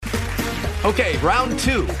Okay, round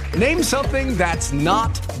two. Name something that's not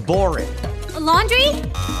boring. A laundry?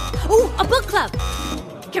 Ooh, a book club.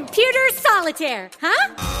 Computer solitaire,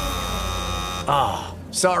 huh? Ah,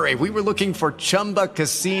 oh, sorry, we were looking for Chumba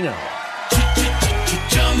Casino.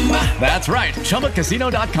 That's right,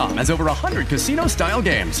 ChumbaCasino.com has over 100 casino-style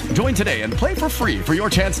games. Join today and play for free for your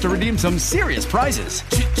chance to redeem some serious prizes.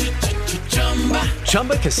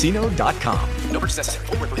 ChumbaCasino.com. No purchase necessary.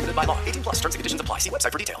 Void where prohibited by law. 18 plus. Terms and conditions apply. See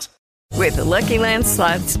website for details. With the Lucky Land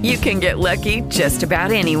Slots, you can get lucky just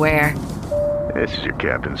about anywhere. This is your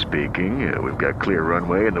captain speaking. We've got clear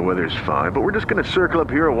runway and the weather's fine, but we're just going to circle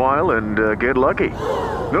up here a while and get lucky.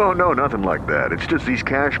 No, nothing like that. It's just these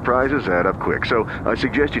cash prizes add up quick. So I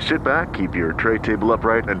suggest you sit back, keep your tray table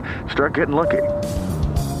upright, and start getting lucky.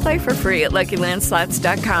 Play for free at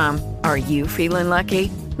LuckyLandSlots.com. Are you feeling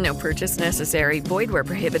lucky? No purchase necessary. Void where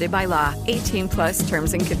prohibited by law. 18 plus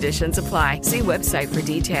terms and conditions apply. See website for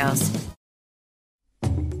details.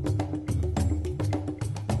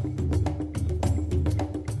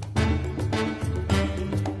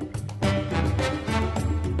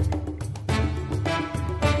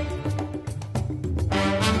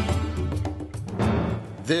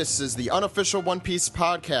 This is the unofficial One Piece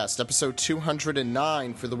podcast, episode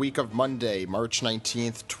 209 for the week of Monday, March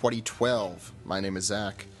 19th, 2012. My name is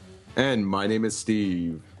Zach. And my name is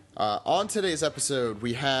Steve. On today's episode,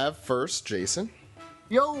 we have first Jason.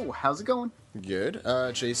 Yo, how's it going? Good.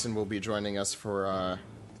 Jason will be joining us for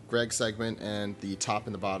Greg's segment and the top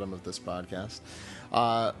and the bottom of this podcast.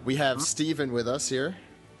 We have Steven with us here.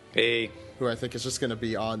 Hey. Who I think is just going to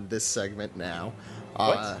be on this segment now.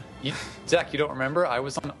 What? Zach, you don't remember? I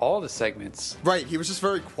was on all the segments. Right, he was just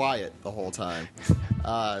very quiet the whole time.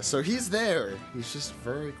 So he's there. He's just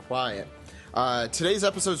very quiet. Today's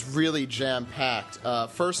episode's really jam-packed.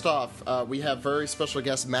 First off, we have very special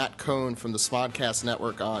guest Matt Cohn from the Smodcast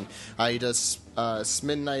Network on. He does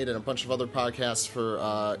Midnight and a bunch of other podcasts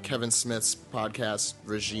for Kevin Smith's podcast,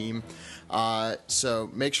 Regime. So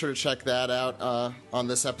make sure to check that out on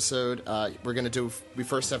this episode. We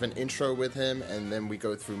first have an intro with him, and then we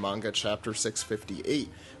go through manga chapter 658,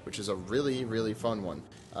 which is a really, really fun one.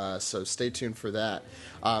 So stay tuned for that.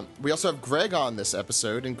 We also have Greg on this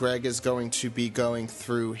episode, and Greg is going to be going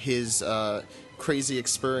through his crazy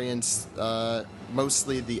experience,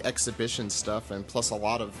 mostly the exhibition stuff, and plus a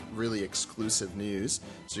lot of really exclusive news.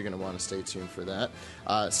 So you're going to want to stay tuned for that.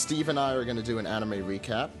 Steve and I are going to do an anime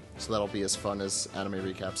recap, so that'll be as fun as anime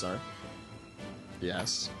recaps are.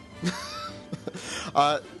 Yes.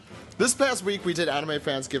 This past week we did Anime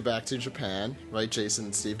Fans Give Back to Japan, right, Jason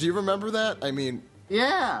and Steve? Do you remember that? I mean...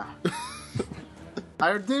 Yeah.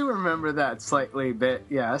 I do remember that slightly bit,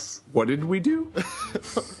 yes. What did we do?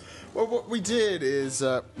 Well, what we did is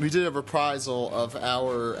we did a reprisal of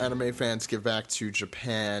our Anime Fans Give Back to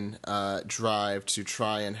Japan drive to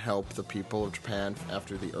try and help the people of Japan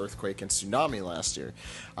after the earthquake and tsunami last year.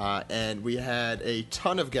 And we had a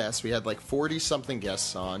ton of guests. We had like 40-something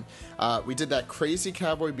guests on. We did that crazy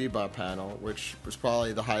Cowboy Bebop panel, which was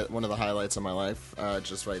probably one of the highlights of my life,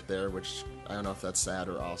 just right there, which I don't know if that's sad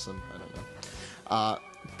or awesome. I don't know.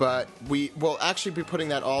 But we will actually be putting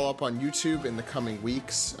that all up on YouTube in the coming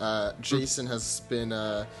weeks. Jason has been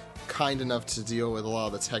kind enough to deal with a lot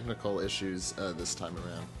of the technical issues this time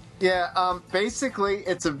around. Yeah, basically,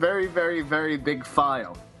 it's a very, very, very big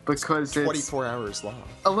file because it's 24 hours long.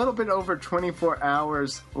 A little bit over 24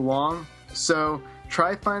 hours long. So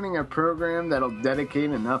try finding a program that'll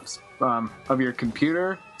dedicate enough of your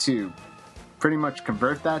computer to pretty much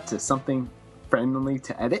convert that to something friendly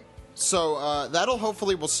to edit. So that'll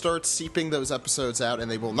hopefully will start seeping those episodes out, and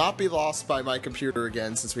they will not be lost by my computer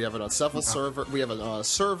again, since we have it on several server. We have it on a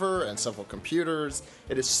server and several computers.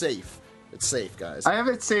 It is safe. It's safe, guys. I have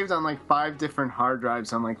it saved on like 5 different hard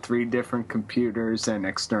drives on like 3 different computers and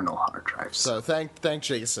external hard drives. So thank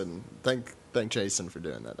Jason. Thank Jason for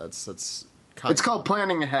doing that. That's It's called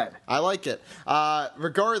planning ahead. I like it.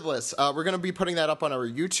 Regardless, we're going to be putting that up on our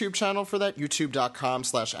YouTube channel for that,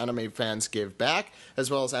 youtube.com/animefansgiveback,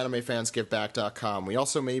 as well as animefansgiveback.com. We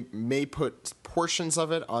also may put portions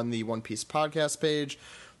of it on the One Piece podcast page,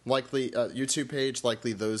 likely YouTube page,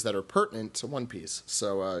 likely those that are pertinent to One Piece.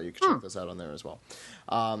 So you can check those out on there as well.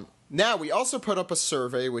 Now, we also put up a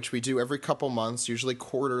survey, which we do every couple months, usually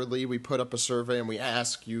quarterly. We put up a survey and we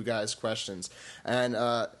ask you guys questions. And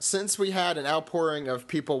since we had an outpouring of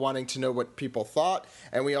people wanting to know what people thought,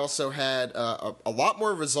 and we also had a lot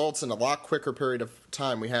more results in a lot quicker period of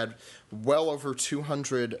time, we had well over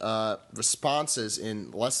 200 responses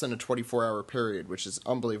in less than a 24-hour period, which is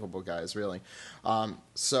unbelievable, guys, really.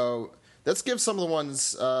 So let's give some of the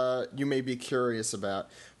ones you may be curious about.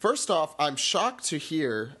 First off, I'm shocked to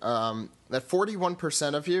hear that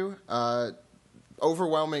 41% of you, the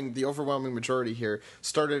overwhelming majority here,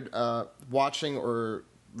 started watching or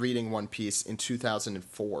reading One Piece in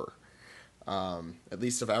 2004. At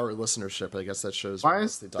least of our listenership, I guess that shows. Why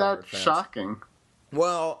is that shocking?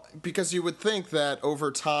 Well, because you would think that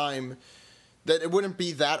over time, that it wouldn't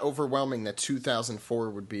be that overwhelming that 2004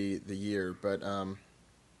 would be the year, but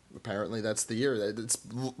apparently that's the year. It's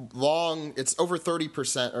long. It's over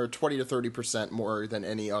 30% or 20 to 30% more than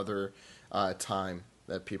any other time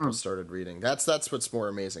that people started reading. That's what's more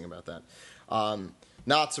amazing about that.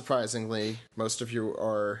 Not surprisingly, most of you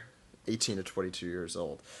are 18 to 22 years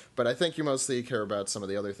old. But I think you mostly care about some of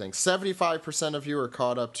the other things. 75% of you are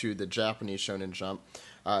caught up to the Japanese Shonen Jump.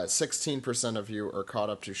 16% of you are caught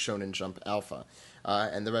up to Shonen Jump Alpha.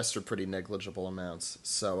 And the rest are pretty negligible amounts.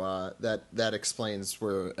 So that explains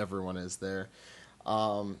where everyone is there.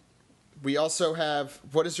 We also have,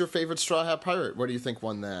 what is your favorite Straw Hat Pirate? What do you think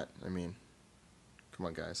won that? I mean, come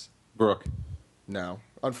on, guys. Brooke. No,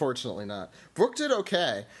 unfortunately not. Brooke did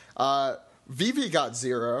okay. Vivi got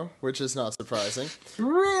 0, which is not surprising.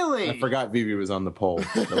 Really? I forgot Vivi was on the poll.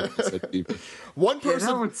 One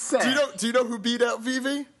person. Yeah, do you know who beat out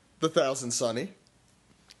Vivi? The Thousand Sunny.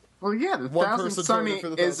 Well, yeah, the One Thousand person Sunny voted for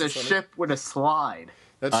the is a Thousand Sunny. ship with a slide.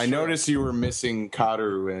 That's I true. noticed you were missing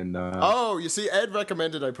Karu and. Oh, you see, Ed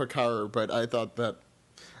recommended I put Karu, but I thought that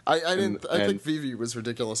I didn't. I think Vivi was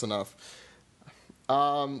ridiculous enough.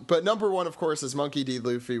 But number one, of course, is Monkey D.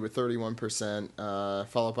 Luffy with 31%,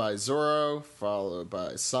 followed by Zoro, followed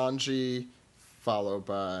by Sanji, followed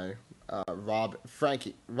by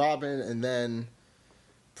Robin, and then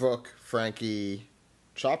Brooke, Frankie.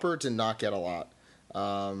 Chopper did not get a lot.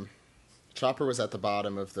 Chopper was at the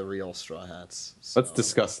bottom of the real Straw Hats. So. Let's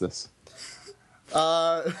discuss this.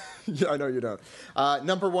 Yeah, I know you don't.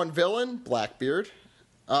 Number one villain, Blackbeard.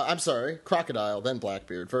 I'm sorry, Crocodile, then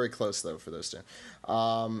Blackbeard. Very close, though, for those two.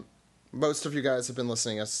 Most of you guys have been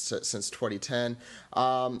listening to us since 2010.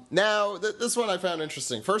 Now, this one I found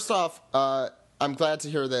interesting. First off, I'm glad to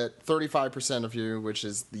hear that 35% of you, which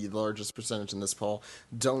is the largest percentage in this poll,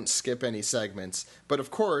 don't skip any segments. But, of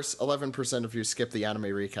course, 11% of you skip the anime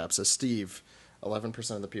recap. So, Steve,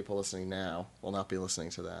 11% of the people listening now will not be listening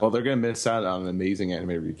to that. Well, they're going to miss out on an amazing anime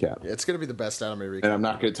recap. It's going to be the best anime recap. And I'm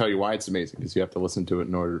not going to tell you why it's amazing, because you have to listen to it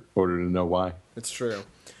in order to know why. It's true.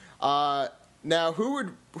 Now, who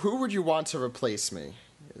would you want to replace me?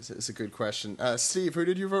 Is a good question. Steve, who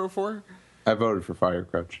did you vote for? I voted for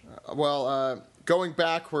Firecrouch. Going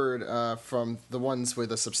backward from the ones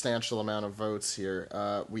with a substantial amount of votes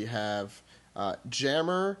here, we have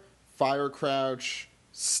Jammer, Firecrouch,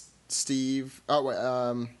 Steve.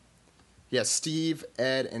 Steve,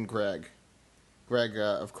 Ed, and Greg. Greg,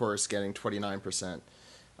 of course, getting 29%.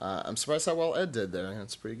 I'm surprised how well Ed did there.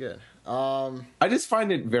 That's pretty good. I just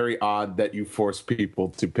find it very odd that you force people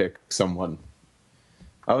to pick someone.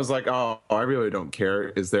 I was like, oh, I really don't care.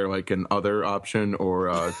 Is there like an other option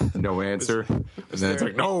or no answer? And then it's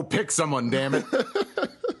like, no, pick someone, damn it.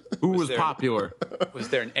 Who was popular? Was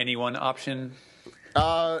there an anyone option?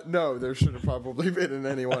 No, there should have probably been an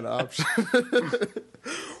anyone option.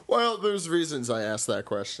 Well, there's reasons I asked that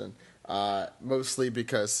question. Mostly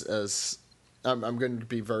because as I'm going to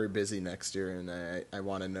be very busy next year, and I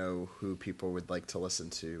want to know who people would like to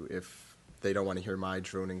listen to if they don't want to hear my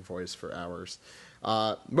droning voice for hours.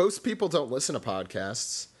 Most people don't listen to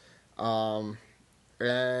podcasts,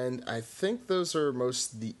 and I think those are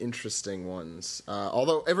most the interesting ones.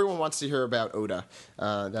 Although everyone wants to hear about Oda.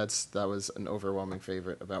 That was an overwhelming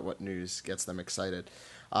favorite about what news gets them excited.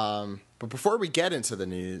 But before we get into the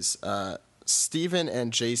news, Steven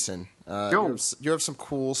and Jason, you have some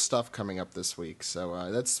cool stuff coming up this week. So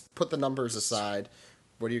let's put the numbers aside.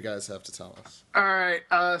 What do you guys have to tell us? All right,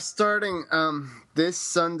 starting this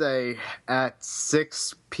Sunday at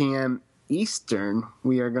 6 p.m. Eastern,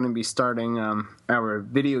 we are going to be starting our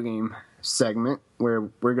video game segment where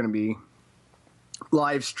we're going to be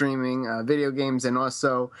live streaming video games, and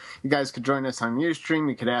also you guys could join us on Ustream.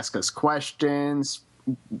 You could ask us questions,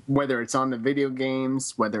 whether it's on the video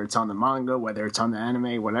games, whether it's on the manga, whether it's on the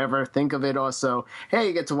anime, whatever. Think of it also, hey,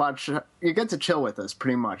 you get to chill with us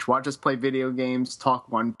pretty much. Watch us play video games, talk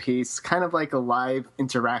One Piece, kind of like a live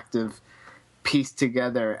interactive piece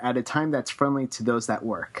together at a time that's friendly to those that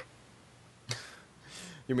work.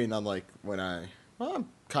 You mean unlike when I'm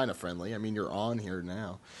kind of friendly. I mean, you're on here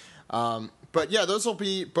now. But yeah, those will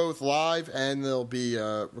be both live and they'll be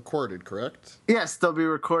recorded, correct? Yes, they'll be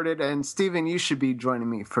recorded. And Steven, you should be joining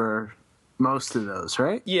me for most of those,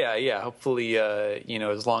 right? Yeah. Hopefully,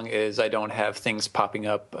 as long as I don't have things popping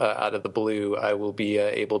up out of the blue, I will be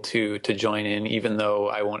able to join in, even though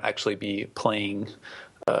I won't actually be playing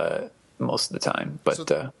most of the time. But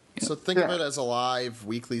so think of it as a live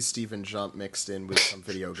weekly Steven Jump mixed in with some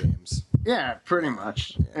video games. Yeah, pretty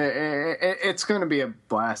much. It's going to be a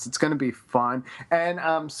blast. It's going to be fun.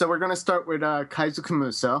 And so we're going to start with Kaizo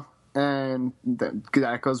Kamuso. And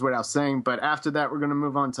that goes without saying. But after that, we're going to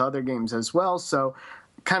move on to other games as well. So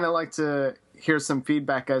kind of like to hear some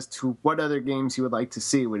feedback as to what other games you would like to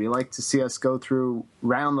see. Would you like to see us go through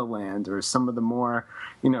Round the Land or some of the more,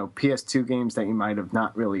 PS2 games that you might have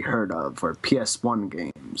not really heard of, or PS1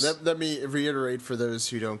 games? Let me reiterate for those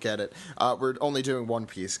who don't get it. We're only doing One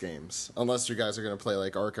Piece games, unless you guys are going to play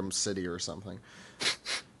like Arkham City or something.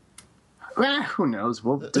 Who knows?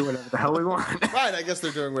 We'll do whatever the hell we want. Right, I guess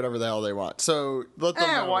they're doing whatever the hell they want. So let them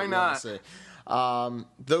know. Why not?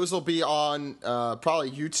 Those will be on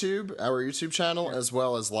probably YouTube, our YouTube channel, as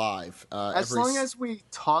well as live. As long as we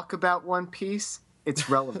talk about One Piece, it's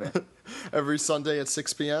relevant. Every Sunday at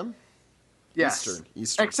 6 p.m.? Yes.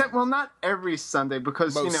 Eastern. Except, well, not every Sunday,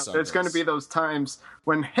 because, Most there's going to be those times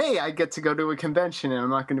when, hey, I get to go to a convention and I'm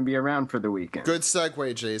not going to be around for the weekend. Good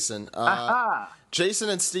segue, Jason. Jason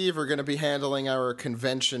and Steve are going to be handling our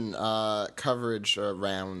convention coverage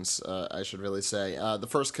rounds, I should really say. The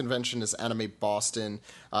first convention is Anime Boston.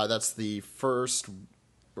 That's the first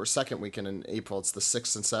or second weekend in April. It's the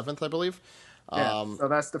 6th and 7th, I believe. So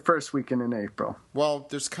that's the first weekend in April. Well,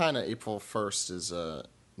 there's kind of April 1st is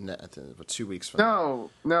 2 weeks from now.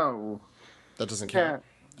 No. That doesn't count.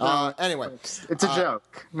 Anyway. It's a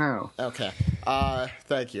joke. No. Okay.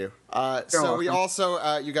 Thank you. So we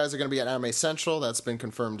also, you guys are going to be at Anime Central. That's been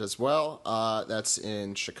confirmed as well. That's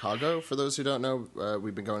in Chicago. For those who don't know,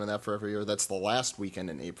 we've been going to that for every year. That's the last weekend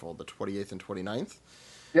in April, the 28th and 29th.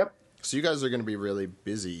 Yep. So you guys are going to be really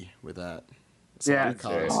busy with that.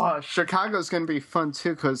 Chicago's going to be fun,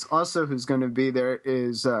 too, because also who's going to be there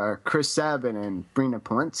is Chris Sabat and Brina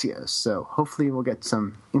Palencia. So hopefully we'll get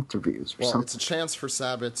some interviews or something. It's a chance for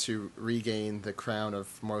Sabat to regain the crown of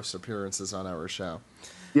most appearances on our show.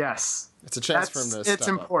 Yes. It's a chance for him to step It's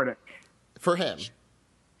important. Up. For him.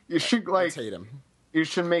 You should, Let's hate him. You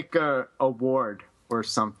should make a award or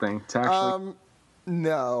something to actually...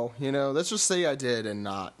 No. Let's just say I did and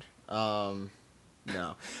not.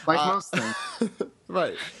 No. Like most things.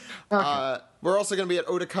 Right. Okay. We're also going to be at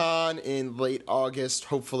Otakon in late August.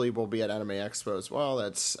 Hopefully we'll be at Anime Expo as well.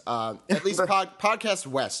 That's at least Podcast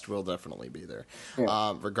West will definitely be there,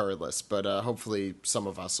 regardless. But hopefully some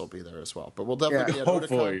of us will be there as well. But we'll definitely be at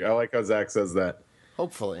hopefully. Otakon. I like how Zach says that.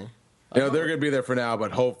 Hopefully. They're going to be there for now,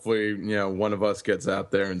 but hopefully, one of us gets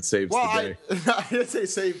out there and saves the day. I didn't say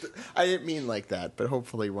saved. I didn't mean like that, but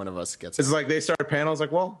hopefully one of us gets. It's like they start panels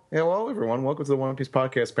like, well, everyone, welcome to the One Piece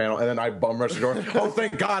podcast panel, and then I bum rush the door. Oh,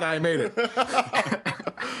 thank God, I made it.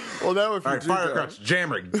 Well, now if you do Firecrotch,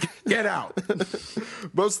 Jammer, get out.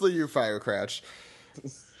 Mostly you, Firecrotch.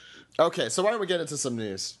 Okay, so why don't we get into some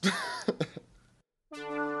news?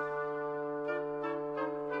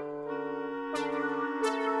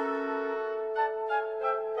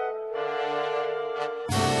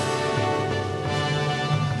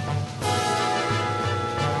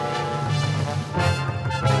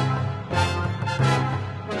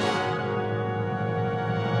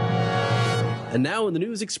 And now in the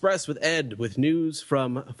News Express with Ed, with news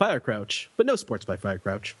from Firecrouch, but no sports by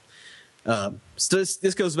Firecrouch. So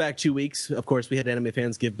this goes back 2 weeks. Of course, we had anime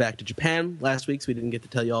fans give back to Japan last week, so we didn't get to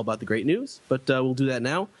tell you all about the great news, but we'll do that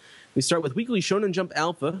now. We start with Weekly Shonen Jump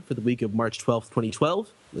Alpha for the week of March 12th, 2012.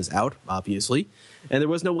 It was out, obviously. And there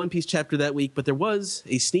was no One Piece chapter that week, but there was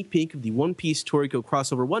a sneak peek of the One Piece Toriko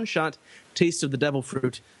crossover one-shot, Taste of the Devil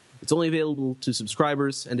Fruit. It's only available to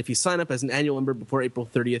subscribers, and if you sign up as an annual member before April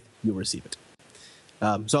 30th, you'll receive it.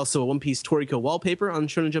 There's also a One Piece Toriko wallpaper on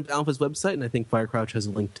Shonen Jump Alpha's website, and I think Firecrouch has a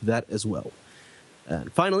link to that as well.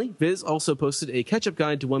 And finally, Viz also posted a catch-up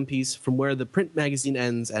guide to One Piece from where the print magazine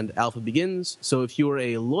ends and Alpha begins, so if you are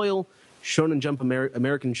a loyal Shonen Jump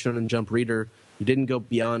American Shonen Jump reader who didn't go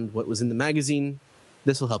beyond what was in the magazine,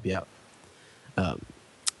 this will help you out.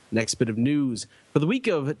 Next bit of news. For the week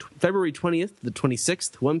of February 20th to the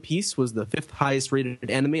 26th, One Piece was the 5th highest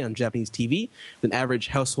rated anime on Japanese TV, with an average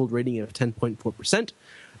household rating of 10.4%.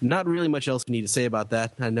 Not really much else we need to say about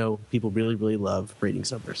that. I know people really, really love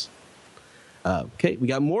ratings numbers. Okay, we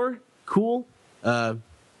got more cool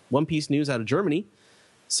One Piece news out of Germany.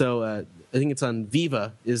 So I think it's on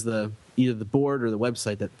Viva is either the board or the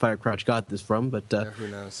website that Firecrouch got this from. But who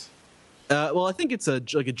knows? Well, I think it's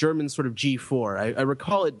like a German sort of G4. I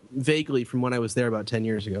recall it vaguely from when I was there about 10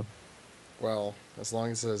 years ago. Well, as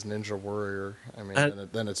long as it has Ninja Warrior, I mean,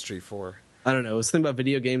 then it's G4. I don't know. I was thinking about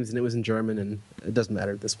video games, and it was in German, and it doesn't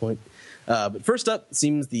matter at this point. But first up, it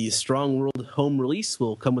seems the Strong World home release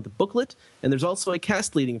will come with a booklet, and there's also a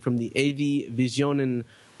cast leading from the AV Visionen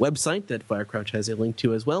website that Firecrouch has a link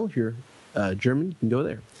to as well. If you're German, you can go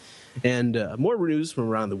there. And more news from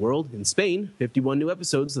around the world. In Spain, 51 new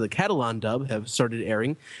episodes of the Catalan dub have started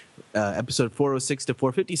airing, episode 406 to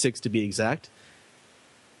 456 to be exact.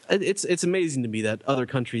 It's amazing to me that other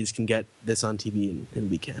countries can get this on TV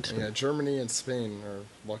and we can't. Yeah, Germany and Spain are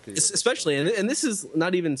lucky. Especially, and this is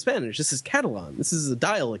not even Spanish. This is Catalan. This is a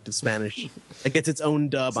dialect of Spanish that gets its own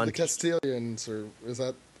dub on the Castilians, or is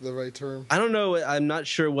that the right term? I don't know. I'm not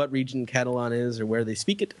sure what region Catalan is or where they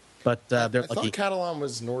speak it, but they're lucky. I thought Catalan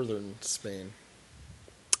was northern Spain.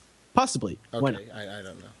 Possibly. Okay, why not? I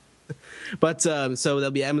don't know. But so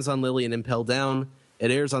there'll be Amazon Lily and Impel Down.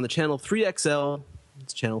 It airs on the channel 3XL.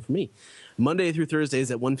 It's a channel for me. Monday through Thursdays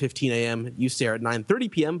at 1:15 a.m. It used to air at 9:30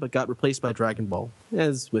 p.m., but got replaced by Dragon Ball,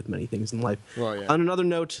 as with many things in life. Well, yeah. On another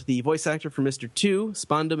note, the voice actor for Mr. 2,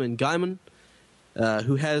 Spandam and Gaiman,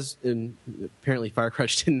 who has, and apparently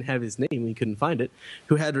Firecrouch didn't have his name, we couldn't find it,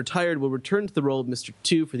 who had retired, will return to the role of Mr.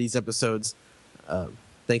 2 for these episodes,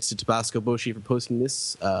 thanks to Tabasco Boshi for posting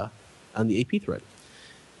this on the AP thread.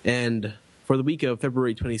 And for the week of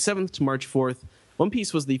February 27th to March 4th, One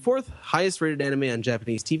Piece was the fourth highest rated anime on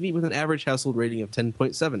Japanese TV with an average household rating of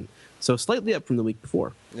 10.7, so slightly up from the week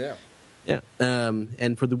before. Yeah. Yeah.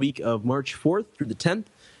 And for the week of March 4th through the 10th,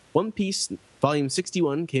 One Piece Volume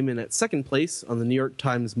 61 came in at second place on the New York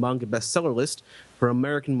Times manga bestseller list for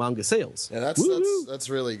American manga sales. Yeah, that's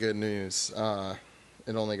really good news.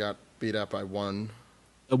 It only got beat up by one.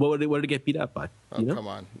 What did it get beat up by? Oh, come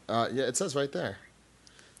on. Yeah, it says right there.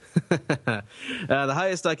 The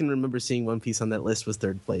highest I can remember seeing One Piece on that list was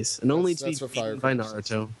third place, and only to be beaten by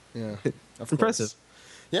Naruto. Yeah, impressive.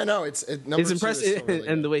 Yeah, no, it's impressive, really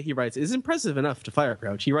and the way he writes is impressive enough to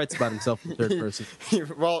Firecrouch. He writes about himself in third person.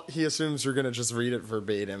 Well, he assumes you're gonna just read it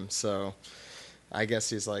verbatim, so I guess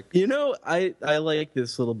he's like, I like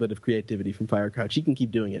this little bit of creativity from Firecrouch. He can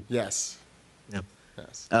keep doing it. Yes. Yeah.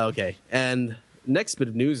 Yes. Okay, and next bit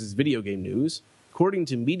of news is video game news. According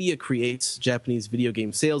to Media Create's Japanese video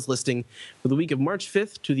game sales listing, for the week of March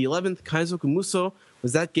 5th to the 11th, Kaizoku Musou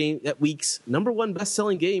was that week's #1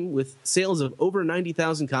 best-selling game with sales of over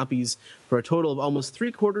 90,000 copies for a total of almost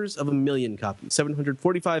 750,000 copies,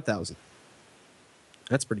 745,000.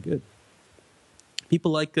 That's pretty good.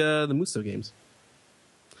 People like the Musou games.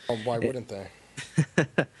 Oh, why wouldn't they?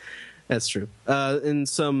 That's true. In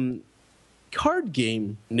some card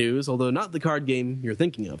game news, although not the card game you're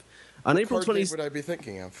thinking of, on April 20th, what would I be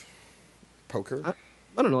thinking of? Poker? I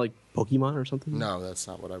don't know, like Pokemon or something? No, that's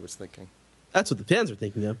not what I was thinking. That's what the fans are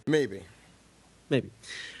thinking of. Maybe. But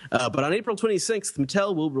on April 26th,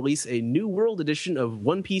 Mattel will release a New World edition of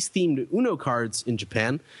One Piece-themed Uno cards in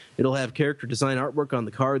Japan. It'll have character design artwork on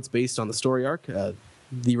the cards based on the story arc.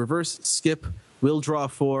 The reverse skip, will draw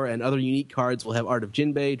 4, and other unique cards will have art of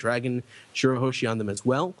Jinbei, Dragon, Shirahoshi on them as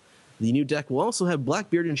well. The new deck will also have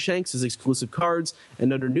Blackbeard and Shanks as exclusive cards,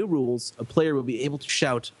 and under new rules, a player will be able to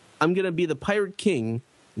shout, "I'm gonna be the Pirate King,"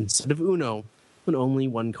 instead of Uno, when only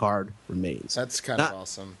one card remains. That's kind of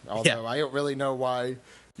awesome. Although I don't really know why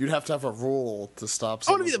you'd have to have a rule to stop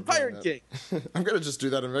someone. I want to be the Pirate King! I'm gonna just do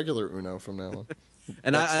that in regular Uno from now on.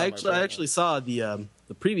 And I actually saw the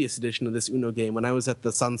previous edition of this Uno game when I was at the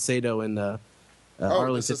Sanseido in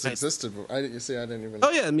Arlington. This existed. I didn't even. Oh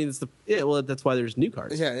yeah, I mean well that's why there's new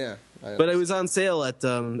cards. Yeah. But it was on sale at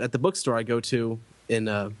the bookstore I go to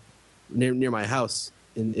in near my house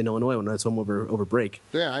in Illinois when I was home over break.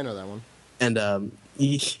 Yeah, I know that one. And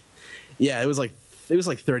it was like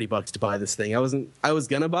 $30 to buy this thing. I was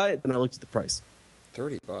gonna buy it, then I looked at the price.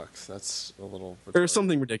 $30. That's a little. Or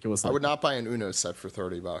something ridiculous. I would not buy an Uno set for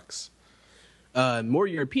 $30. More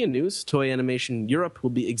European news. Toei Animation Europe will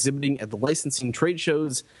be exhibiting at the licensing trade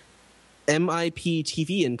shows MIP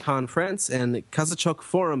TV in Cannes, France, and Kazachok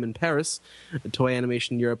Forum in Paris. Toei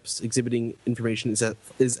Animation Europe's exhibiting information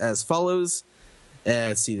is as follows.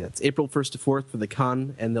 Let's see, that's April 1st to 4th for the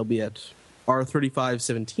Cannes, and they'll be at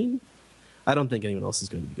R3517. I don't think anyone else is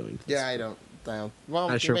going to be going to this. Yeah, I don't. Well,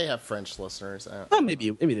 we may have French listeners.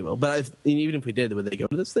 Maybe they will. But even if we did, would they go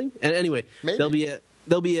to this thing? And anyway, maybe.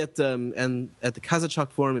 They'll be at and at the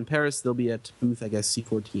Kazachok Forum in Paris. They'll be at booth, I guess,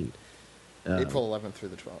 C14. April 11th through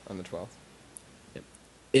the 12th. On the 12th. Yep.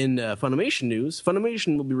 In Funimation news,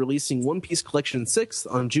 Funimation will be releasing One Piece Collection 6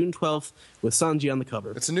 on June 12th with Sanji on the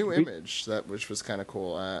cover. It's a new image, which was kind of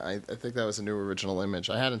cool. I think that was a new original image.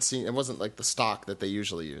 I hadn't seen it. Wasn't like the stock that they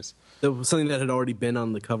usually use. That was something that had already been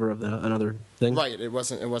on the cover of another thing. Right. It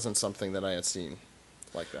wasn't something that I had seen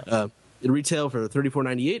like that. It retail for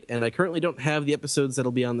 $34.98, and I currently don't have the episodes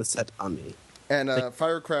that'll be on the set on me. And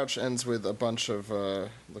Fire Crouch ends with a bunch of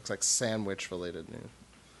looks like sandwich related news.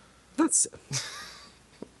 That's.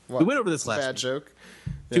 We went over this last bad joke.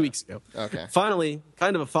 2 weeks ago. Okay. Finally,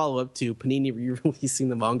 kind of a follow-up to Panini re-releasing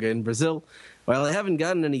the manga in Brazil. While I haven't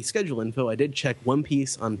gotten any schedule info, I did check One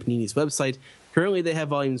Piece on Panini's website. Currently, they have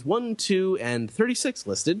volumes 1, 2, and 36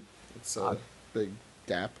 listed. It's a big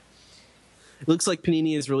gap. It looks like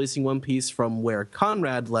Panini is releasing One Piece from where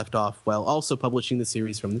Conrad left off, while also publishing the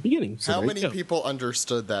series from the beginning. So how many people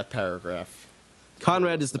understood that paragraph?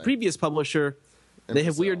 Conrad is the previous publisher. They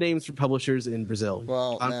have weird names for publishers in Brazil.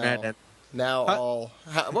 Well,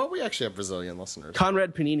 well, we actually have Brazilian listeners.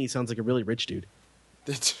 Conrad Panini sounds like a really rich dude.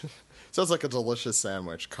 Sounds like a delicious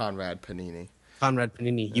sandwich. Conrad Panini. Conrad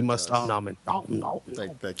Panini, you must nominate.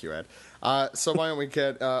 Thank you, Ed. So why don't we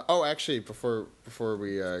get? Actually, before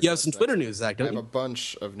we you have some Twitter news, Zach. Don't you? I have a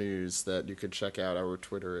bunch of news that you could check out our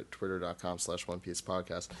Twitter at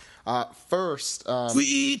twitter.com/OnePiecePodcast. First,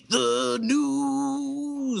 tweet the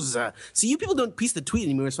news. See, you people don't piece the tweet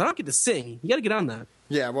anymore, so I don't get to sing. You got to get on that.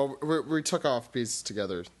 Yeah, well, we took off Piece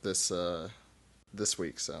together this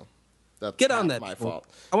week, so. That's get on that. My fault.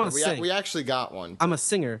 I want to sing. We actually got one. I'm a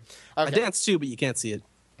singer. Okay. I dance too, but you can't see it.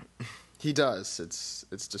 He does.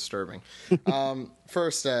 It's disturbing.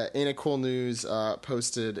 First, Ain't It Cool News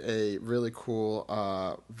posted a really cool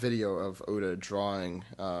video of Oda drawing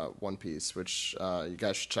One Piece, which you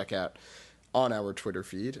guys should check out on our Twitter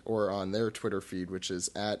feed or on their Twitter feed, which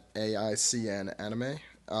is at AICN Anime.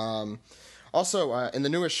 Also, in the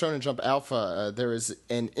newest Shonen Jump Alpha, there is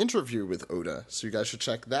an interview with Oda, so you guys should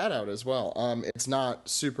check that out as well. It's not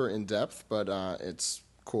super in-depth, but it's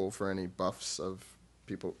cool for any buffs of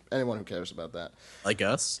people, anyone who cares about that. Like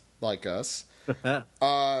us? Like us.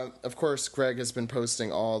 Of course, Greg has been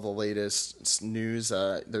posting all the latest news.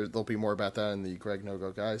 There'll be more about that in the Greg No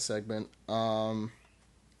Go Guys segment. And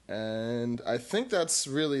I think that's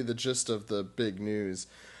really the gist of the big news.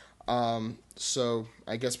 So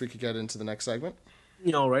I guess we could get into the next segment.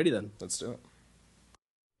 Alrighty then. Let's do it.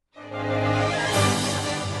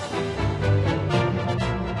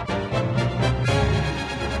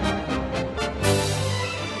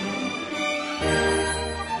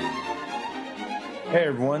 Hey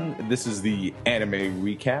everyone, this is the anime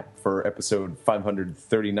recap for episode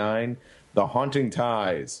 539, The Haunting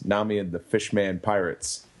Ties, Nami and the Fishman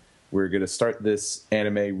Pirates. We're going to start this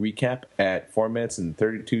anime recap at 4 minutes and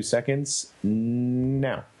 32 seconds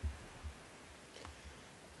now.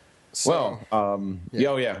 So,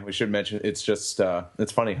 we should mention, it's just,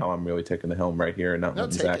 it's funny how I'm really taking the helm right here and not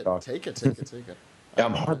letting Zach off. Take it.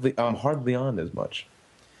 I'm hardly on as much.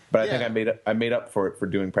 But I think I made up for it for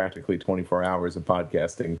doing practically 24 hours of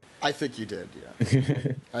podcasting. I think you did, yeah.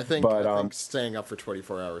 I think staying up for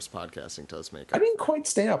 24 hours podcasting does make up. I didn't quite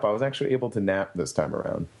stay up. I was actually able to nap this time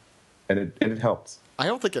around. And it helped. I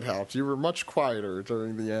don't think it helped. You were much quieter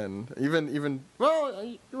during the end. Even well,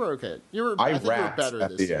 you were okay. I rapped better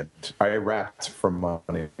at the end. I rapped for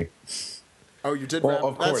money. Oh, you did. Well, rap?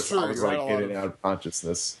 of course, That's true. I was in and out of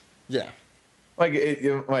consciousness. Yeah.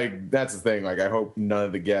 That's the thing. I hope none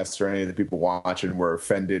of the guests or any of the people watching were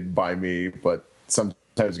offended by me. But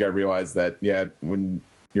sometimes you got to realize that when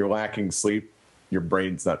you're lacking sleep, your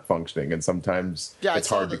brain's not functioning, and sometimes it's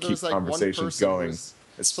hard to keep conversations going.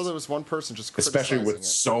 So there was one person just especially with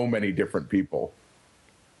so many different people.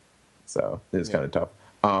 So it's kind of tough.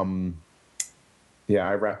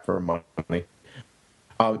 I rap for money.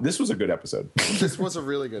 This was a good episode. This was a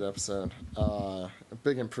really good episode. A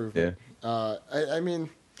big improvement. Yeah. I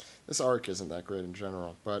mean, this arc isn't that great in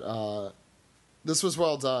general, but this was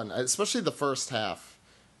well done. Especially the first half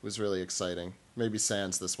was really exciting. Maybe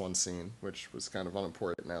sans this one scene, which was kind of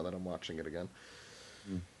unimportant now that I'm watching it again.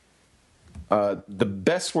 The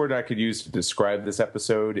best word I could use to describe this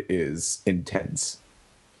episode is intense.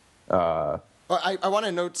 I want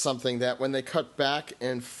to note something, that when they cut back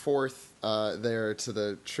and forth there to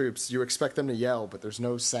the troops, you expect them to yell, but there's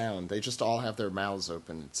no sound. They just all have their mouths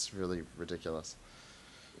open. It's really ridiculous.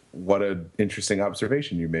 What an interesting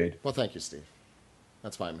observation you made. Well, thank you, Steve.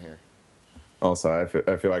 That's why I'm here. Also,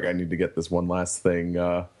 I feel like I need to get this one last thing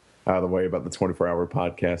out of the way about the 24-hour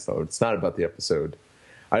podcast, though. It's not about the episode.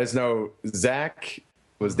 I just know Zach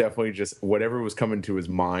was definitely just, whatever was coming to his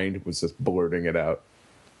mind was just blurting it out.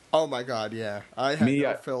 Oh my god, yeah. I had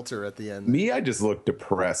no filter at the end. I just looked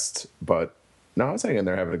depressed, but no, I was hanging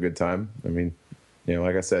there having a good time. I mean,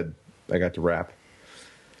 like I said, I got to rap.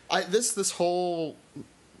 This whole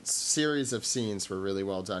series of scenes were really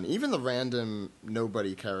well done. Even the random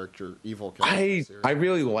nobody character, evil character. I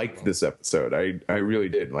really liked this episode. I really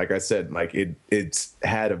did. Like I said, like it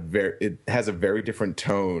has a very different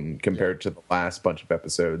tone compared to the last bunch of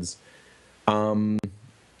episodes. We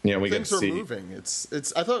things are moving. It's.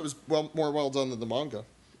 I thought it was more well done than the manga.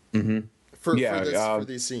 Mm-hmm. For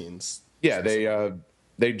these scenes. Yeah,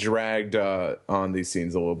 they dragged on these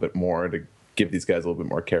scenes a little bit more to give these guys a little bit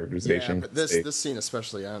more characterization. Yeah, but this scene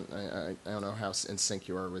especially, I don't know how in sync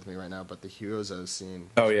you are with me right now, but the Hyozo scene.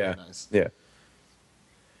 Really nice. Yeah.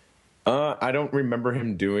 I don't remember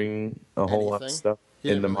him doing a whole lot of stuff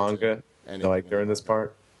in the manga, like during this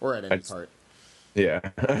part, or at any part. Yeah,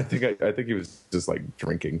 I think he was just like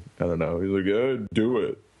drinking. I don't know. He's like, "Yeah, do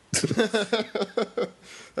it."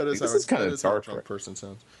 That is kind of dark. How a drunk person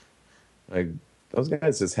sounds. Like those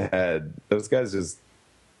guys just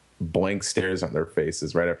blank stares on their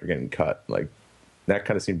faces right after getting cut. Like that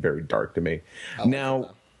kind of seemed very dark to me.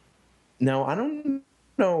 Now I don't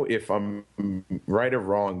know if I'm right or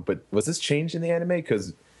wrong, but was this changed in the anime?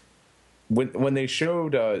 Because when they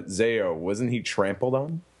showed Zeo, wasn't he trampled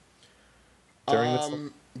on during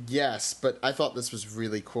this? Yes, but I thought this was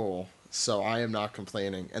really cool, so I am not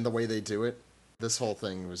complaining. And the way they do it, this whole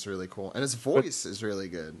thing was really cool, and his voice is really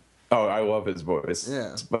good. Oh, I love his voice.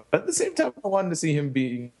 Yeah, but at the same time, I wanted to see him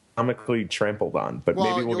being comically trampled on, but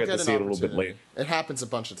maybe we'll get to see it a little bit later. It happens a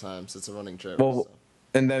bunch of times. It's a running joke. Well,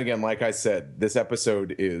 and then again, like I said, this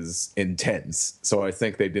episode is intense, so I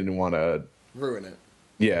think they didn't want to ruin it.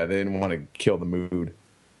 Yeah, they didn't want to kill the mood,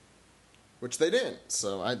 which they didn't.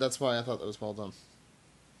 So that's why I thought that was well done.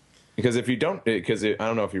 Because I don't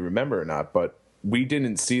know if you remember or not, but we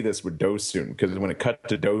didn't see this with Dosun, because when it cut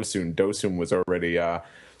to Dosun was already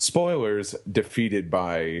spoilers, defeated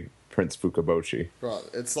by Prince Fukaboshi. Bro,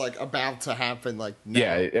 it's like about to happen. Like now.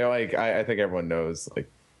 Yeah, like I think everyone knows. Like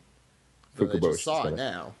Fukaboshi. They just saw it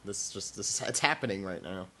now. It's happening right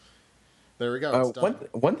now. There we go.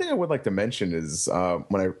 One thing I would like to mention is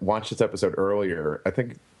when I watched this episode earlier,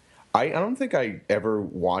 I don't think I ever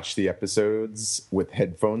watched the episodes with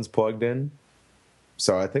headphones plugged in.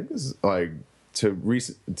 So I think this is like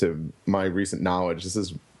to my recent knowledge, this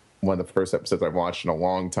is one of the first episodes I've watched in a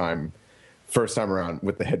long time. First time around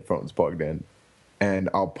with the headphones plugged in. And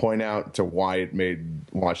I'll point out to why it made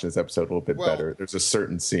watching this episode a little bit better. There's a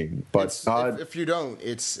certain scene, but if you don't,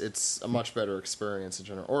 it's a much better experience in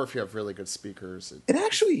general. Or if you have really good speakers, it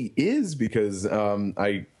actually is, because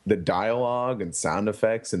the dialogue and sound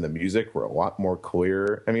effects and the music were a lot more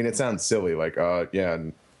clear. I mean, it sounds silly, like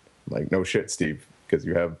like no shit, Steve, because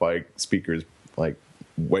you have like speakers like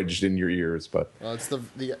wedged in your ears, but it's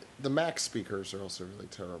the Mac speakers are also really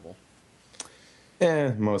terrible.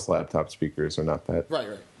 Most laptop speakers are not that. Right.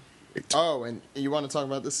 Oh, and you want to talk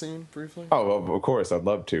about this scene briefly? Oh, well, of course, I'd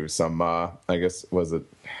love to. Some, I guess,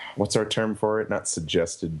 what's our term for it? Not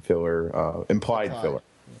suggested filler, implied filler.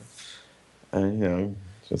 Yeah.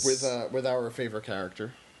 Just with our favorite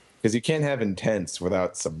character. Because you can't have intense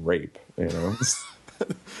without some rape,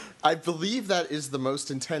 I believe that is the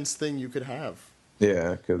most intense thing you could have.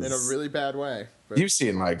 Yeah, because in a really bad way. But you've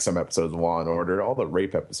seen like some episodes of Law and Order. All the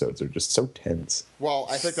rape episodes are just so tense. Well,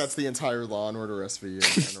 I think that's the entire Law and Order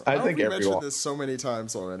SVU. I think we mentioned this so many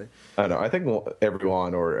times already. I know. I think every Law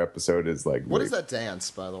and Order episode is like. What is that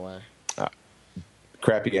dance, by the way?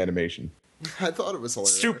 Crappy animation. I thought it was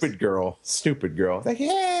hilarious. Stupid girl. Like,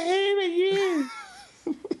 hey, you.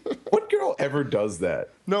 What girl ever does that?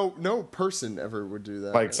 No person ever would do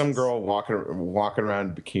that. Like some girl walking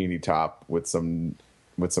around bikini top with some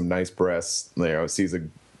nice breasts, sees a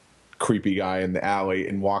creepy guy in the alley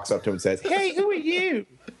and walks up to him and says, "Hey, who are you?"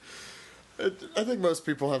 I think most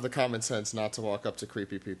people have the common sense not to walk up to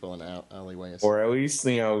creepy people in alleyways, or at least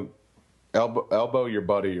elbow your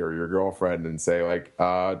buddy or your girlfriend and say like,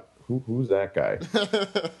 "Who's that guy?"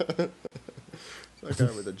 That guy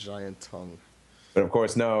with a giant tongue. But of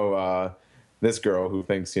course, no, this girl who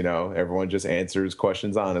thinks, everyone just answers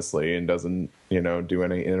questions honestly and doesn't, do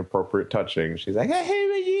any inappropriate touching. She's like, hey,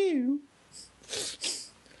 who are you?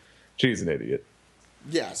 She's an idiot.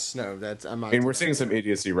 Yes, no, we're seeing some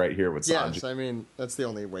idiocy right here with Sanji. Yes, I mean, that's the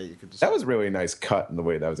only way you could describe. That was really a nice cut in the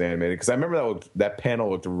way that was animated, because I remember that panel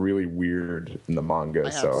looked really weird in the manga.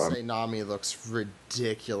 I have to say, Nami looks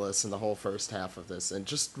ridiculous in the whole first half of this, and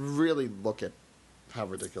just really look at how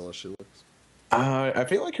ridiculous she looks. I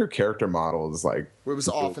feel like her character model is like... It was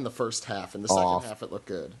off in the first half. In the second half, it looked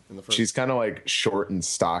good. She's kind of like short and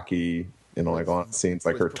stocky, like on scenes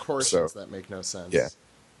like with her proportions torso. that make no sense. Yeah.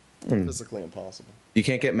 Physically impossible. You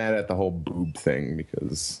can't get mad at the whole boob thing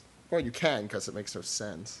because. Well, you can because it makes no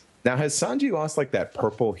sense. Now, has Sanji lost like that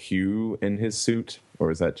purple hue in his suit,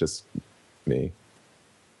 or is that just me?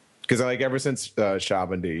 Because like ever since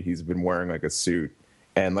Shabandi, he's been wearing like a suit,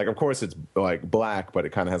 and like of course it's like black, but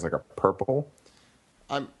it kind of has like a purple.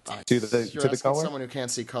 You're to the color. Someone who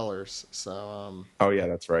can't see colors, so. Oh yeah,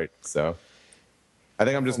 that's right. So, I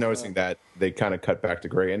think I'm just noticing that they kind of cut back to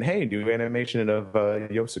gray. And hey, new animation of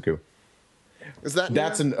Yosuku. Is that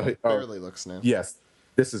new? Barely looks new. Yes,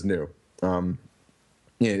 this is new. Yeah,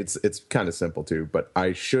 it's kind of simple too. But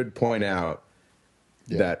I should point out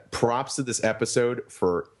that props to this episode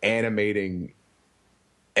for animating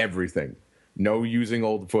everything. No using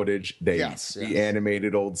old footage. They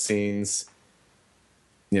animated old scenes.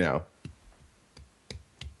 You know,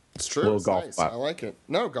 it's true. It's nice. I like it.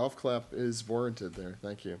 No, golf clap is warranted there.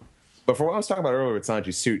 Thank you. But for what I was talking about earlier with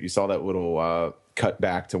Sanji's suit, you saw that little cut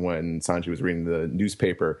back to when Sanji was reading the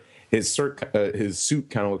newspaper. His suit kind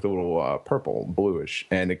of looked a little purple, bluish,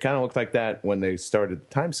 and it kind of looked like that when they started the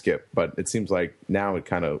time skip. But it seems like now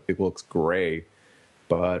it looks gray.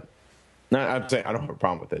 But I'm saying I don't have a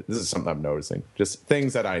problem with it. This is something I'm noticing. Just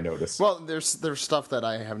things that I notice. Well, there's stuff that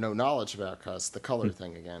I have no knowledge about because the color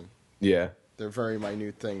thing again. Yeah. They're very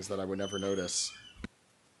minute things that I would never notice.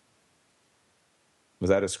 Was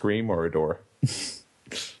that a scream or a door?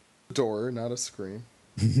 Door, not a scream.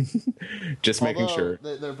 Just making sure.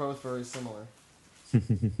 They're both very similar.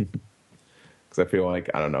 Because I feel like,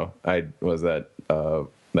 I don't know,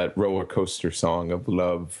 that roller coaster song of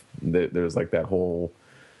love. There's like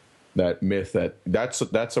that myth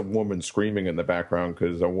that's a woman screaming in the background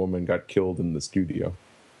because a woman got killed in the studio.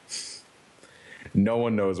 No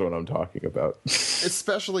one knows what I'm talking about.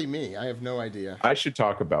 Especially me. I have no idea. I should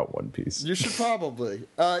talk about One Piece. You should probably.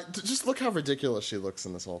 Just look how ridiculous she looks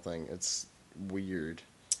in this whole thing. It's weird.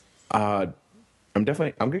 I'm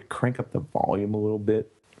gonna crank up the volume a little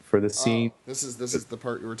bit for the scene. This is the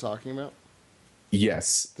part you were talking about?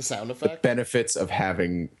 Yes. The sound effect? The benefits of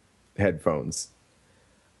having headphones.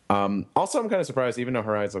 Also, I'm kind of surprised, even though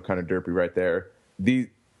her eyes look kind of derpy right there, the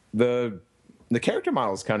character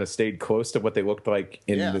models kind of stayed close to what they looked like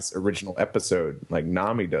in this original episode, like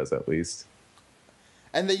Nami does at least.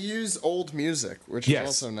 And they use old music, which is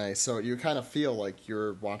also nice, so you kind of feel like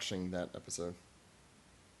you're watching that episode.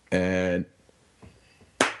 And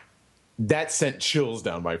that sent chills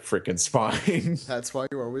down my freaking spine. That's why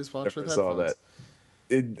you always watch with headphones. Saw that.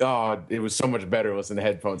 It was so much better listening to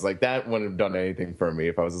headphones. Like, that wouldn't have done anything for me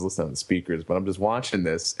if I was just listening to the speakers. But I'm just watching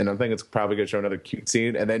this, and I'm thinking it's probably going to show another cute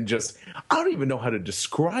scene. And then I don't even know how to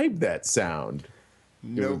describe that sound.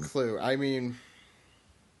 No clue. I mean,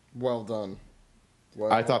 well done.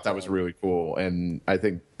 I thought that was really cool, and I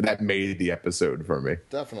think that made the episode for me.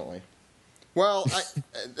 Definitely. Well,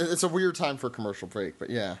 it's a weird time for a commercial break, but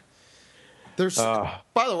yeah. There's,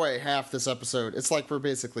 by the way, half this episode, it's like we're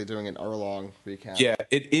basically doing an hour-long recap. Yeah,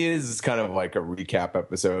 it is kind of like a recap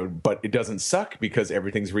episode, but it doesn't suck because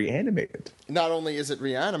everything's reanimated. Not only is it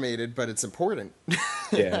reanimated, but it's important.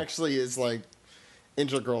 It actually is, like,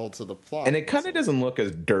 integral to the plot. And it kind of doesn't look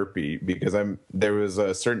as derpy because there was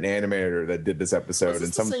a certain animator that did this episode. Is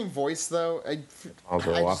this the same voice, though?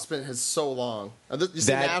 It's been so long.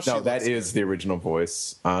 That is the original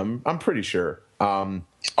voice. I'm pretty sure.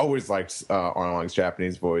 Always liked Arlong's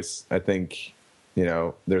Japanese voice. I think,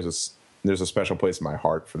 there's a special place in my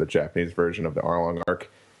heart for the Japanese version of the Arlong arc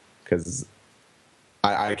because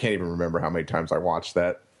I can't even remember how many times I watched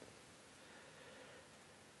that.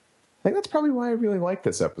 I think that's probably why I really like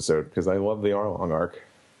this episode because I love the Arlong arc.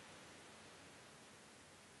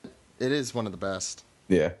 It is one of the best.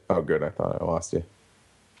 Yeah. Oh, good. I thought I lost you.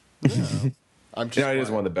 No, it is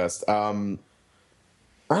one of the best. I don't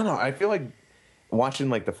know. I feel like watching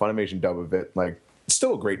like the Funimation dub of it, like it's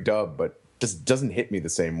still a great dub, but just doesn't hit me the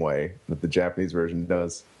same way that the Japanese version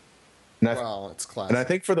does. It's classic. And I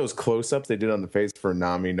think for those close-ups they did on the face for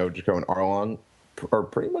Nami, Nojiko, and Arlong are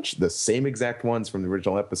pretty much the same exact ones from the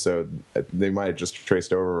original episode. They might have just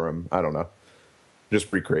traced over them. I don't know.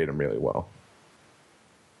 Just recreate them really well.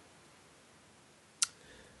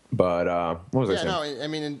 But what was I saying? No, I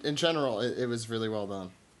mean, in general, it was really well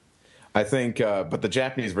done. I think, but the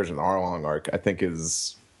Japanese version of the Arlong arc, I think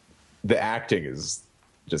the acting is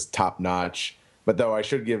just top notch. But though I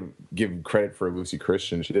should give credit for Lucy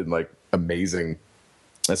Christian, she did like amazing,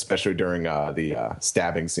 especially during the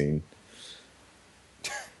stabbing scene.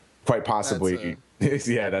 Quite possibly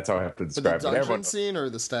Yeah, that's how I have to But the describe it. dungeon Everyone, scene or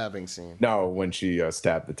the stabbing scene? no, when she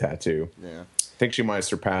stabbed the tattoo. Yeah. I think she might have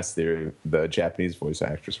surpassed the Japanese voice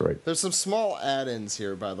actress, right? There's some small add-ins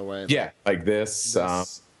here, by the way. Yeah, like this.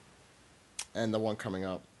 And the one coming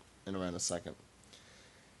up in around a second.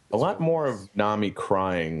 A lot more of Nami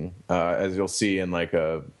crying, as you'll see in like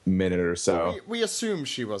a minute or so. We assume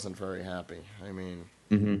she wasn't very happy. I mean...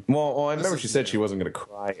 Well, I remember she said she wasn't going to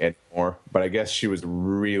cry anymore, but I guess she was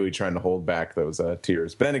really trying to hold back those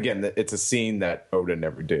tears. But then again, it's a scene that Oda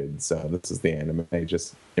never did, so this is the anime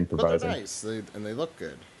just improvising. But they're nice, and they look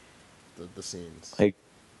good. The scenes, like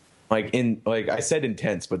I said,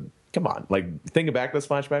 intense, but come on, like thinking back to this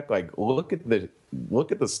flashback, like look at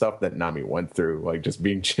the stuff that Nami went through, like just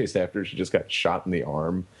being chased after she just got shot in the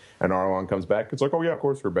arm. And Arlong comes back. It's like, oh yeah, of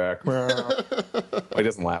course we're back. He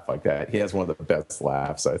doesn't laugh like that. He has one of the best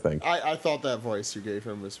laughs, I think. I thought that voice you gave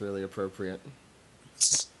him was really appropriate.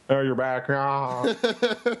 Oh, you're back.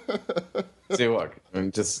 See, look,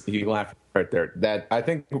 and just he laughed right there. That I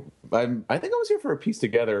think I was here for a piece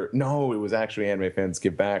together. No, it was actually Anime Fans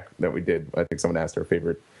Give Back that we did. I think someone asked our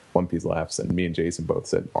favorite One Piece laughs, and me and Jason both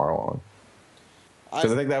said Arlong.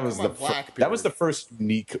 Because I think that was the first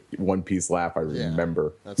unique One Piece laugh I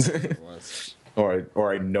remember. Yeah, that's what it was.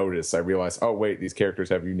 or I noticed. I realized, oh wait, these characters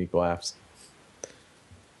have unique laughs.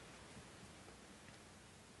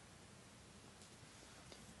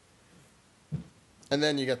 And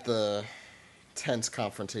then you get the tense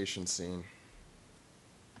confrontation scene.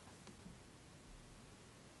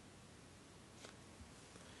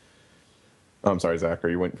 I'm sorry, Zach. Are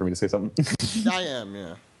you waiting for me to say something? I am,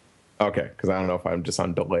 yeah. Okay, because I don't know if I'm just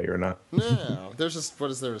on delay or not. No, there's just what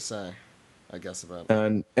is there to say, I guess, about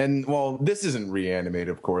it. And well, this isn't reanimated,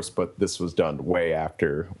 of course, but this was done way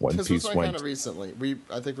after One Piece This was went. kind of recently.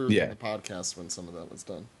 I think we were doing the podcast when some of that was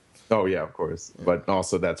done. Oh yeah, of course. Yeah. But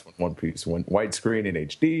also that's when One Piece went widescreen in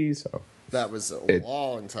HD. So that was a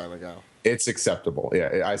long time ago. It's acceptable.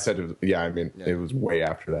 Yeah, I said it was, I mean, it was way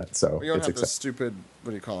after that. So you don't have those stupid,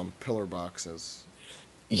 what do you call them, pillar boxes.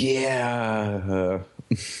 Yeah.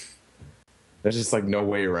 There's just like no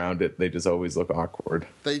way around it. They just always look awkward.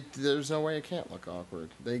 There's no way it can't look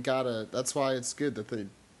awkward. That's why it's good that they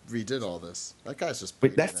redid all this. That guy's just...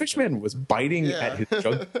 Wait, that fishman was biting at his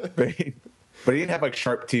junk vein. But he didn't have like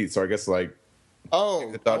sharp teeth, so I guess like...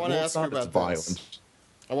 Oh, I want to ask you about this.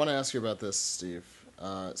 I want to ask you about this, Steve.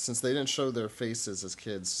 Since they didn't show their faces as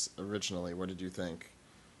kids originally, what did you think?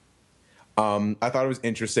 I thought it was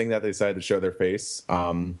interesting that they decided to show their face.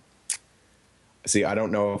 See, I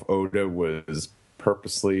don't know if Oda was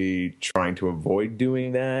purposely trying to avoid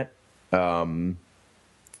doing that, or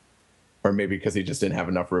maybe because he just didn't have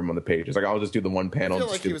enough room on the page. It's like, I'll just do the one panel. I feel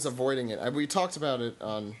like he was avoiding it. We talked about it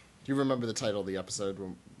on... Do you remember the title of the episode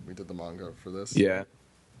when we did the manga for this? Yeah.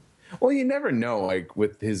 Well, you never know. Like,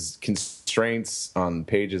 with his constraints on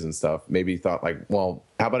pages and stuff, maybe he thought, like, well,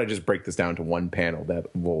 how about I just break this down to one panel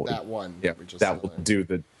that will... That one. Yeah, that will do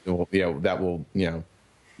the... that will,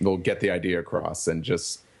 will get the idea across, and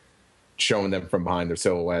just showing them from behind their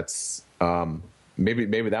silhouettes. Maybe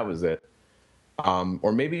that was it.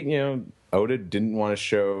 Or maybe, Oda didn't want to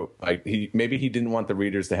show, like, maybe he didn't want the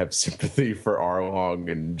readers to have sympathy for Arlong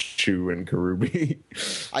and Chu and Karubi.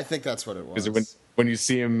 I think that's what it was. Because when you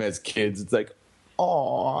see them as kids, it's like,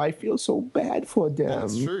 oh, I feel so bad for them.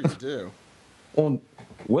 That's true, you do. Well,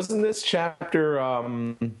 wasn't this chapter,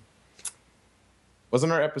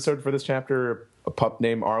 wasn't our episode for this chapter a pup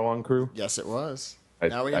named Arlong Crew? Yes, it was.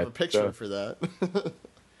 Now we have a picture for that.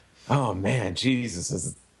 Oh, man,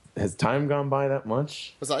 Jesus. Has time gone by that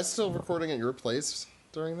much? Was I still recording at your place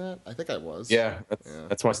during that? I think I was. Yeah,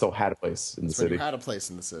 that's why I still had a place in the city. You had a place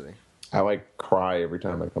in the city. I cry every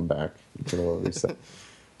time I come back. Do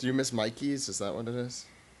you miss Mikey's? Is that what it is?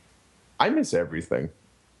 I miss everything.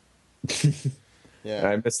 Yeah.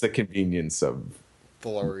 I miss the convenience of the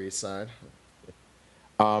Lower East Side.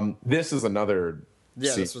 This is another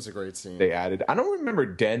scene this was a great scene. They added. I don't remember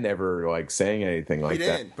Den ever saying anything like that. He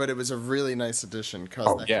didn't, but it was a really nice addition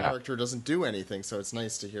because character doesn't do anything, so it's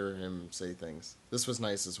nice to hear him say things. This was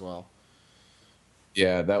nice as well.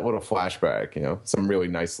 Yeah, that little flashback, some really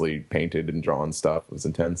nicely painted and drawn stuff was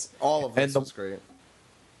intense. All of this was great.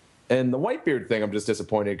 And the Whitebeard thing, I'm just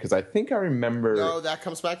disappointed because I think I remember... No, that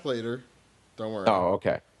comes back later. Don't worry. Oh,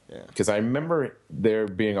 okay. Yeah. Because I remember there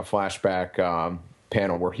being a flashback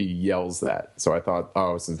panel where he yells that. So I thought,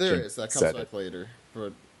 since there Jim is. That comes back later.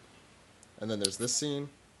 And then there's this scene.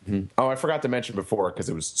 Mm-hmm. Oh, I forgot to mention before because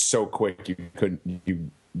it was so quick you couldn't...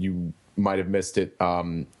 You might have missed it.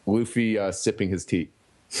 Luffy sipping his tea.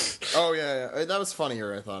 Oh, yeah. That was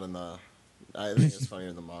funnier, I thought, I think it was funnier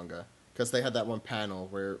in the manga. Because they had that one panel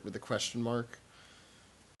with the question mark.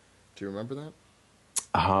 Do you remember that?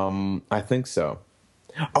 I think so.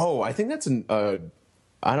 Oh, I think that's an.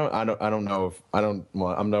 I don't know if I don't.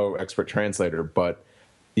 Well, I'm no expert translator, but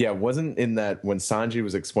yeah, wasn't in that when Sanji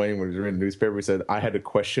was explaining when he was reading the newspaper, he said I had a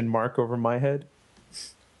question mark over my head.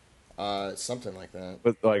 Something like that.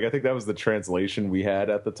 But like, I think that was the translation we had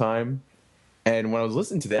at the time. And when I was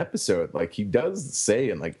listening to the episode, like he does say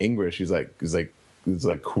in like English, he's like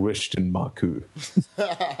question Maku.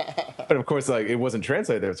 But of course, like it wasn't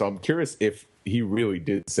translated there, so I'm curious if he really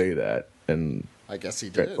did say that, and I guess he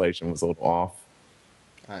did. Translation was a little off.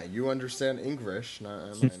 You understand English? No, I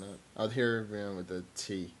might not. I'll hear with the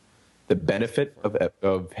T. The benefit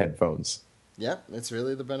of headphones. Yep, it's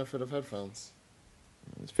really the benefit of headphones.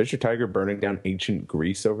 Is Fisher Tiger burning down ancient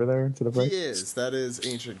Greece over there to the right? He is. That is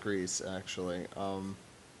ancient Greece, actually. No,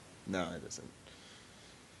 it isn't.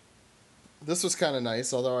 This was kind of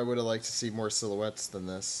nice, although I would have liked to see more silhouettes than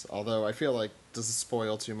this. Although I feel like does it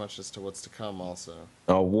spoil too much as to what's to come also.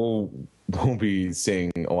 Oh, we'll be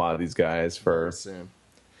seeing a lot of these guys for soon.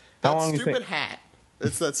 How that long stupid you think? Hat.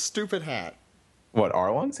 It's that stupid hat. What,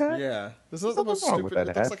 Arlong's hat? Yeah. This is the most wrong stupid. with that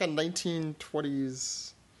It looks hat? like a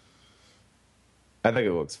 1920s. I think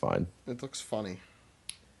it looks fine. It looks funny.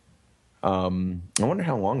 I wonder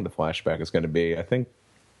how long the flashback is going to be. I think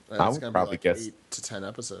I It's would gonna probably be like guess. 8 to 10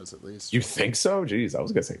 episodes at least. You think so? Jeez, I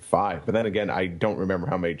was going to say 5, but then again, I don't remember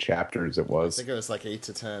how many chapters it I was. think it was like 8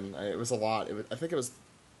 to 10. It was a lot. I think it was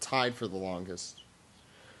tied for the longest.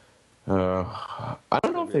 I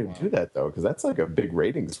don't know if they would do that though, because that's like a big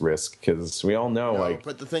ratings risk. Because we all know, like,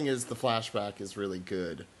 but the thing is, the flashback is really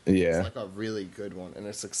good. Yeah. It's like a really good one, and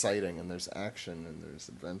it's exciting, and there's action, and there's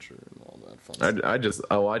adventure, and all that fun stuff. I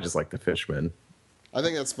just like the fishmen. I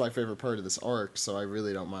think that's my favorite part of this arc, so I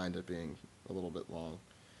really don't mind it being a little bit long.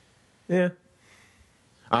 Yeah.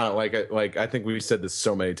 I don't like. I think we've said this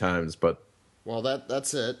so many times, but Well,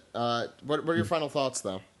 that's it. What are your final thoughts,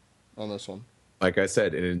 though, on this one? like I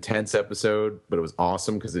said, an intense episode, but it was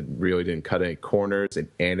awesome because it really didn't cut any corners. It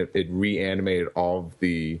reanimated all of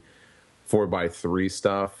the 4x3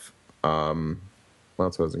 stuff. What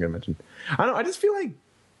else was I going to mention? I just feel like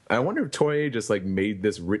I wonder if Toei just like made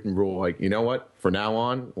this written rule, like, you know what? For now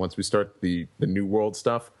on, once we start the New World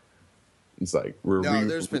stuff, it's like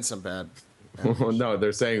there's been some bad. No,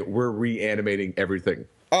 they're saying we're reanimating everything.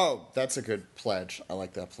 Oh, that's a good pledge. I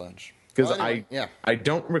like that pledge. Because Well, anyway, I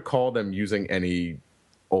don't recall them using any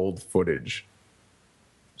old footage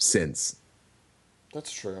since.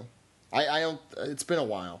 That's true. I don't. It's been a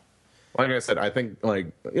while. Like I said, I think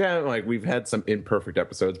we've had some imperfect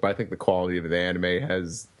episodes, but I think the quality of the anime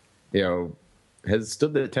has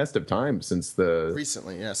stood the test of time since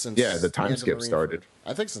Recently, since the time end of skip Marineford. started.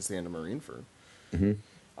 I think since the end of Marineford. Mm-hmm.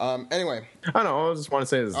 Anyway, I don't know. All I just want to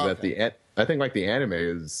say is that I think like the anime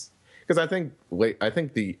is because I think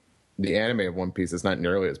the anime of One Piece is not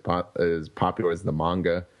nearly as popular as the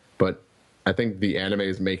manga, but I think the anime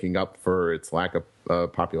is making up for its lack of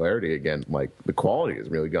popularity again. Like the quality has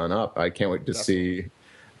really gone up. I can't wait to see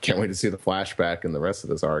the flashback and the rest of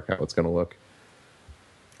this arc, how it's going to look.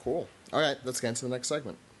 cool. All right, let's get into the next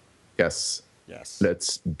segment. Yes.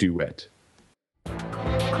 Let's do it.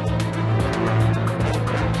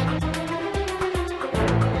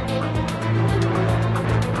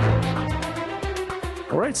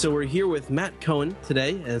 All right, so we're here with Matt Cohen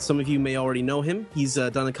today, and some of you may already know him. He's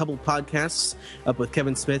done a couple podcasts up with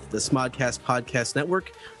Kevin Smith, the Smodcast Podcast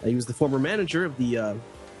Network. He was the former manager of the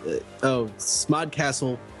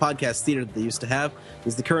Smodcastle Podcast Theater that they used to have.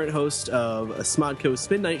 He's the current host of a Smodcoast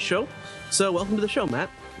Midnight Show. So welcome to the show, Matt.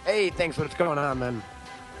 Hey, thanks. What's going on, man?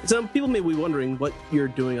 Some people may be wondering what you're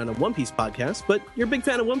doing on a One Piece podcast, but you're a big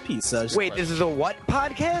fan of One Piece. Wait, this is a what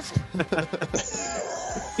podcast?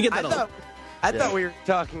 You get that all. I thought we were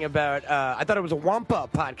talking about, I thought it was a Wampa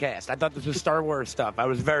podcast. I thought this was Star Wars stuff. I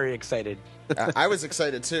was very excited. I was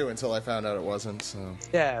excited too until I found out it wasn't. So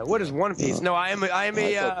Yeah, what is One Piece? No, I thought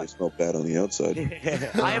they smelled bad on the outside.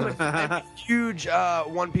 I'm a huge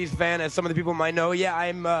One Piece fan, as some of the people might know. Yeah,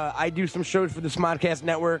 I do some shows for the Smodcast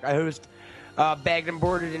Network. I host Bagged and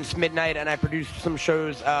Boarded and Midnight, and I produce some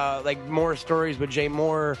shows like More Stories with Jay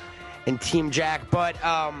Moore and Team Jack. But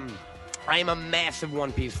I am a massive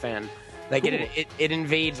One Piece fan. Like, it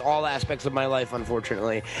invades all aspects of my life,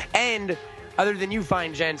 unfortunately. And other than you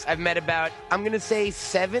fine gents, I've met about, I'm going to say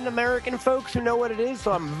 7 American folks who know what it is,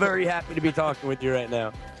 so I'm very happy to be talking with you right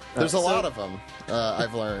now. There's a lot of them.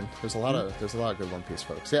 I've learned there's a lot of good One Piece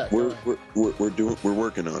folks. Yeah, we're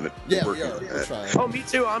working on it. Yeah, we're we are. We're trying. Oh, me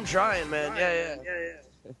too. I'm trying, man.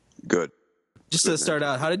 Yeah. Good. Just to start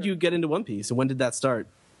out, how did you get into One Piece, and when did that start?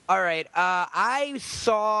 All right. I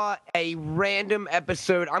saw a random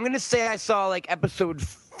episode. I'm going to say I saw like episode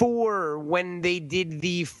 4 when they did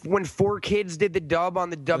when 4Kids did the dub on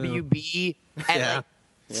the WB at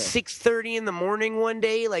 6:30 in the morning one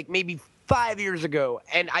day, like maybe 5 years ago,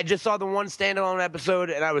 and I just saw the one standalone episode,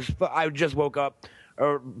 and I just woke up,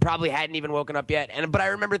 or probably hadn't even woken up yet, but I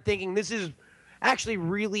remember thinking, this is actually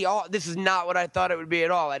this is not what I thought it would be at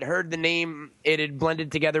all. I'd heard the name, it had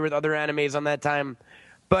blended together with other animes on that time,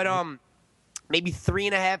 but maybe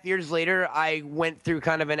 3.5 years later, I went through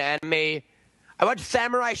kind of an anime. I watched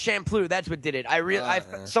Samurai Champloo. That's what did it.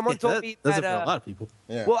 Someone told me that. For a lot of people.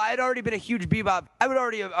 Yeah. Well, I'd already been a huge Bebop. I was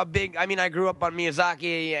already a big. I mean, I grew up on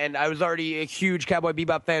Miyazaki, and I was already a huge Cowboy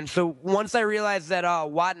Bebop fan. So once I realized that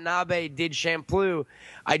Watanabe did Champloo,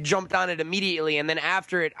 I jumped on it immediately. And then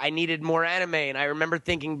after it, I needed more anime. And I remember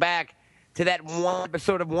thinking back to that one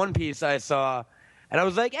episode of One Piece I saw. And I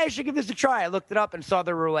was like, hey, I should give this a try. I looked it up and saw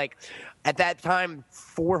there were, like, at that time,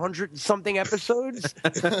 400-something episodes,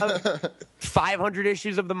 500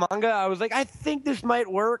 issues of the manga. I was like, I think this might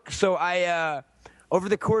work. So I, over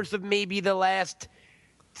the course of maybe the last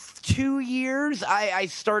 2 years, I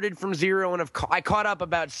started from zero, and I caught up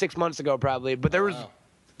about 6 months ago probably. But there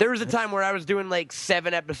was a time where I was doing, like,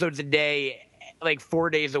 7 episodes a day, like 4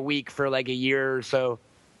 days a week for, like, a year or so.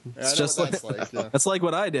 It's just that's like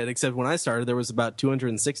what I did, except when I started, there was about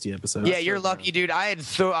 260 episodes. Yeah, you're lucky, dude. I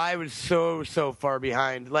was so far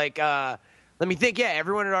behind. Like, let me think. Yeah,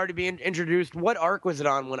 everyone had already been introduced. What arc was it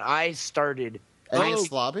on when I started?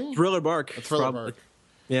 Lobby? Thriller Bark. Thriller Bark.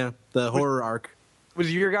 Yeah, the horror arc.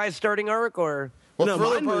 Was your guys starting arc or? Well, no,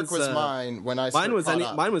 Thriller Bark was mine when I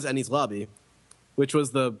started. Mine was Ennie's Lobby, which was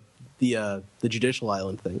the judicial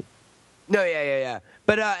island thing. No, yeah.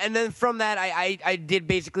 But and then from that, I did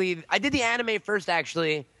the anime first.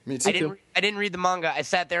 Actually, me too. I didn't read the manga. I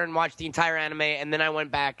sat there and watched the entire anime, and then I went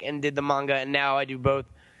back and did the manga, and now I do both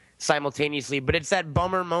simultaneously. But it's that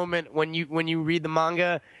bummer moment when you read the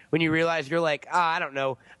manga, when you realize you're like, I don't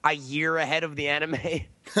know, a year ahead of the anime.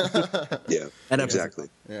 Yeah, exactly.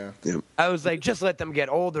 Yeah. I was like, just let them get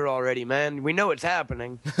older already, man. We know what's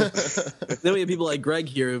happening. Then we have people like Greg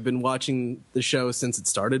here who've been watching the show since it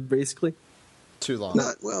started, basically. Too long.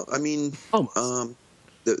 I mean,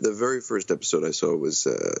 the very first episode I saw was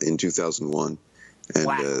in 2001, and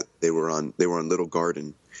wow. They were on Little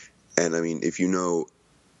Garden, and I mean, if you know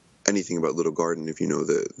anything about Little Garden, if you know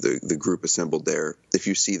the group assembled there, if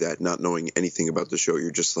you see that, not knowing anything about the show,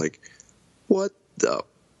 you're just like, what the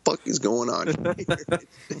fuck is going on here?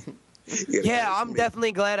 Yeah, I'm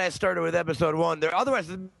definitely glad I started with episode 1. Otherwise,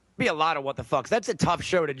 there'd be a lot of what the fucks. That's a tough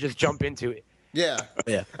show to just jump into. Yeah.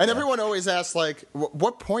 And everyone always asks, like,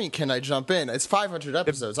 what point can I jump in? It's 500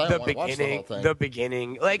 episodes. I don't want to watch the whole thing. The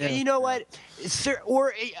beginning. Like, you know what?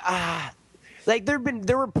 Like,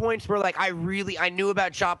 there were points where, like, I knew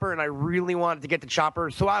about Chopper, and I really wanted to get to Chopper,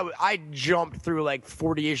 so I jumped through, like,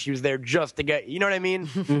 40 issues there just to get, you know what I mean?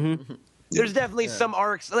 Mm-hmm. There's definitely some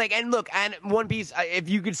arcs, like, and look, and One Piece. If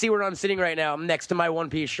you could see where I'm sitting right now, I'm next to my One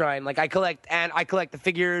Piece shrine. Like, I collect the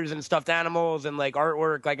figures and stuffed animals and like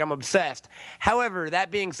artwork. Like, I'm obsessed. However,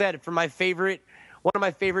 that being said, one of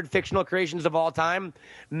my favorite fictional creations of all time,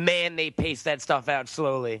 man, they pace that stuff out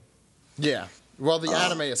slowly. Yeah. Well, the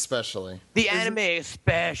anime especially. The anime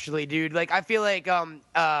especially, dude. Like, I feel like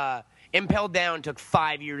Impelled Down took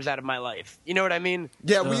 5 years out of my life. You know what I mean?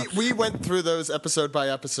 Yeah, we went through those episode by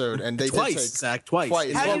episode, and they twice, did take Zach, twice.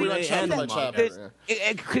 How Well, do we you went do chapter by that? chapter.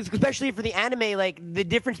 Because especially for the anime, like, the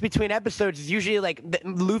difference between episodes is usually like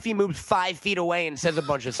Luffy moves 5 feet away and says a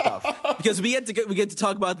bunch of stuff. Because we get to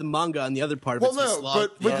talk about the manga on the other part of it. Well, no,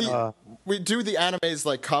 but we do the anime's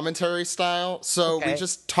like commentary style, so we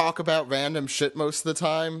just talk about random shit most of the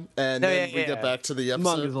time, and then we get back to the episode.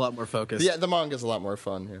 The manga's a lot more focused. Yeah, the manga's a lot more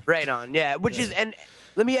fun. Yeah. Right on, yeah. And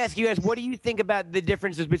let me ask you guys, what do you think about the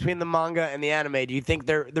differences between the manga and the anime? Do you think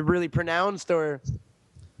they're really pronounced, or?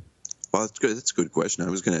 Well, that's good. That's a good question.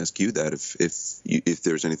 I was going to ask you that if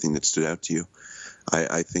there's anything that stood out to you.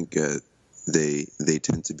 I think they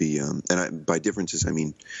tend to be, by differences I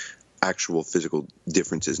mean actual physical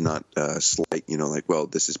differences, not slight. You know, like, well,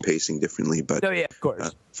 this is pacing differently. But oh yeah, of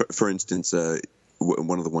course. For instance,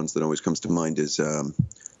 one of the ones that always comes to mind is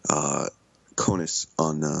Conus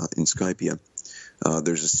in Skypia.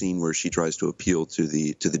 There's a scene where she tries to appeal to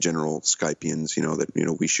the general Skypians,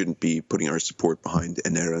 that we shouldn't be putting our support behind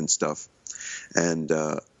Enera and stuff. And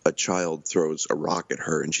a child throws a rock at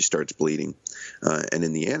her and she starts bleeding. And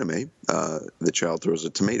in the anime, the child throws a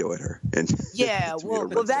tomato at her. And yeah, well,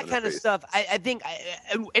 that kind of stuff. I think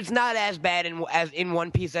it's not as bad as in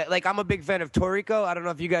One Piece. Like, I'm a big fan of Toriko. I don't know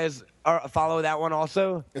if you guys follow that one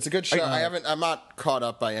also. It's a good show. I'm not caught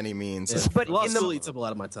up by any means. Yeah. But Law School eats up a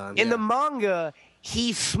lot of my time. In the manga,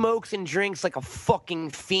 he smokes and drinks like a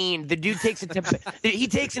fucking fiend. The dude takes he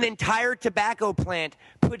takes an entire tobacco plant,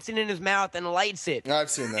 puts it in his mouth, and lights it. I've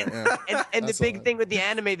seen that. Yeah. And the big thing with the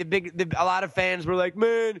anime, a lot of fans were like,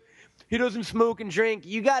 man, he doesn't smoke and drink.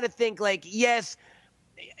 You got to think like, yes,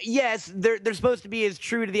 they're supposed to be as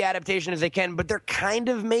true to the adaptation as they can, but they're kind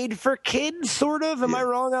of made for kids, sort of. Am I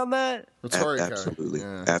wrong on that? Absolutely,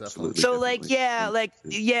 absolutely. So like,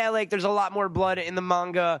 there's a lot more blood in the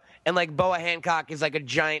manga, and like Boa Hancock is like a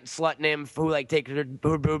giant slut nymph who like takes her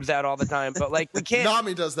boobs out all the time. But like, we can't.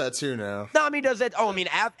 Nami does that too now. Nami does that. Oh, I mean,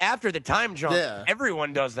 after the time jump,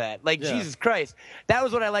 everyone does that. Like, Jesus Christ, that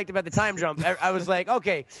was what I liked about the time jump. I was like,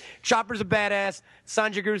 okay, Chopper's a badass.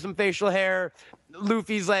 Sanji grew some facial hair.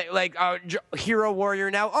 Luffy's like hero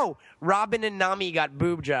warrior now. Oh, Robin and Nami got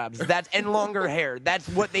boob jobs. And longer hair. That's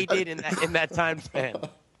what they did in that time span.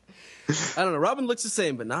 I don't know. Robin looks the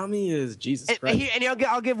same, but Nami is Jesus Christ. And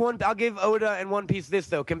I'll give Oda and One Piece this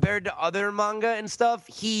though. Compared to other manga and stuff,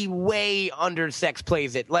 he way under sex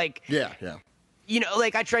plays it. Like yeah. You know,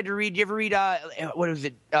 like I tried to read. You ever read what was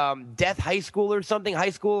it? Death High School or something? High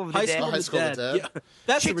School of the Dead. High School of the Dead. Yeah.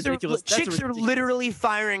 That's ridiculous. Chicks are literally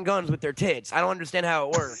firing guns with their tits. I don't understand how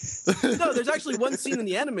it works. No, there's actually one scene in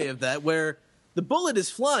the anime of that where the bullet is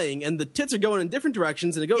flying and the tits are going in different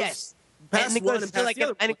directions, and it goes past one and past the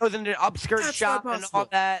other. And it goes into an upskirt shop and all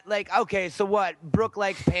that. Like, okay, so what? Brooke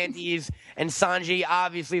likes panties, and Sanji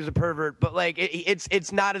obviously is a pervert, but like,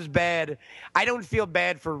 it's not as bad. I don't feel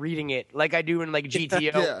bad for reading it like I do in like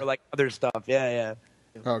GTO or like other stuff. Yeah.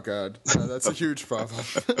 Oh God, that's a huge problem.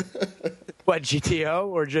 What, GTO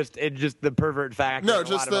or just the pervert factor? No,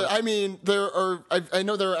 just I mean, I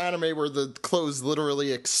know there are anime where the clothes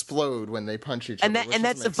literally explode when they punch each other. And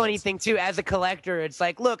that's the funny thing too. As a collector, it's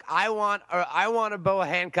like, look, I want a Boa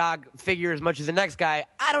Hancock figure as much as the next guy.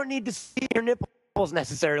 I don't need to see your nipples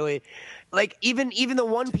necessarily. Like even the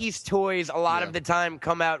One Piece toys, a lot of the time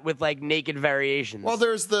come out with like naked variations. Well,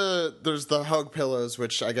 there's the hug pillows,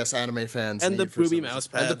 which I guess anime fans and need the booby mouse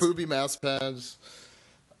pads. And the booby mouse pads.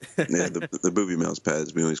 Yeah, the booby mouse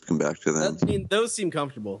pads. We always come back to them. I mean, those seem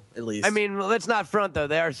comfortable, at least. I mean, let's not front though.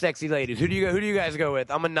 They are sexy ladies. Who do you guys go with?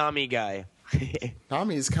 I'm a Nami guy.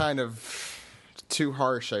 Nami's kind of too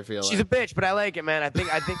harsh. I feel she's a bitch, but I like it, man. I think.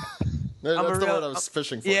 That's the word I was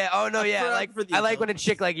fishing for. Yeah. Oh no. Yeah. I like when a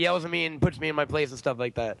chick like yells at me and puts me in my place and stuff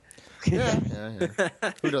like that. Yeah.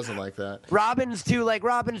 Who doesn't like that? Robin's too. Like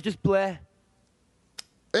Robin's just bleh.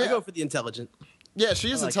 I go for the intelligent. Yeah,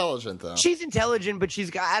 she is intelligent, though. She's intelligent, but she's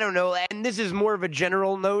got, I don't know, and this is more of a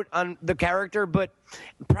general note on the character, but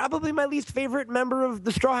probably my least favorite member of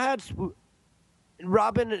the Straw Hats,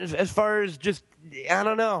 Robin, as far as just, I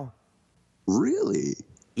don't know. Really?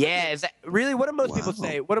 Yeah, is that, really? What do most people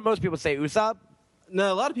say? Usopp?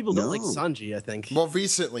 No, a lot of people don't like Sanji, I think. Well,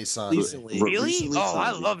 recently Sanji. Really? Oh,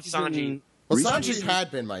 I love Sanji. Well, Sanji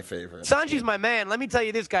had been my favorite. Sanji's my man. Let me tell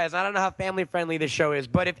you this, guys. I don't know how family friendly this show is,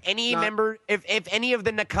 but if any if any of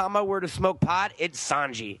the Nakama were to smoke pot, it's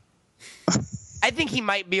Sanji. I think he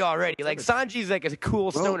might be already. Like Sanji's like a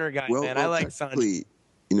cool stoner guy, man. I like Sanji.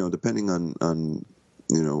 You know, depending on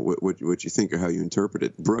you know what you think or how you interpret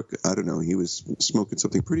it. Brooke, I don't know. He was smoking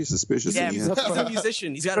something pretty suspicious. Yeah, he's a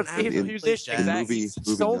musician. He's got an active musician. Exactly.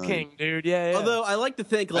 Soul King, dude. Yeah. Although I like to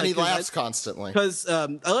think, like, and he laughs constantly. Because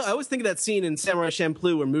I always think of that scene in Samurai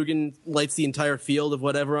Champloo where Mugen lights the entire field of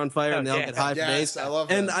whatever on fire, and they all get high for days. I love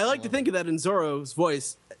that. And I like to think of that in Zoro's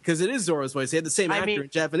voice. Because it is Zoro's voice. They had the same actor in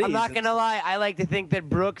Japanese. I'm not going to lie. I like to think that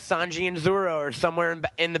Brooke, Sanji, and Zoro are somewhere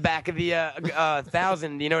in the back of the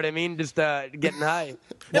 1,000. You know what I mean? Just getting high.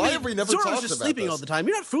 Why have we never Zoro's talked just about sleeping this? all the time.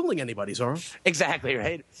 You're not fooling anybody, Zoro. Exactly,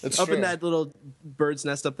 right? It's up true. in that little bird's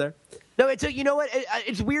nest up there. No, it's you know what?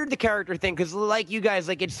 It's weird, the character thing, because like you guys,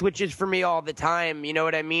 like it switches for me all the time. You know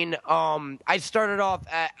what I mean? I started off,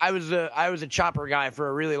 I was a Chopper guy for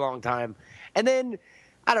a really long time, and then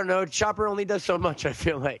I don't know. Chopper only does so much. I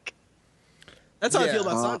feel like. That's how I feel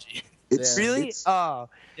about Sanji. Really? I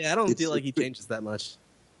don't feel like he changes that much.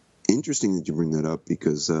 Interesting that you bring that up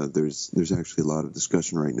because there's actually a lot of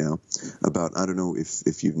discussion right now about, I don't know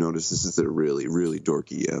if you've noticed, this is a really, really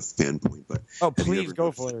dorky fan point, but please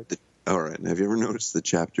go for it. All right. Have you ever noticed the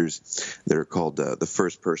chapters that are called the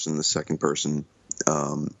first person, the second person,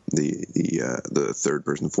 the third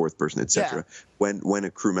person, the fourth person, etc. When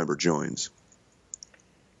a crew member joins?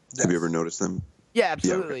 Yes. Have you ever noticed them? Yeah,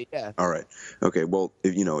 absolutely. Yeah. All right. Okay. Well,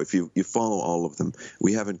 if you follow all of them,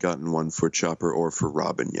 we haven't gotten one for Chopper or for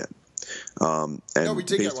Robin yet. No, we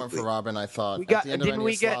did get one for Robin. I thought at the end of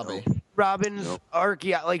Enies Lobby. Robin's arc?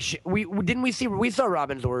 Yeah, like we saw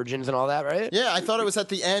Robin's origins and all that, right? Yeah, I thought it was at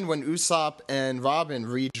the end when Usopp and Robin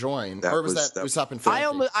rejoined, or was that Usopp and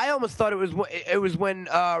Frankie? I almost thought it was when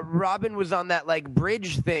Robin was on that like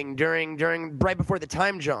bridge thing during right before the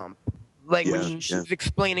time jump, like when she was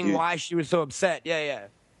explaining why she was so upset. Yeah.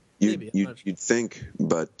 You'd think,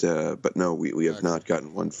 but no, we have not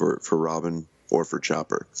gotten one for Robin or for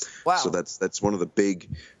Chopper. Wow. So that's one of the big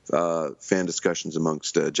fan discussions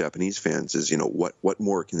amongst Japanese fans is, what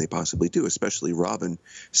more can they possibly do, especially Robin,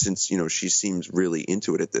 since, she seems really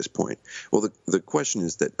into it at this point. Well, the question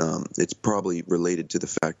is that it's probably related to the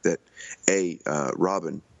fact that,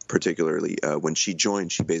 Robin, particularly, when she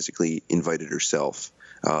joined, she basically invited herself.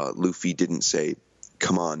 Luffy didn't say,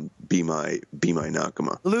 come on, be my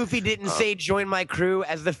Nakama. Luffy didn't say join my crew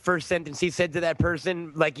as the first sentence he said to that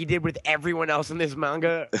person, like he did with everyone else in this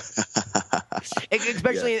manga.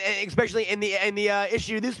 especially in the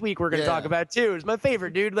issue this week we're gonna talk about too. It's my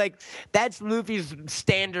favorite, dude. Like that's Luffy's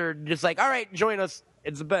standard, just like, all right, join us.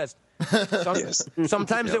 It's the best.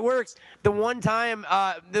 Sometimes it works. The one time,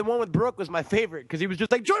 the one with Brooke was my favorite because he was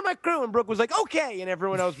just like, join my crew, and Brooke was like, okay, and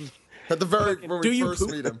everyone else was. At the very when we first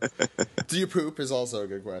meet him. Do you poop is also a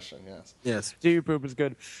good question. Yes. Do you poop is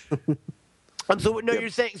good. You're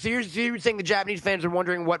saying the Japanese fans are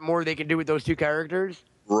wondering what more they can do with those two characters?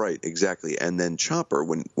 Right, exactly. And then Chopper,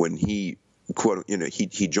 when he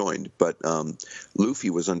he joined, but Luffy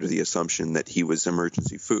was under the assumption that he was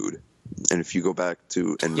emergency food. And if you go back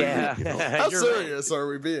to how serious are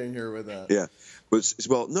we being here with that? Yeah.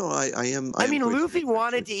 No, I am. I mean, Luffy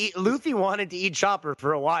wanted to eat Chopper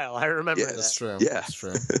for a while. I remember that. That's true. Yeah, that's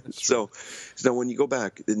true. So when you go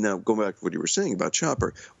back to what you were saying about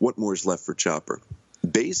Chopper, what more is left for Chopper?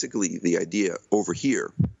 Basically, the idea over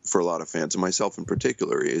here for a lot of fans, and myself in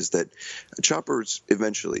particular, is that Chopper's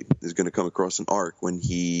eventually is going to come across an arc when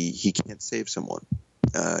he can't save someone.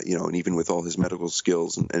 And even with all his medical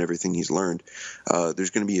skills and everything he's learned, there's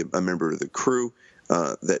going to be a member of the crew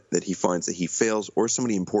that he finds that he fails, or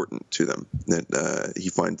somebody important to them that he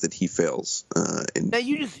finds that he fails.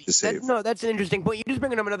 That's an interesting point. You just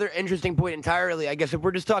bring up another interesting point entirely. I guess if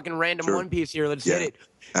we're just talking random One Piece here, let's hit it.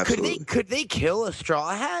 Absolutely. Could they kill a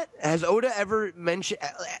Straw Hat? Has Oda ever mentioned?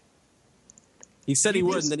 He said he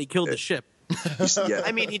would, and then he killed the ship.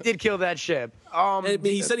 I mean, he did kill that ship.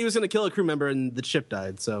 He said he was going to kill a crew member, and the ship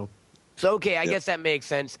died. So okay, I guess that makes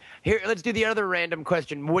sense. Here, let's do the other random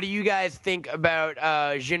question. What do you guys think about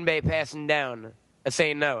Jinbei passing down,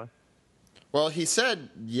 saying no? Well, he said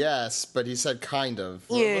yes, but he said kind of.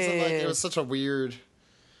 Yeah. It was such a weird.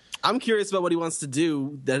 I'm curious about what he wants to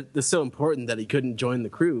do that is so important that he couldn't join the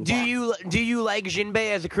crew. Do you like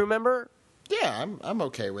Jinbei as a crew member? Yeah, I'm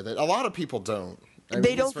okay with it. A lot of people don't.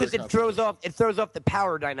 They don't, because it throws off the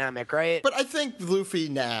power dynamic, right? But I think Luffy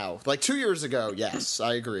now, like 2 years ago, yes,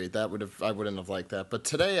 I agree. I wouldn't have liked that. But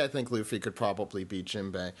today, I think Luffy could probably beat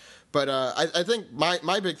Jinbei. But I think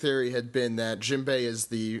my big theory had been that Jinbei is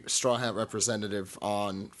the Straw Hat representative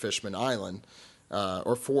on Fishman Island,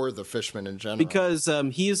 or for the Fishmen in general. Because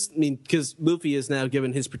because Luffy is now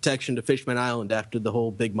given his protection to Fishman Island after the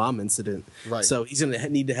whole Big Mom incident. Right. So he's going to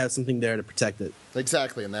need to have something there to protect it.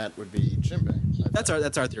 Exactly, and that would be Jinbei. That's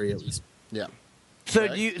our theory, at least. Yeah. So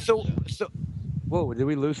whoa, did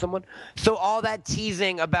we lose someone? So all that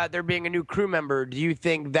teasing about there being a new crew member, do you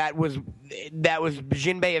think that was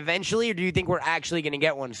Jinbei eventually, or do you think we're actually going to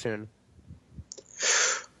get one soon?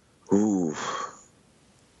 Ooh.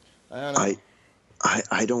 I don't know.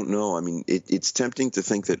 I don't know. I mean, it's tempting to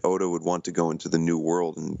think that Oda would want to go into the new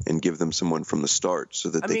world and give them someone from the start so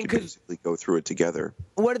that they could basically go through it together.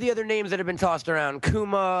 What are the other names that have been tossed around?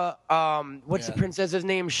 Kuma, what's the princess's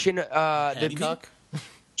name? Hancock?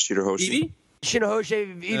 Shirahoshi?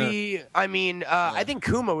 Shirahoshi, Vivi. Yeah. I mean, I think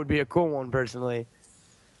Kuma would be a cool one, personally.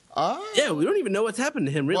 Yeah, we don't even know what's happened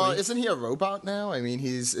to him, really. Well, isn't he a robot now? I mean,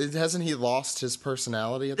 hasn't he lost his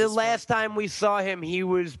personality at this point? The last time we saw him, he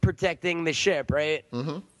was protecting the ship, right?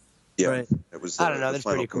 Mm-hmm. Yeah, right. That was I don't know. That's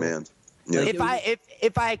final pretty cool. command. Yeah.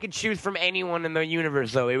 If I could choose from anyone in the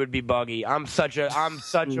universe, though, it would be Buggy. I'm such a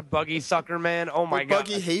Buggy sucker, man. Oh my god.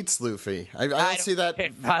 Buggy hates Luffy. I don't see that.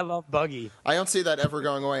 I love Buggy. I don't see that ever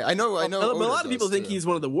going away. I know. But a lot of people think he's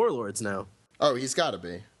one of the warlords now. Oh, he's got to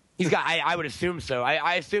be. He's got. I would assume so.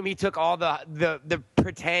 I assume he took all the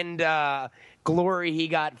pretend glory he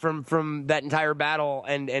got from that entire battle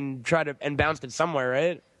and tried to bounced it somewhere,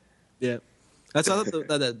 right? Yeah, that's I thought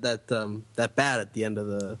that bat at the end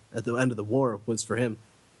of the war was for him.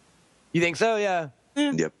 You think so? Yeah.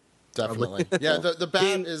 Yep. Definitely. Yeah. The bat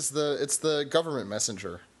is the government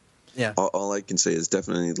messenger. Yeah. All I can say is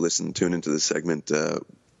definitely tune into this segment.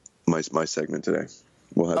 My segment today.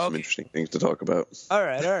 we'll have some interesting things to talk about. All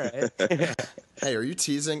right. Hey, are you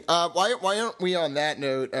teasing? Why don't we, on that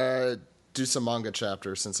note, do some manga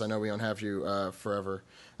chapters, since I know we don't have you forever,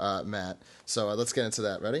 Matt. So let's get into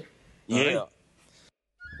that. Ready? Yeah.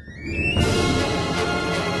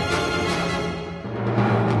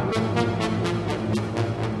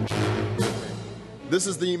 This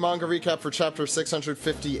is the manga recap for chapter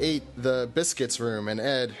 658, The Biscuits Room. And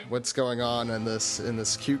Ed, what's going on in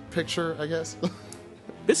this cute picture, I guess?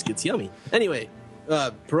 Biscuits, yummy. Anyway,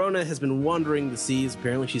 Perona has been wandering the seas.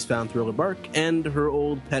 Apparently she's found Thriller Bark and her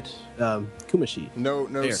old pet, Kumashi.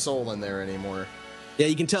 No soul in there anymore. Yeah,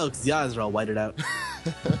 you can tell because the eyes are all whited out.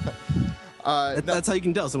 That's how you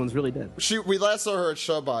can tell someone's really dead. We last saw her at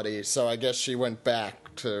Showbody, so I guess she went back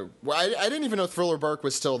to... Well, I didn't even know Thriller Bark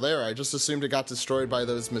was still there. I just assumed it got destroyed by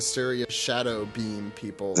those mysterious shadow beam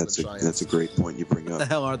people. That's a great point you bring up. What the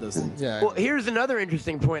hell are those things? Yeah. Well, here's another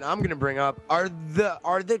interesting point I'm going to bring up. Are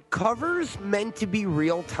the covers meant to be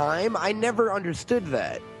real time? I never understood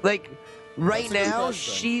that. Like, right now,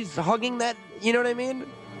 she's hugging that... You know what I mean?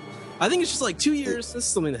 I think it's just like 2 years. This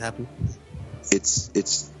is something that happened.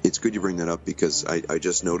 It's good you bring that up because I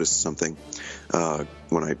just noticed something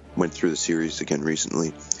when I went through the series again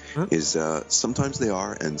recently. Is sometimes they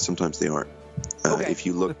are and sometimes they aren't. If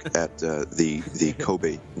you look at the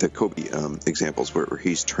Kobe examples where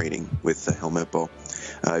he's training with the Helmeppo,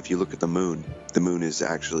 if you look at the moon is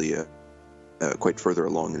actually quite further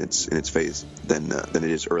along in its phase than it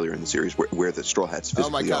is earlier in the series where the Straw Hats physically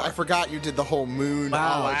Oh my god, are. I forgot you did the whole moon.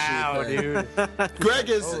 Wow, dude. Greg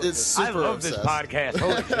is super I love obsessed. this podcast.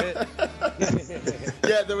 Holy shit.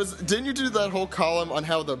 Yeah, didn't you do that whole column on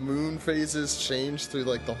how the moon phases change through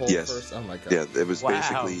like the whole first? Oh my god. Yeah, it was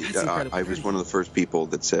basically. I was one of the first people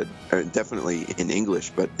that said, definitely in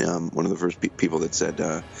English, but one of the first people that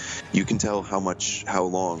said, you can tell how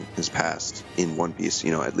long has passed in One Piece.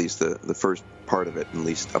 You know, at least the first part of it, at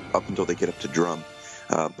least up until they get up to Drum,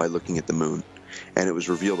 by looking at the moon. And it was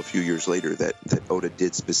revealed a few years later that Oda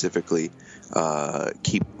did specifically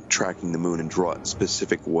keep tracking the moon and draw it a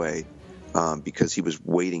specific way because he was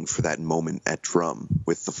waiting for that moment at Drum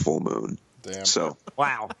with the full moon. Damn. So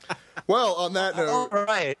Wow. Well, on that note, All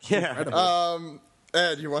right. Yeah.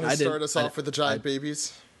 Ed, you want to start us off with the giant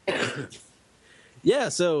babies? Yeah,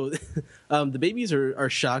 so the babies are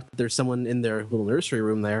shocked that there's someone in their little nursery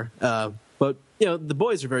room there. But, you know, the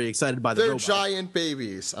boys are very excited by the They're robot. giant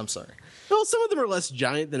babies. I'm sorry. Well, some of them are less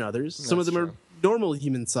giant than others. Some of them are normal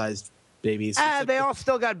human-sized babies. They all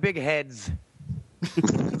still got big heads.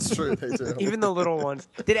 It's true, they do. Even the little ones.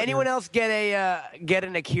 Did anyone else get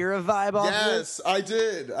an Akira vibe off this? Yes, I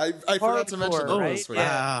did. I forgot to mention that. Right?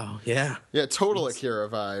 Wow, yeah. Yeah, total Akira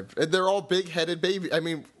vibe. And they're all big-headed babies. I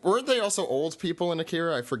mean, weren't they also old people in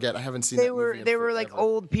Akira? I forget. I haven't seen that movie in They were like forever.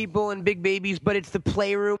 old people and big babies, but it's the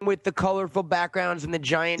playroom with the colorful backgrounds and the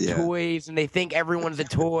giant toys, and they think everyone's a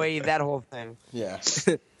toy. That whole thing. Yeah.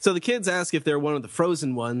 So the kids ask if they're one of the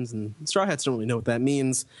frozen ones, and Straw Hats don't really know what that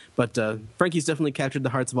means. But Frankie's definitely captured the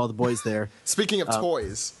hearts of all the boys there. Speaking of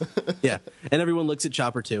toys. Yeah, and everyone looks at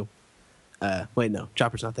Chopper too. Wait, no,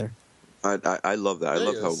 Chopper's not there. I love that. I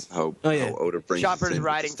love how Oda brings Chopper's us in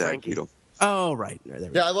riding with the Stag Frankie. Beetle. Oh, right. There we Yeah,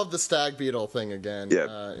 go. I love the stag beetle thing again.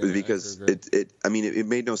 Yeah, because it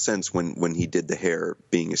made no sense when he did the hair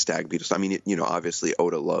being a stag beetle. So, I mean, obviously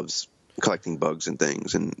Oda loves collecting bugs and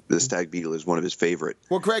things, and the stag beetle is one of his favorite.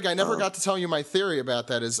 Well, Greg, I never got to tell you my theory about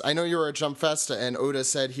that. Is I know you were at Jump Festa, and Oda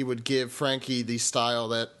said he would give Frankie the style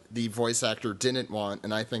that the voice actor didn't want,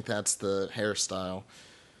 and I think that's the hairstyle.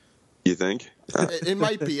 You think? It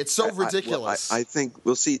might be. It's so ridiculous. I think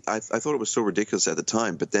we'll see. I thought it was so ridiculous at the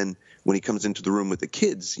time, but then when he comes into the room with the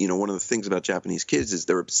kids, one of the things about Japanese kids is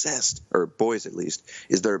they're obsessed, or boys at least,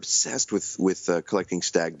 is they're obsessed with collecting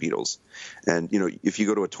stag beetles. And if you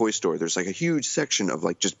go to a toy store, there's like a huge section of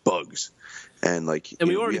like just bugs, and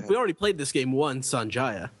we already played this game once on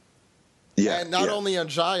Jaya. Yeah, and not only on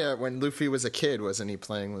Jaya, when Luffy was a kid, wasn't he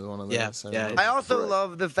playing with one of those? Yeah. I also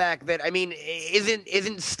love the fact that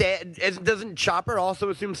doesn't Chopper also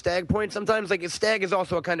assume stag point sometimes? Like stag is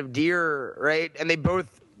also a kind of deer, right? And they both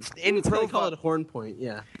in profile call it a horn point.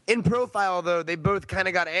 Yeah. In profile though, they both kind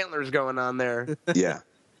of got antlers going on there. Yeah.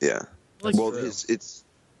 Well,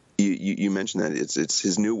 you mentioned that it's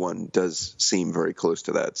his new one does seem very close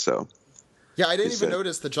to that. So. Yeah, I didn't even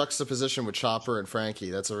notice the juxtaposition with Chopper and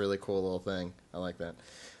Frankie. That's a really cool little thing. I like that.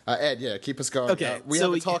 Ed, yeah, keep us going. Okay, we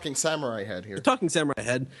so have a talking samurai head here. The talking samurai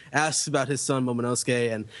head asks about his son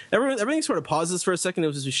Momonosuke, and everything sort of pauses for a second. It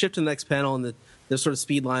was we shift to the next panel, and there's sort of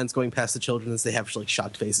speed lines going past the children as they have like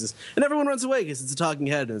shocked faces, and everyone runs away because it's a talking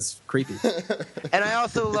head and it's creepy. And I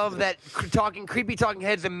also love that creepy talking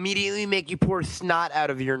heads immediately make you pour snot out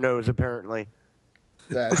of your nose. Apparently,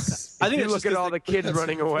 That's. I think you it's look just at all the kids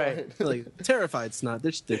running away. like terrified snot.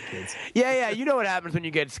 They're just kids. Yeah, you know what happens when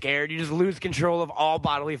you get scared. You just lose control of all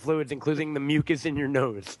bodily fluids, including the mucus in your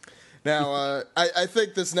nose. Now, I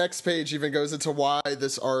think this next page even goes into why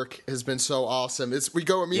this arc has been so awesome. We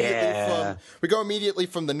go immediately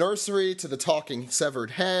from the nursery to the talking severed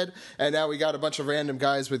head, and now we got a bunch of random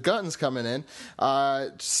guys with guns coming in,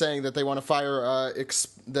 saying that they want to fire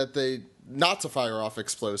not to fire off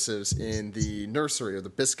explosives in the nursery, or the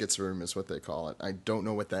biscuits room is what they call it. I don't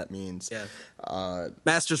know what that means. Yeah.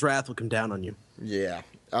 Master's wrath will come down on you. Yeah.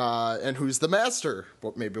 And who's the master?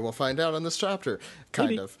 Well, maybe we'll find out in this chapter.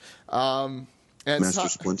 Kind of. And Master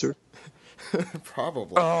Splinter?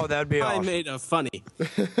 Probably. Oh, that'd be awesome. I made a funny.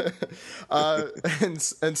 And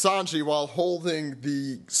Sanji, while holding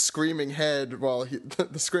the screaming head, the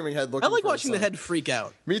screaming head looking. I like for watching the son. head freak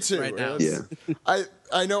out. Me too. Right now. Yeah.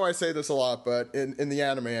 I know I say this a lot, but in the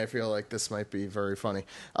anime, I feel like this might be very funny.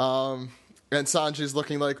 And Sanji's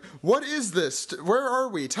looking like, what is this? Where are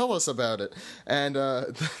we? Tell us about it. And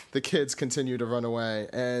the kids continue to run away.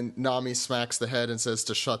 And Nami smacks the head and says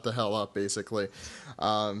to shut the hell up, basically.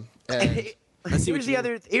 Here's the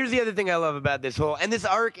other thing I love about this whole and this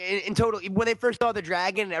arc in total. When they first saw the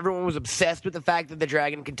dragon, everyone was obsessed with the fact that the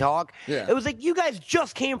dragon could talk. Yeah. It was like, you guys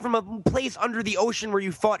just came from a place under the ocean where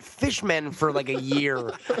you fought fishmen for like a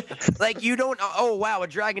year. Like, you don't. Oh wow, a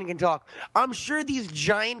dragon can talk. I'm sure these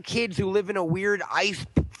giant kids who live in a weird ice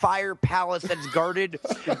fire palace that's guarded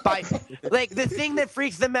by, like, the thing that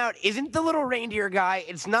freaks them out isn't the little reindeer guy.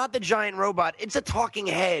 It's not the giant robot. It's a talking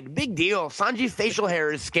head. Big deal. Sanji's facial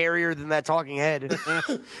hair is scarier than that talking head. I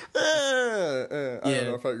don't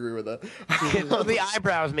know if I agree with that. The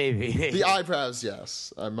eyebrows, maybe. The eyebrows,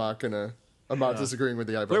 yes. I'm not disagreeing with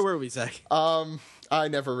the eyebrows. Where were we, Zach? I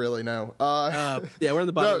never really know. Yeah, we're in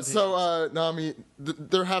the bottom. No, so Nami,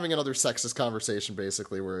 they're having another sexist conversation,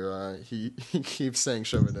 basically, where he keeps saying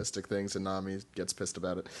chauvinistic things, and Nami gets pissed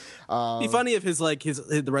about it. It'd be funny if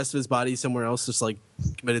the rest of his body somewhere else just like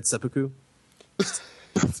committed seppuku.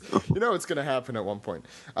 You know it's going to happen at one point.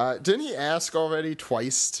 Didn't he ask already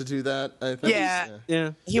twice to do that? I think.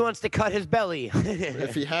 Yeah. He wants to cut his belly.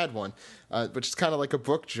 If he had one, which is kind of like a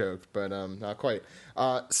book joke, but not quite.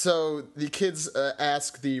 So the kids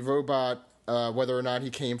ask the robot whether or not he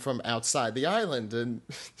came from outside the island, and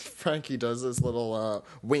Frankie does this little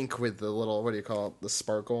wink with the little, what do you call it, the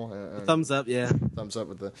sparkle? Thumbs up, yeah. Thumbs up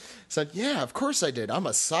with the... Said, yeah, of course I did. I'm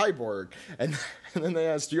a cyborg. And then they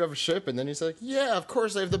asked, do you have a ship? And then he's like, yeah, of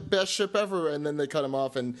course I have the best ship ever. And then they cut him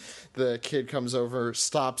off, and the kid comes over,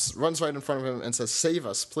 stops, runs right in front of him, and says, save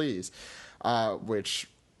us, please. Which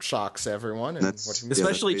shocks everyone. And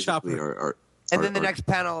especially Chopper. And then the next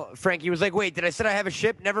panel, Frankie was like, wait, did I say I have a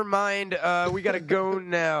ship? Never mind. We got to go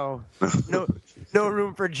now. No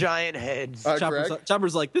room for giant heads.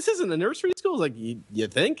 Chopper's like, this isn't a nursery school? Like, you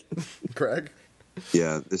think? Greg?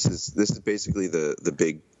 Yeah, this is basically the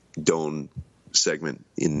big Don segment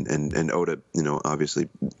and Oda, obviously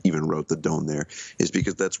even wrote the Don there, is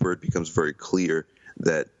because that's where it becomes very clear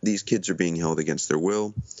that these kids are being held against their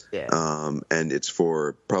will. Yeah. And it's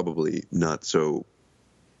for probably not so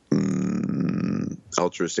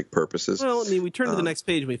altruistic purposes. Well, I mean, we turn to the next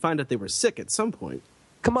page and we find out they were sick at some point.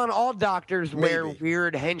 Come on, all doctors wear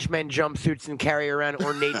weird henchmen jumpsuits and carry around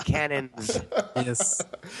ornate cannons. Yes.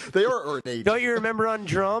 They are ornate. Don't you remember on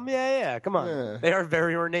Drum? Yeah, come on. Yeah. They are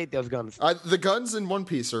very ornate, those guns. The guns in One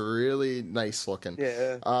Piece are really nice looking.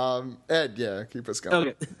 Yeah. Ed, keep us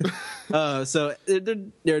going. Okay. So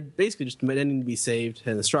they're basically just ending to be saved,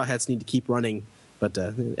 and the Straw Hats need to keep running. But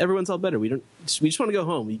everyone's all better. We just want to go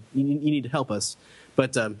home. You need to help us.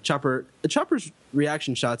 But Chopper's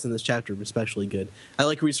reaction shots in this chapter are especially good. I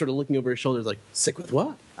like where he's sort of looking over his shoulders like, sick with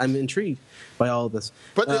what? I'm intrigued by all of this.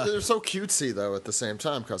 But they're so cutesy, though, at the same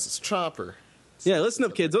time, because it's Chopper. Yeah, listen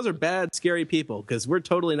up, kids. Those are bad, scary people, because we're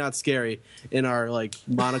totally not scary in our,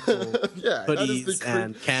 monocle hoodies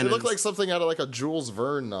and cannons. They look like something out of, a Jules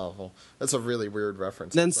Verne novel. That's a really weird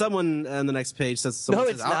reference. Then someone on the next page says... No,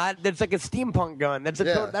 it's not. That's like a steampunk gun.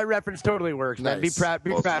 That reference totally works, man. Nice.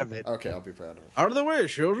 Be proud of it. Okay, I'll be proud of it. Out of the way,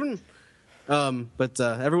 children. But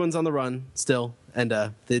everyone's on the run still, and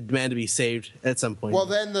they demand to be saved at some point. Well,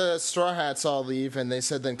 then the Straw Hats all leave, and they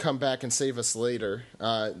said then come back and save us later,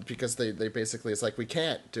 because they basically, it's like, we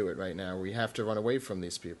can't do it right now. We have to run away from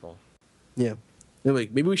these people. Yeah. Anyway,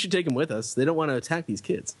 maybe we should take him with us. They don't want to attack these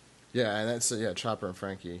kids. Yeah, and that's Chopper and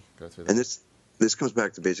Frankie go through that. And this comes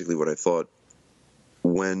back to basically what I thought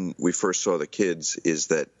when we first saw the kids, is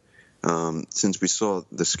that since we saw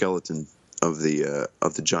the skeleton of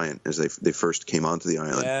the giant as they first came onto the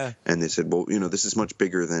island, and they said, well, this is much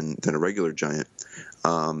bigger than a regular giant.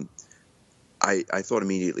 I thought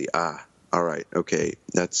immediately, all right, okay,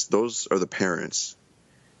 those are the parents.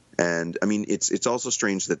 And I mean, it's also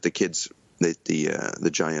strange that the kids, the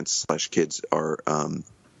giants / kids are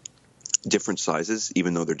different sizes,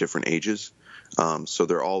 even though they're different ages. So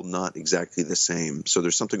they're all not exactly the same. So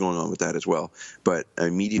there's something going on with that as well. But I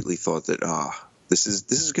immediately thought that this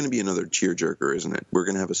is going to be another tearjerker, isn't it? We're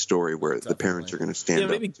going to have a story where the parents are going to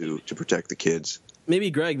stand up to protect the kids.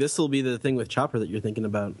 Maybe, Greg, this will be the thing with Chopper that you're thinking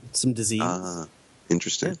about. Some disease.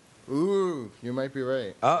 Interesting. Yeah. Ooh, you might be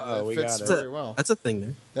right. We got it. Very well. That's a thing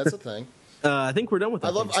there. That's a thing. I think we're done with that.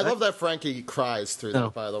 I love that Frankie cries through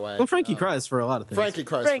that, by the way. Well, Frankie cries for a lot of things.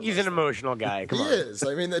 Frankie's an emotional guy. Come on. He is.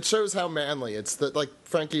 I mean, it shows how manly. It's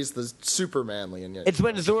Frankie's the super manly, and yet It's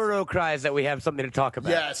when Zorro cries that we have something to talk about.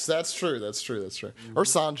 Yes, that's true. Or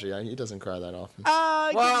Sanji, he doesn't cry that often.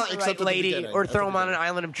 Well, except at the lady, beginning, or at throw the him on an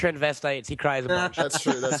island of transvestites. He cries a bunch. That's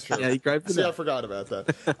true. Yeah, he cried for See, that. I forgot about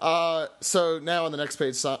that. So now on the next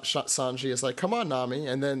page, Sanji is like, "Come on, Nami,"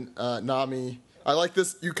 and then Nami. I like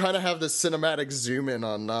this. You kind of have this cinematic zoom in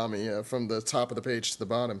on Nami from the top of the page to the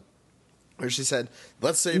bottom, where she said,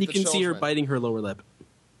 "Let's save and the you can see her children." biting her lower lip.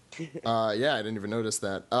 I didn't even notice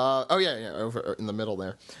that. Over in the middle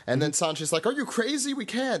there. And then Sanji's like, "Are you crazy? We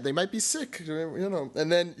can't. They might be sick,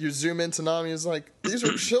 And then you zoom into Nami is like, "These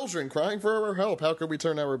are children crying for our help. How could we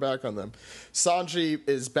turn our back on them?" Sanji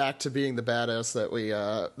is back to being the badass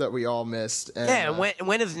that we all missed. And,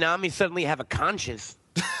 when does Nami suddenly have a conscience?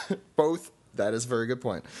 Both. That is a very good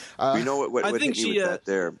point. You know what I think hit me with that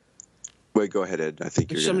there? Wait, go ahead, Ed. I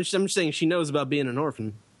think you're I'm just saying she knows about being an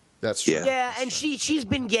orphan. That's true. Yeah, and she's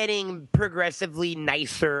been getting progressively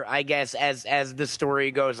nicer, I guess, as the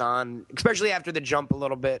story goes on, especially after the jump a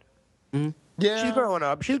little bit. Mm-hmm. Yeah, she's growing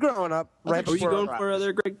up. Right? Are you going for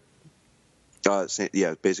there, Greg?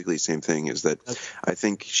 Basically same thing. Is that I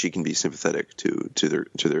think she can be sympathetic to their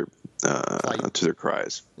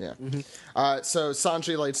cries. Yeah. Mm-hmm. So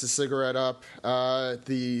Sanji lights his cigarette up.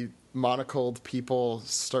 The monocled people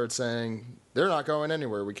start saying they're not going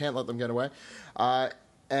anywhere. We can't let them get away.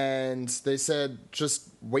 And they said just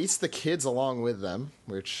waste the kids along with them,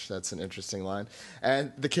 which that's an interesting line.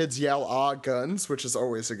 And the kids yell, guns, which is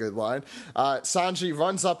always a good line. Sanji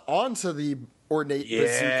runs up onto the ornate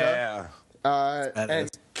bazooka. And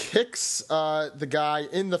kicks the guy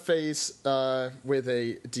in the face with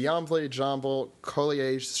a Diamble Jumble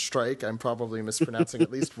Collier strike. I'm probably mispronouncing at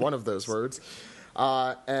least one of those words.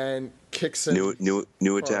 And kicks him.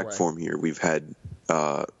 New attack form here. We've had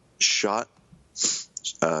shot,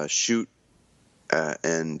 shoot,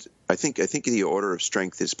 and I think the order of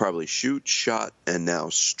strength is probably shoot, shot, and now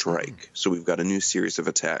strike. So we've got a new series of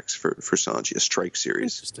attacks for Sanji, a strike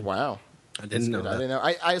series. Wow. I didn't know that. I didn't know.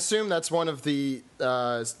 I assume that's one of the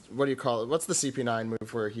what do you call it? What's the CP9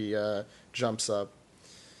 move where he jumps up?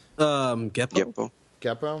 Geppo.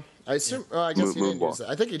 Geppo. I assume. I guess he didn't use it.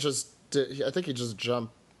 I think he just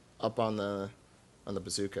jumped up on the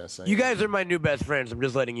bazooka. So, you guys are my new best friends. I'm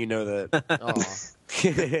just letting you know that.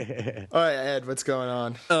 All right, Ed, what's going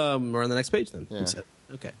on? We're on the next page then. Yeah.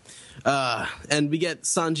 Okay. And we get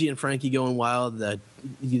Sanji and Frankie going wild.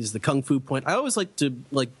 Use the kung fu point. I always like to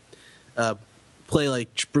play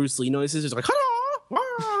like Bruce Lee noises. It's like,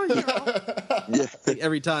 like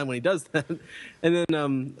every time when he does that. And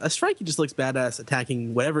then Frankie just looks badass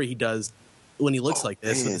attacking whatever he does when he looks like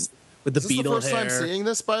this with the beetle hair. Is this the first time seeing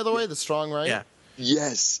this, by the way? The strong right? Yeah.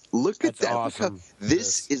 Yes. Look at that. Awesome.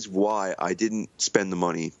 This is why I didn't spend the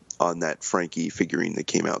money on that Frankie figurine that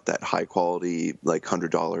came out, that high quality, like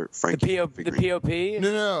 $100 Frankie figurine. The POP?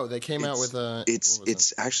 No, they came out with a.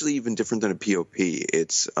 It's actually even different than a POP.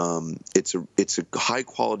 It's a high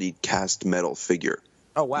quality cast metal figure.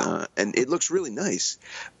 Oh wow! And it looks really nice,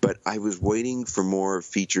 but I was waiting for more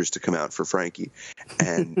features to come out for Frankie,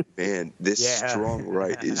 and man, this strong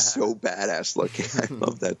right is so badass looking. I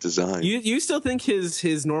love that design. You still think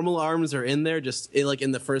his normal arms are in there, just like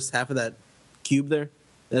in the first half of that cube there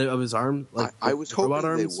of his arm? Like I was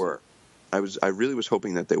hoping they were. I really was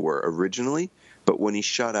hoping that they were originally, but when he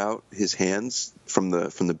shot out his hands from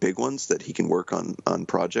the big ones that he can work on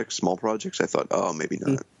projects, small projects, I thought, oh, maybe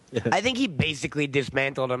not. I think he basically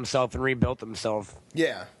dismantled himself and rebuilt himself.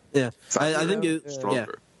 Yeah. Yeah. I think it's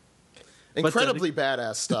stronger. Incredibly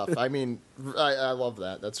badass stuff. I mean, I love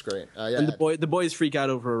that. That's great. Yeah. And the boys freak out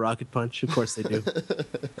over a rocket punch. Of course they do.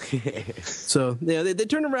 So yeah, they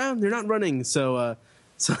turn around. They're not running. So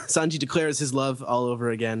Sanji declares his love all over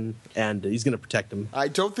again, and he's going to protect him. I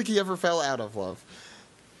don't think he ever fell out of love.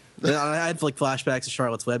 I had like flashbacks of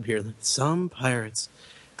Charlotte's Web here. Some pirates.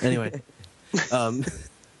 Anyway.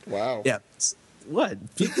 Wow. Yeah.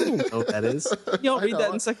 What? People don't know what that is. You don't read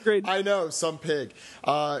that in second grade. I know. Some pig.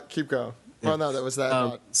 Keep going. Yeah. Oh, no, that was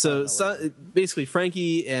that. Basically,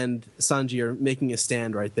 Frankie and Sanji are making a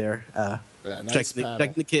stand right there, nice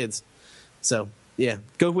protecting the kids. So, yeah,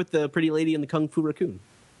 go with the pretty lady and the Kung Fu raccoon.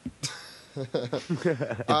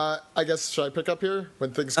 I guess, should I pick up here?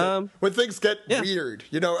 When things get weird.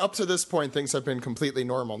 You know, up to this point, things have been completely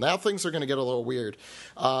normal. Now things are going to get a little weird.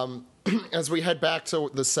 As we head back to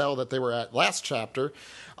the cell that they were at last chapter,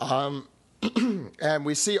 and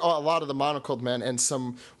we see a lot of the monocled men and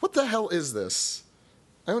some... What the hell is this?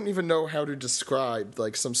 I don't even know how to describe,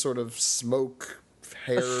 like, some sort of smoke,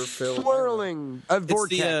 hair film. Swirling, a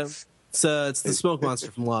vortex. It's the smoke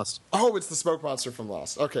monster from Lost. Oh, it's the smoke monster from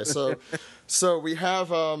Lost. Okay, so we have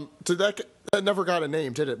that never got a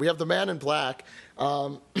name, did it? We have the Man in Black.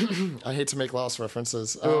 I hate to make Lost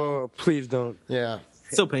references. Please don't. Yeah,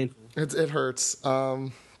 so painful. It hurts.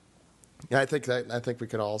 Yeah, I think we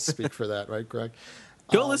could all speak for that, right, Greg?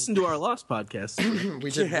 Go listen to our Lost podcast.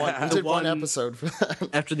 We did one episode for that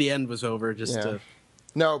after the end was over.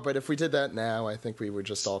 No, but if we did that now, I think we would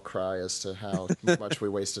just all cry as to how much we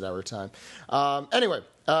wasted our time. Anyway,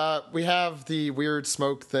 we have the weird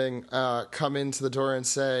smoke thing come into the door and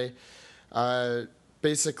say,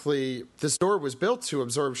 basically, this door was built to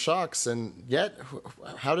absorb shocks, and yet,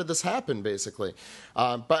 how did this happen, basically?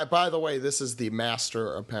 By the way, this is the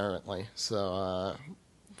master, apparently, so...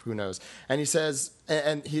 who knows? And he says,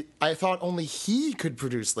 I thought only he could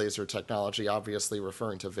produce laser technology, obviously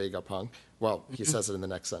referring to Vegapunk. Well, he says it in the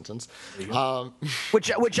next sentence.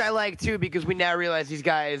 Which I like, too, because we now realize these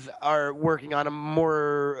guys are working on a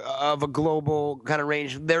more of a global kind of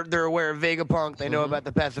range. They're aware of Vegapunk. They know about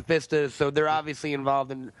the pacifistas, so they're obviously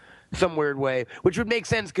involved in some weird way, which would make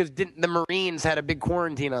sense because the Marines had a big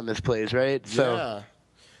quarantine on this place, right? So. Yeah.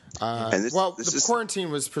 The quarantine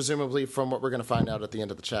was presumably from what we're going to find out at the end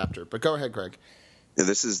of the chapter. But go ahead, Greg. Yeah,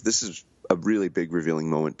 this is a really big revealing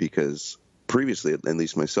moment because previously, at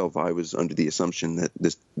least myself, I was under the assumption that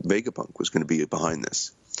this Vegapunk was going to be behind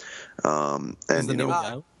this. Because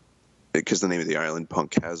the name of the island,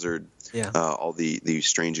 Punk Hazard, all the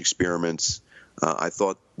strange experiments. I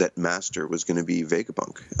thought that Master was going to be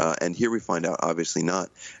Vegapunk, and here we find out, obviously not.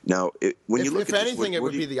 Now, when you look if at anything, this, it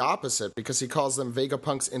would be the opposite because he calls them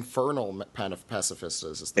Vegapunk's infernal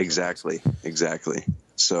pacifistas. Exactly.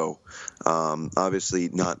 So, obviously,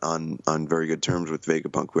 not on very good terms with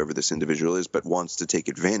Vegapunk, whoever this individual is, but wants to take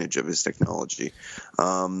advantage of his technology.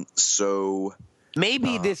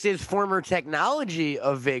 Maybe this is former technology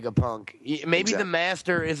of Vegapunk. Maybe exactly. The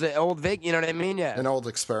master is an old you know what I mean? Yeah. An old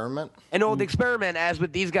experiment? An old experiment, as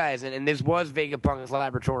with these guys. And this was Vegapunk's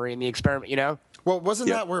laboratory in the experiment, you know? Well, wasn't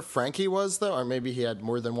that where Frankie was, though? Or maybe he had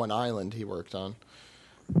more than one island he worked on.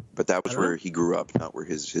 But that was where he grew up, not where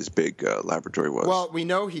his big laboratory was. Well, we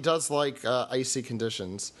know he does like icy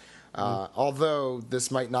conditions. Although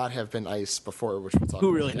this might not have been ice before, which we'll talk about.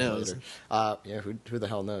 Who really knows? Later. Who the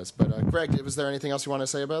hell knows? But Greg, was there anything else you want to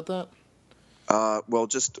say about that? Well,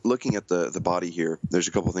 just looking at the body here, there's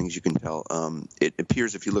a couple things you can tell. It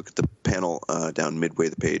appears if you look at the panel down midway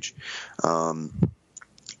the page,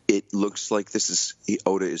 it looks like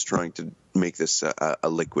Oda is trying to make this a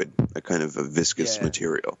liquid, a kind of a viscous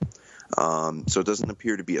material. So it doesn't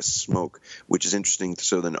appear to be a smoke, which is interesting.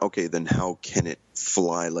 So then how can it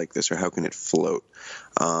fly like this, or how can it float?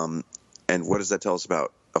 And what does that tell us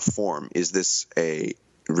about a form? Is this a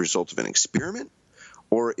result of an experiment,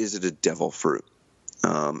 or is it a devil fruit?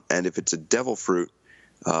 And if it's a devil fruit,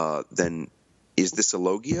 then is this a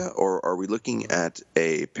Logia, or are we looking at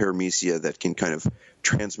a paramecia that can kind of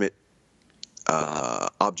transmit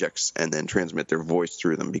objects and then transmit their voice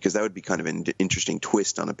through them? Because that would be kind of an interesting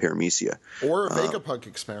twist on a paramecia. Or a Vegapunk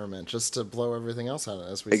experiment, just to blow everything else out of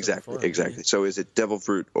it, as we said before. Exactly. So is it devil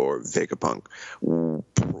fruit or Vegapunk?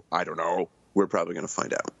 I don't know. We're probably going to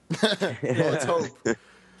find out. Well, let's hope.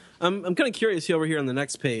 I'm kind of curious over here on the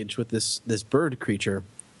next page with this bird creature.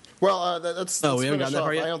 Well, that's we haven't gotten that off.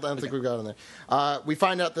 far yet? I don't think we've gotten there. We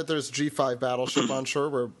find out that there's a G5 battleship on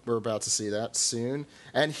shore. We're about to see that soon.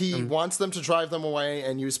 And he wants them to drive them away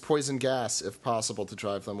and use poison gas, if possible, to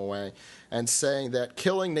drive them away. And saying that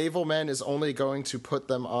killing naval men is only going to put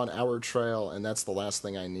them on our trail, and that's the last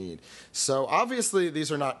thing I need. So, obviously,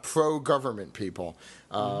 these are not pro-government people,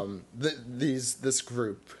 this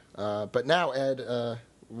group. But now, Ed...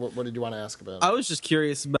 What did you want to ask about? I was just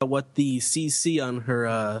curious about what the CC on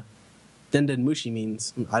her Denden Mushi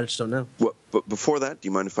means. I just don't know. Well, but before that, do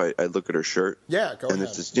you mind if I look at her shirt? Yeah, go ahead. And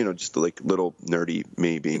it's just, just like little nerdy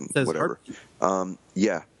me being whatever.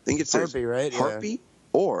 Yeah, I think it says Harpy, right? Harpy,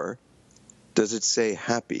 or does it say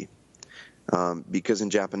happy? Because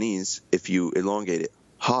in Japanese, if you elongate it,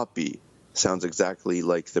 happy sounds exactly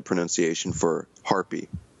like the pronunciation for harpy.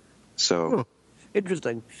 So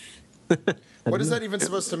Interesting. What is that even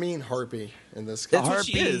supposed to mean, harpy, in this case? That's what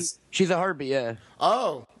she is. She's a harpy, yeah.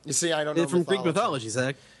 Oh, you see, I don't know From Greek mythology,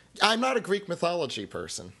 Zach. I'm not a Greek mythology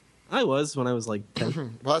person. I was when I was like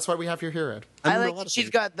 10. Well, that's why we have you here, Ed. I like that she's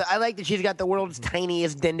got the world's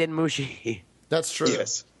tiniest Denden Mushi. That's true.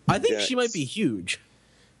 yes. I think she might be huge.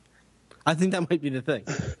 I think that might be the thing.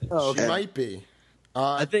 She might be.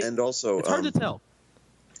 I think, and also, it's hard to tell.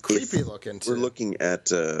 Creepy looking, too. We're looking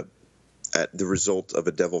at the result of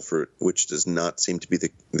a devil fruit, which does not seem to be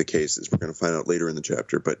the case, as we're going to find out later in the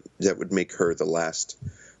chapter, but that would make her the last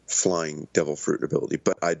flying devil fruit ability,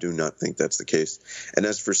 but I do not think that's the case. And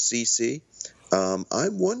as for CC,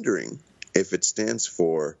 I'm wondering if it stands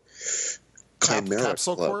for Chimera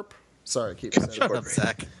Capsule Club. Corp? Sorry, keep Capsule saying Shut up,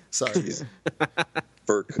 Zach. Sorry.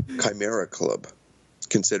 For Chimera Club,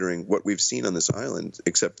 considering what we've seen on this island,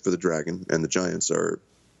 except for the dragon and the giants, are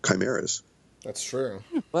chimeras. That's true.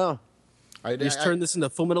 Well, Just turn this into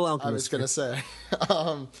Full Metal Alchemist. I was going to say.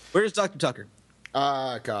 Where's Dr. Tucker?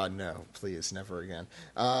 God, no. Please, never again.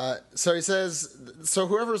 So he says, so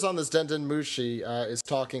whoever's on this Denden Mushi is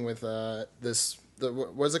talking with what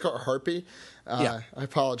is it called? Harpy? Yeah. I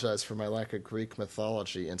apologize for my lack of Greek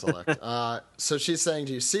mythology intellect. So she's saying,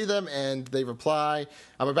 do you see them? And they reply,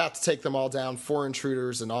 I'm about to take them all down, 4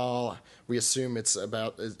 intruders and all. We assume it's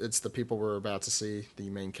the people we're about to see, the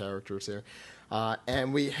main characters here.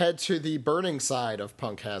 And we head to the burning side of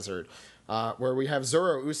Punk Hazard, where we have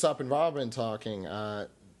Zoro, Usopp, and Robin talking. And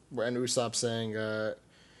Usopp saying,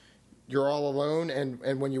 you're all alone,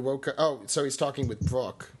 and when you woke up... Oh, so he's talking with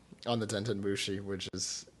Brooke on the Denden Mushi, which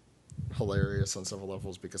is hilarious on several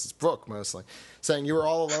levels because it's Brooke mostly. Saying, you were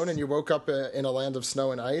all alone and you woke up in a land of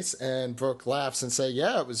snow and ice, and Brooke laughs and say,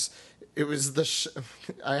 yeah, it was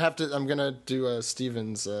I'm going to do a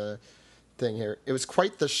Stevens thing here. It was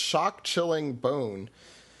quite the shock-chilling bone.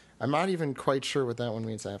 I'm not even quite sure what that one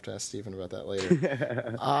means. I have to ask Steven about that later.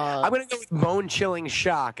 I'm going to go with bone-chilling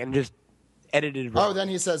shock and just edit it wrong. Oh, then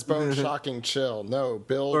he says bone-shocking chill. No,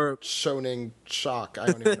 Bill Shoning shock. I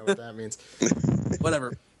don't even know what that means.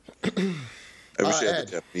 Whatever. I wish I had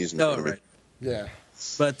the Japanese in front of me. Right. Yeah.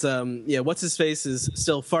 But, what's his face is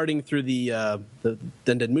still farting through the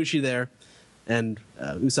Denden Mushi there. And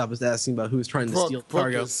Usopp was asking about who was trying to steal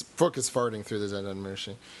cargo. Brooke is farting through the Denden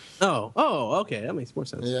Mushi. Oh, okay. That makes more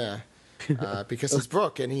sense. Yeah. Because he's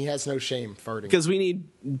Brooke, and he has no shame farting. Because we need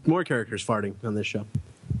more characters farting on this show.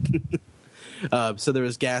 So there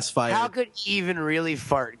was gas fire. How could he even really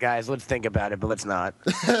fart, guys? Let's think about it, but let's not.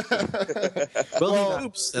 Well,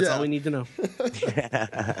 oops. That's all we need to know.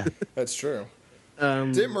 That's true.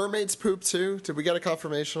 Did mermaids poop too? Did we get a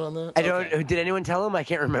confirmation on that? I don't. Okay. Did anyone tell him? I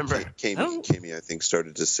can't remember. Kami, I think,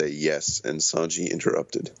 started to say yes, and Sanji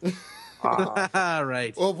interrupted.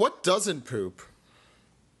 Right. Well, what doesn't poop?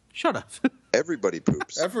 Shut up. Everybody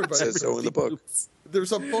poops. Everybody says so in the book. Poops.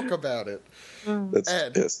 There's a book about it. That's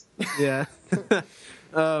Ed. Yes. Yeah.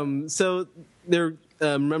 So they're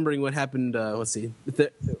remembering what happened. Let's see.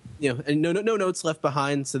 And no notes left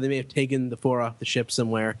behind, so they may have taken the 4 off the ship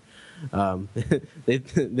somewhere. They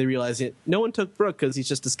realize no one took Brooke because he's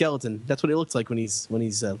just a skeleton. That's what he looks like when he's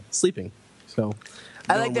sleeping. So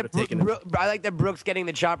I like that Brooke's getting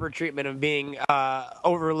the chopper treatment of being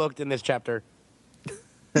overlooked in this chapter.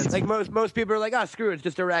 Like most people are like, oh, screw it, it's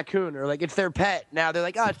just a raccoon, or like it's their pet. Now they're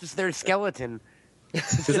like, oh, it's just their skeleton.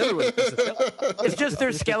 It's just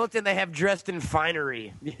their skeleton they have dressed in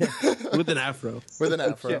finery. With an afro. With an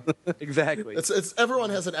afro. Yeah, exactly. It's everyone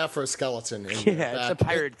has an afro skeleton in the back. It's a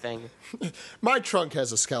pirate thing. My trunk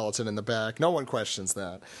has a skeleton in the back. No one questions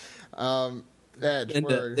that. Ed, and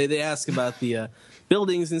they ask about the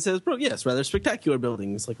buildings, and it says, bro, yes, rather spectacular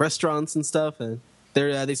buildings, like restaurants and stuff, and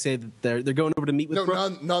they say that they're going over to meet with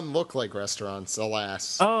Brooke. None look like restaurants,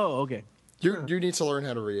 alas. Oh, okay. You need to learn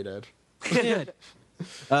how to read, Ed. Yeah.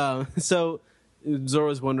 So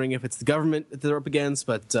Zoro's wondering if it's the government that they're up against,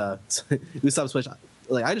 but Usopp's wish,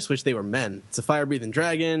 I just wish they were men. It's a fire-breathing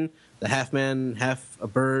dragon, the half man, half a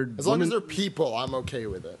bird. As long as they're people, I'm okay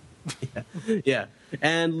with it. Yeah.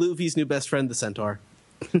 And Luffy's new best friend, the centaur.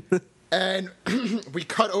 And we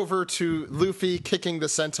cut over to Luffy kicking the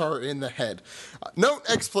centaur in the head. No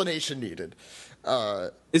explanation needed.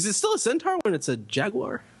 Is it still a centaur when it's a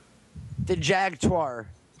jaguar? The Jag-taur.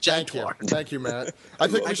 Jag-taur. Thank you, Matt. I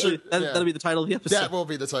think we should. That'll be the title of the episode. That will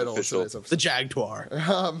be the title of today's episode. The Jag-taur.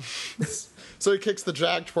 So he kicks the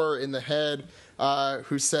Jag-taur in the head,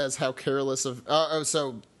 who says how careless of...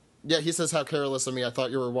 he says how careless of me. I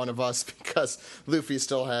thought you were one of us, because Luffy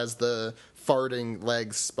still has the farting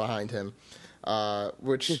legs behind him,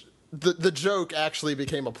 which the joke actually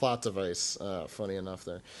became a plot device, funny enough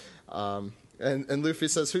there. And Luffy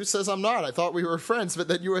says, who says I'm not? I thought we were friends, but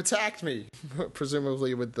then you attacked me.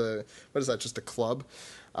 Presumably with the, what is that, just a club?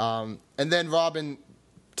 And then Robin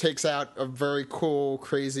takes out a very cool,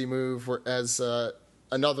 crazy move as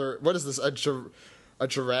another, what is this, a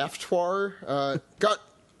giraffe-taur?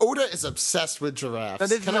 Oda is obsessed with giraffes. No,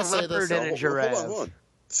 this Can is I a say leopard this? and a giraffe. Hold on.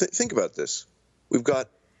 Think about this. We've got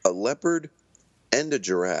a leopard and a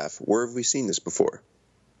giraffe. Where have we seen this before?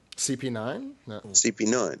 CP9? No.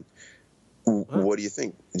 CP9. What do you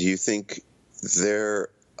think? Do you think their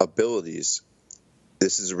abilities?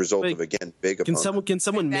 This is a result of, again, Vegapunk. Can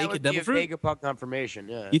someone make a devil fruit? Vegapunk confirmation.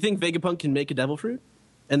 Yeah. You think Vegapunk can make a devil fruit?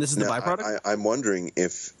 And this is the byproduct? I'm wondering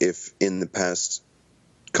if in the past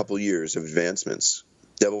couple years of advancements,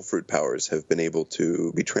 devil fruit powers have been able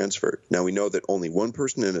to be transferred. Now we know that only one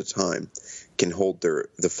person at a time can hold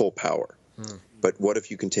the full power. But what if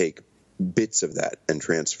you can take bits of that and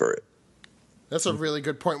transfer it? That's a really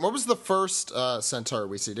good point. What was the first centaur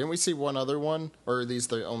we see? Didn't we see one other one? Or are these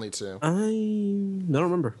the only two? I don't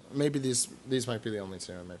remember. Maybe these might be the only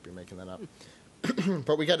two. I might be making that up.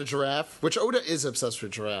 But we got a giraffe, which Oda is obsessed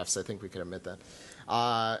with giraffes. I think we can admit that.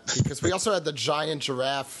 Because we also had the giant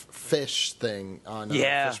giraffe fish thing on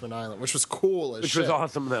Fishman Island, which was cool as shit. Which was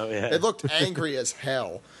awesome, though, yeah. It looked angry as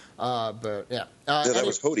hell. But, yeah. That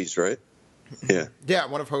was Hodie's, right? Yeah. Yeah,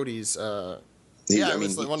 one of Hodie's... he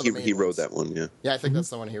rode that one, yeah. Yeah, I think that's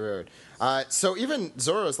the one he rode. So even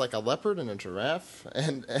Zoro's like a leopard and a giraffe,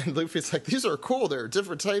 and Luffy's like, these are cool. There are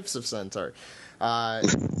different types of centaur.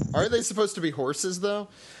 Are they supposed to be horses, though?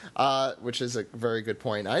 Which is a very good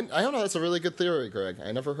point. I don't know. That's a really good theory, Greg.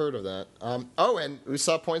 I never heard of that. And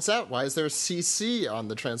Usopp points out, why is there a CC on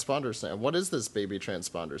the transponder snail? What is this baby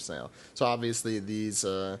transponder snail? So obviously these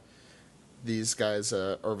guys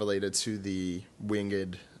are related to the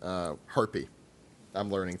winged harpy. I'm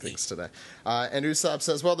learning things today. And Usopp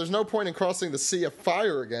says, well, there's no point in crossing the Sea of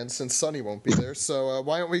Fire again since Sunny won't be there. So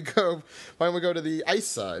why don't we go to the ice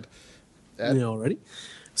side? Already.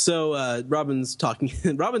 So Robin's talking.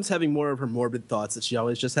 Robin's having more of her morbid thoughts that she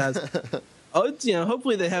always just has.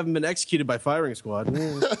 Hopefully they haven't been executed by firing squad. I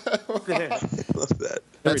love that.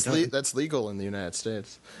 That's legal in the United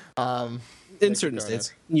States. In certain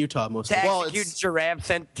states, Utah mostly.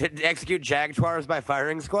 To execute Jag-taurs by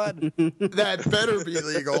firing squad? That better be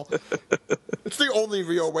legal. It's the only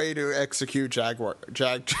real way to execute Jaguars,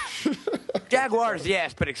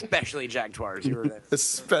 yes, but especially Jag-taurs. You were there.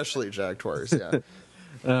 Especially Jag-taurs, yeah.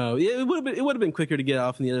 It would have been quicker to get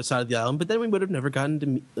off on the other side of the island, but then we would have never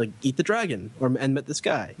gotten to eat the dragon and met this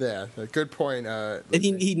guy. Yeah, good point. And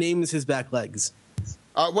he names his back legs.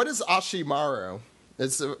 What is Ashimaru?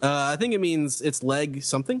 I think it means it's leg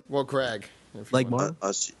something. Well, Greg. Leg Maru?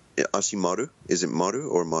 Ashimaru? Is it Maru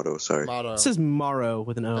or Maro? Sorry. Maro. It says Maro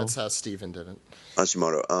with an O. That's how Steven did it.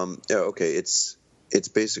 Ashimaru. Okay. It's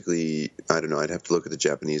basically, I don't know, I'd have to look at the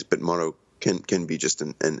Japanese, but Maro can be just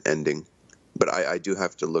an ending. But I do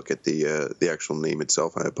have to look at the actual name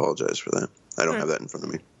itself. I apologize for that. I don't have that in front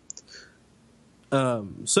of me.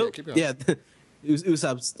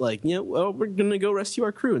 Usopp's like, we're going to go rescue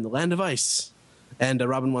our crew in the land of ice. And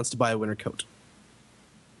Robin wants to buy a winter coat.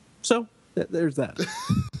 So, there's that.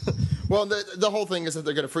 Well, the whole thing is that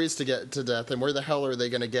they're going to freeze to death, and where the hell are they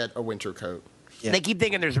going to get a winter coat? Yeah. They keep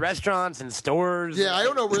thinking there's restaurants and stores. Yeah, I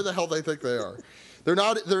don't know where the hell they think they are. They're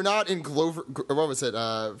not in Glover. What was it?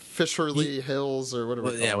 Fisherly Hills or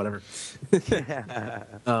whatever. Yeah, whatever.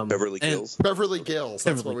 Beverly Gills. Beverly Gills.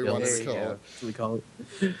 That's what we wanted to call it. That's what we call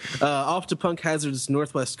it. Off to Punk Hazard's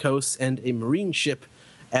northwest coast and a marine ship,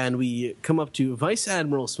 and we come up to Vice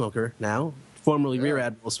Admiral Smoker now, formerly Rear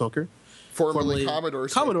Admiral Smoker. Formerly Commodore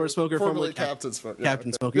Smoker. Formerly Captain Smoker.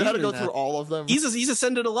 Captain Smoker. You had to go through all of them. He's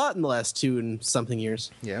ascended a lot in the last 2 and something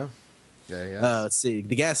years. Yeah. Yeah. Let's see.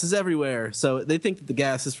 The gas is everywhere. So they think that the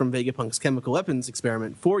gas is from Vegapunk's chemical weapons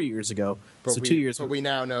experiment 4 years ago. But so 2 years. But we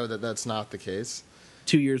now know that that's not the case.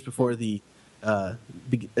 2 years before the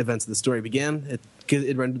events of the story began,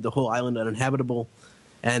 it rendered the whole island uninhabitable.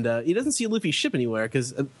 And he doesn't see Luffy's ship anywhere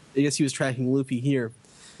because I guess he was tracking Luffy here.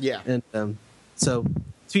 Yeah. And so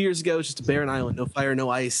 2 years ago, it's just a barren island, no fire, no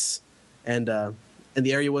ice, and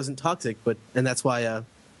the area wasn't toxic. And that's why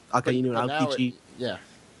Akainu and Aokiji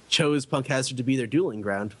chose Punk Hazard to be their dueling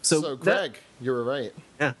ground. So Greg, you were right.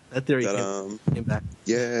 Yeah, that theory came back.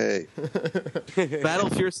 Yay! Battle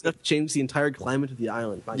fierce enough to change the entire climate of the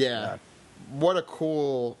island. My God. What a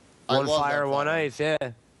cool... One fire, one ice, yeah.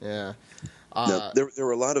 Yeah. Now, there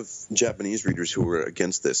were a lot of Japanese readers who were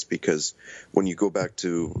against this because when you go back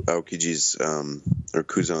to Aokiji's or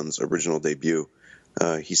Kuzan's original debut,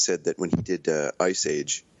 he said that when he did Ice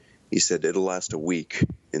Age, he said it'll last a week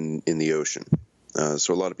in the ocean.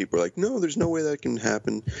 So a lot of people are like, no, there's no way that can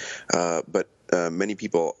happen. But many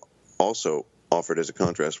people also offered as a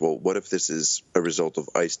contrast, well, what if this is a result of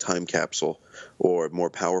ice time capsule or more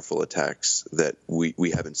powerful attacks that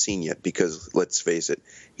we haven't seen yet? Because let's face it,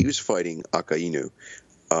 he was fighting Akainu,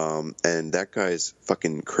 and that guy's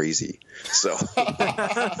fucking crazy. So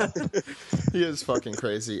he is fucking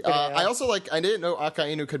crazy. I also I didn't know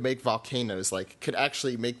Akainu could make volcanoes, could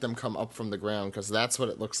actually make them come up from the ground, because that's what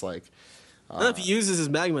it looks like. I don't know if he uses his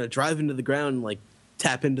magma to drive into the ground and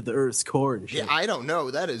tap into the Earth's core and shit. Yeah, I don't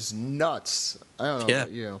know. That is nuts. I don't know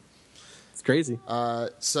about you. It's crazy.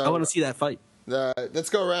 So I want to see that fight. Let's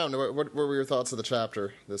go around. What were your thoughts of the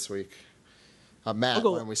chapter this week? Matt,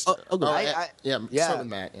 why don't we start? I'll go. Start with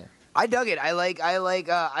Matt, yeah. I dug it.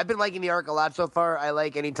 I've been liking the arc a lot so far. I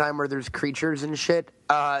like any time where there's creatures and shit.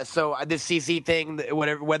 So this CC thing,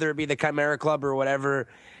 whether it be the Chimera Club or whatever,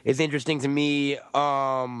 is interesting to me.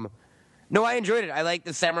 No, I enjoyed it. I like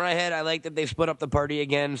the samurai head. I like that they split up the party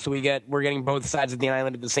again, so we're getting both sides of the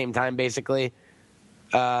island at the same time, basically.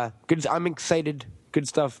 Good. I'm excited. Good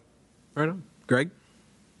stuff. Right on, Greg.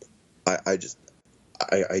 I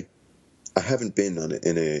haven't been on it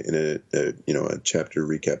in a chapter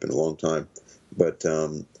recap in a long time, but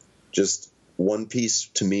just One Piece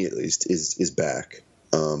to me at least is back.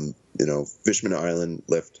 Fishman Island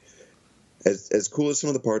left as cool as some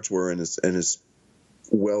of the parts were, and as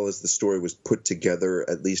well as the story was put together,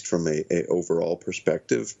 at least from a overall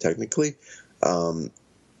perspective, technically.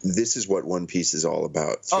 This is what One Piece is all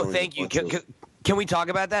about. Oh, thank you. Can we talk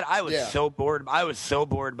about that? I was so bored. I was so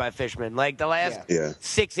bored by Fishman. The last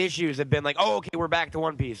 6 issues have been oh, okay, we're back to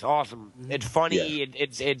One Piece. Awesome. It's funny. Yeah.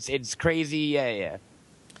 It's crazy. Yeah.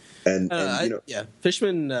 And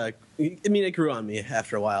Fishman. It grew on me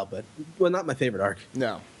after a while, but not my favorite arc.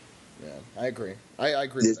 No. Yeah, I agree. I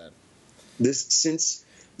agree with that. This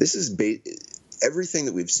is everything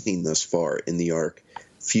that we've seen thus far in the arc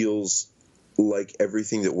feels like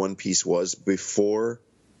everything that One Piece was before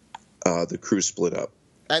the crew split up,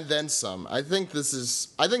 and then some. I think this is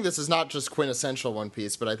not just quintessential One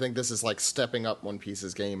Piece, but I think this is stepping up One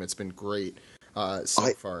Piece's game. It's been great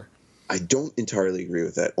so far. I don't entirely agree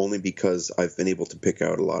with that, only because I've been able to pick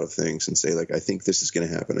out a lot of things and say, I think this is going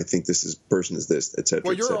to happen. I think person is this, etc.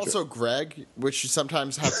 Well, you're also Greg, which you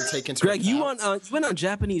sometimes have to take into Greg, account. you went on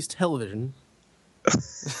Japanese television.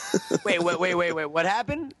 Wait, what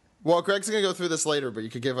happened? Well, Greg's going to go through this later, but you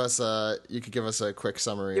could give us a quick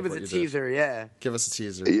summary. Give us a teaser, yeah. Give us a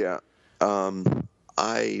teaser. Yeah.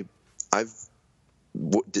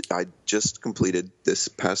 I just completed this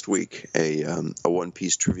past week a One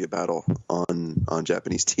Piece trivia battle on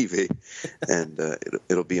Japanese TV, and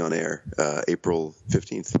it'll be on air April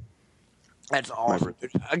 15th. That's awesome.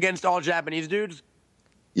 Against all Japanese dudes?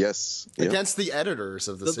 Yes. Against the editors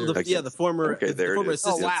of the series. The former assistants,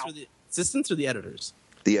 oh, wow. or the assistants or the editors?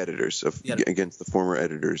 The editors against the former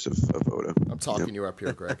editors of Oda. I'm talking you up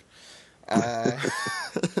here, Greg. I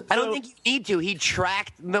don't think you need to. He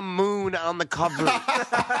tracked the moon on the cover.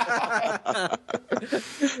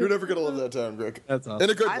 You're never going to live that down, Greg. That's awesome.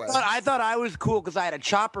 In a good way. I thought I was cool because I had a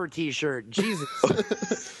Chopper t-shirt.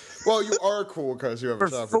 Jesus. Well, you are cool because you have a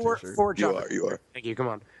Chopper t-shirt. Four Chopper. You are. Thank you. Come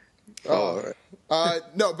on. All right.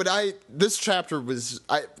 No, but this chapter was.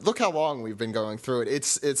 Look how long we've been going through it.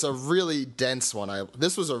 It's a really dense one.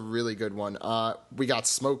 This was a really good one. We got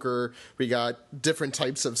Smoker. We got different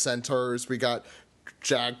types of centaurs. We got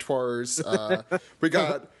Jag-taurs. We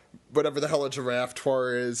got whatever the hell a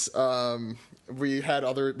giraffe-taur is. We had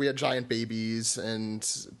giant babies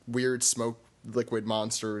and weird smoke liquid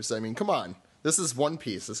monsters. I mean, come on. This is One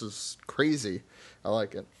Piece. This is crazy. I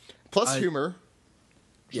like it. Plus humor.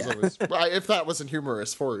 Yeah. If that wasn't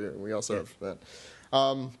humorous for you, we also have that.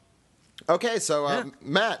 Okay, so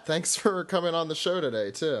Matt, thanks for coming on the show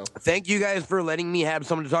today too. Thank you guys for letting me have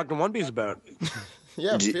someone to talk to One Piece about.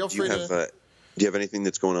 Yeah, feel free to. Do you have anything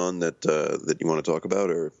that's going on that you want to talk about,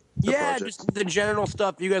 or Yeah, just the general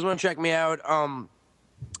stuff. You guys want to check me out?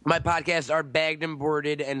 My podcasts are Bagged and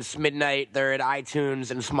Boarded and Smidnight. They're at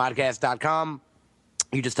iTunes and smodcast.com.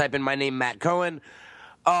 You just type in my name, Matt Cohen.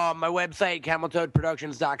 My website,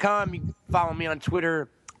 cameltoadproductions.com. You can follow me on Twitter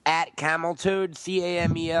at Cameltoad,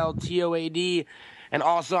 CAMELTOAD. And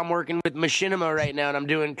also, I'm working with Machinima right now, and I'm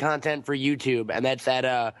doing content for YouTube, and that's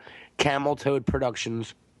at Cameltoad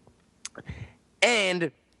Productions.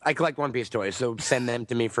 And I collect One Piece toys, so send them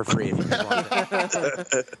to me for free if you guys want.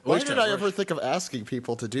 Why did I ever think of asking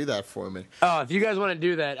people to do that for me? Oh, if you guys want to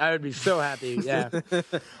do that, I would be so happy. Yeah.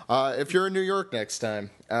 If you're in New York next time,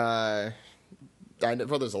 I know,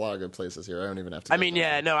 well, there's a lot of good places here. I don't even have to. I mean,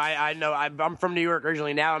 yeah, no, I know. I'm from New York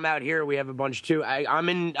originally. Now I'm out here. We have a bunch too. I'm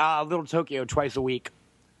in Little Tokyo twice a week.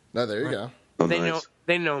 No, there you go. Oh, They nice.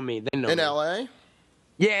 know me. They know In me. LA?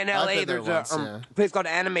 Yeah, in I've LA, been there there's once, a place called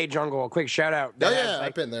Anime Jungle. A quick shout out. Oh that yeah, has, like,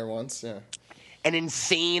 I've been there once. Yeah. an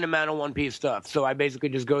insane amount of One Piece stuff. So I basically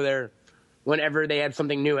just go there whenever they have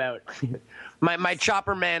something new out. my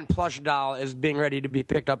Chopper Man plush doll is being ready to be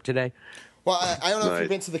picked up today. Well, I don't know if Nice. you've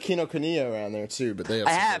been to the Kinokuniya around there too, but they have.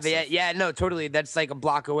 I some have, good yeah, stuff. yeah, no, totally. That's like a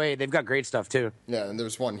block away. They've got great stuff too. Yeah, and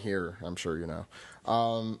there's one here. I'm sure you know.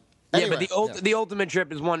 Yeah, Anyway, but the ultimate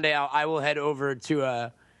trip is one day I will head over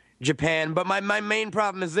to Japan. But my main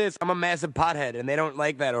problem is this: I'm a massive pothead, and they don't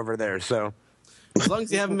like that over there. So As long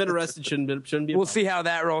as you haven't been arrested, shouldn't be. A we'll problem. see how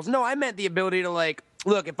that rolls. No, I meant the ability to like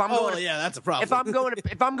look. If I'm going, Oh yeah, that's a problem. if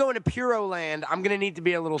I'm going to Puro Land, I'm gonna need to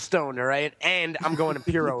be a little stoned, all right? And I'm going to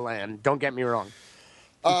Puro Land. Don't get me wrong.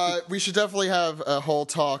 we should definitely have a whole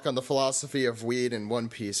talk on the philosophy of weed in One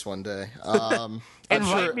Piece one day. I'm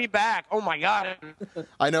Invite sure. me back. Oh my god.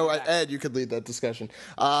 I know, Ed, you could lead that discussion.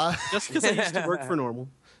 Just because I used to work for Normal.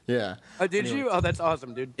 Yeah, Oh, did you? Oh, that's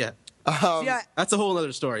awesome, dude. Yeah, Yeah. that's a whole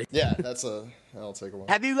other story. yeah, that'll take a while.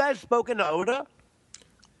 Have you guys spoken to Oda?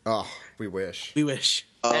 Oh, we wish. We wish.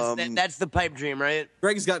 That's the pipe dream, right?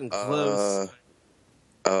 Greg's gotten close.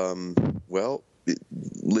 Well,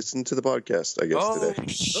 listen to the podcast, I guess, Oh today.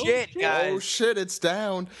 shit, guys! Oh shit, it's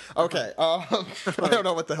down. Okay, I don't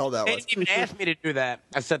know what the hell that They was. didn't even ask me to do that.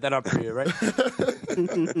 I set that up for you, right?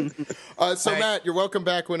 So Matt, you're welcome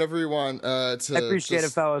back whenever you want. I appreciate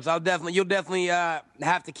it, fellas. You'll definitely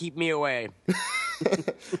have to keep me away.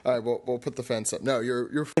 All right, we'll put the fence up. No,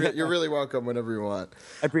 you're really welcome whenever you want.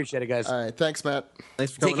 I appreciate it, guys. All right, thanks, Matt.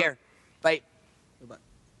 Thanks for coming. Take care. Bye.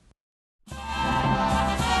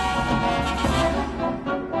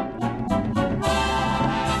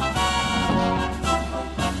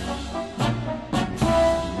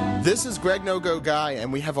 This is Greg No Go Guy,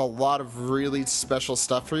 and we have a lot of really special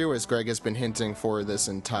stuff for you, as Greg has been hinting for this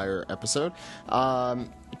entire episode.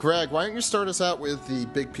 Greg, why don't you start us out with the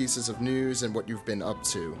big pieces of news and what you've been up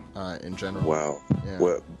to in general? Wow.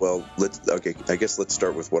 Yeah. Well, I guess let's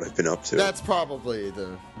start with what I've been up to. That's probably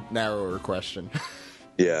the narrower question.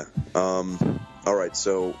 Yeah. All right.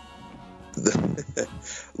 So,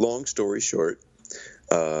 long story short,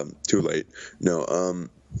 too late. No.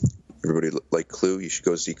 Everybody like Clue. You should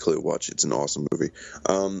go see Clue. Watch it. It's an awesome movie.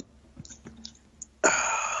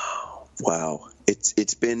 Wow.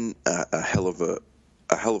 It's been a hell of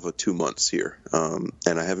a 2 months here,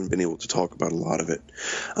 and I haven't been able to talk about a lot of it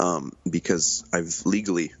because I've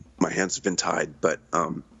legally my hands have been tied. But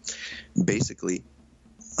basically,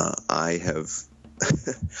 I have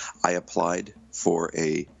I applied for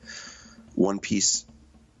a One Piece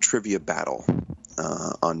trivia battle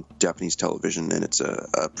on Japanese television, and it's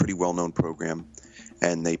a pretty well-known program,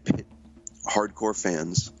 and they pit hardcore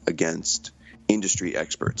fans against industry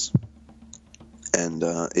experts. And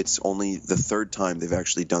it's only the third time they've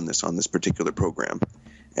actually done this on this particular program.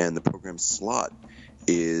 And the program's slot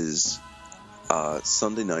is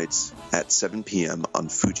Sunday nights at 7 p.m. on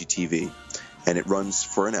Fuji TV, and it runs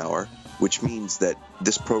for an hour, which means that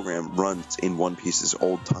this program runs in One Piece's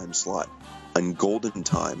old-time slot on Golden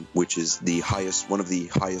Time, which is one of the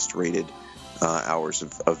highest rated hours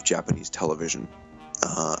of Japanese television.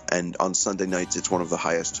 And on Sunday nights, it's one of the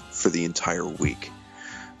highest for the entire week.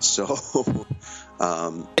 So,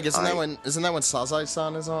 Isn't that when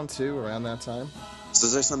Sazai-san is on too, around that time?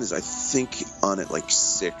 Sazai-san is, I think, on at like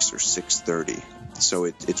 6 or 6:30. So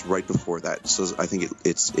it's right before that. So I think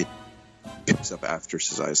it picks up after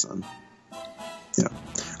Sazai-san. Yeah.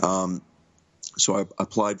 So I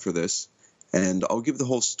applied for this, and I'll give the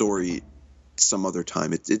whole story some other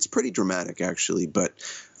time. It's pretty dramatic, actually, but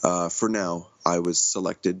for now, I was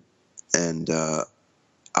selected, and out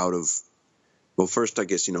of well, first, I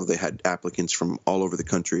guess, they had applicants from all over the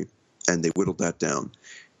country, and they whittled that down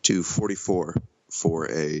to 44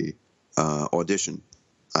 for a audition.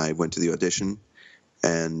 I went to the audition,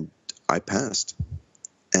 and I passed.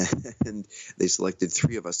 And they selected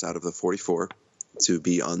 3 of us out of the 44 to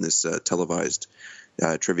be on this televised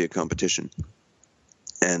trivia competition.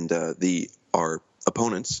 And our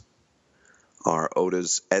opponents are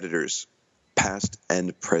Oda's editors, past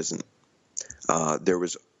and present. There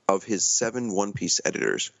was, of his 7 One Piece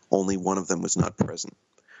editors, only one of them was not present.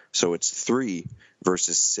 So it's 3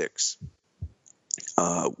 versus 6,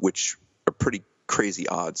 which are pretty crazy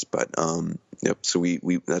odds. But yep. So we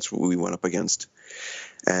that's what we went up against.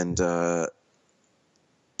 And I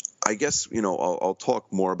guess, I'll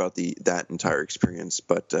talk more about that entire experience.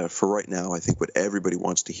 But for right now, I think what everybody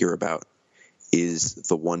wants to hear about is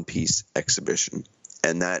the One Piece exhibition.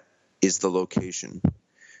 And that is the location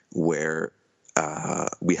where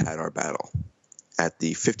we had our battle, at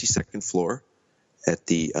the 52nd floor at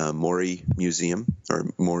the Mori Museum, or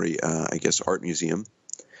Mori, I guess, Art Museum,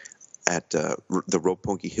 at the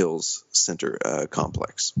Roppongi Hills Center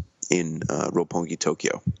complex in Roppongi,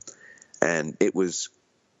 Tokyo. And it was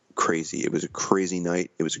crazy. It was a crazy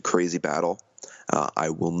night. It was a crazy battle. I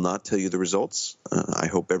will not tell you the results. I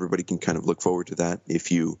hope everybody can kind of look forward to that.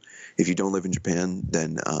 If you don't live in Japan,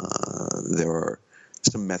 then there are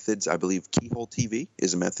some methods. I believe Keyhole TV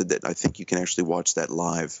is a method that I think you can actually watch that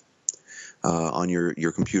live on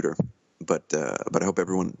your computer. But I hope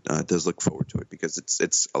everyone does look forward to it, because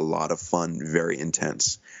it's a lot of fun, very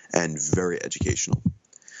intense, and very educational.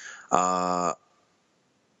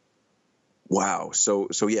 Wow.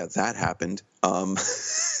 So yeah, that happened.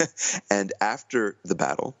 And after the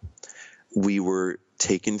battle, we were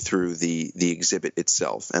taken through the exhibit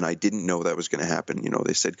itself, and I didn't know that was going to happen.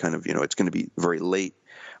 They said kind of, it's going to be very late.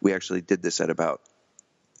 We actually did this at about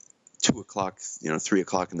 2 o'clock, 3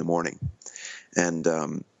 o'clock in the morning, and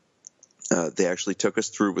they actually took us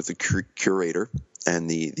through with the curator and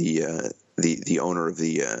the owner of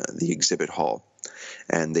the exhibit hall,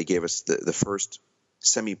 and they gave us the first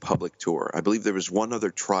semi-public tour. I believe there was one other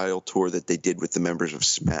trial tour that they did with the members of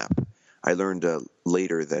SMAP. I learned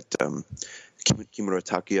later that Kimura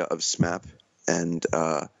Takuya of SMAP and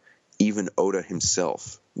even Oda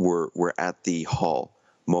himself were at the hall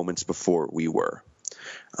moments before we were.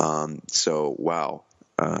 So wow,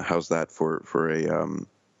 how's that for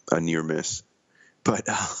a near miss? But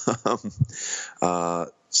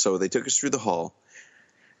so they took us through the hall.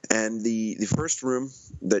 And the first room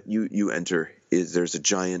that you enter there's a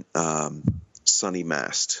giant sunny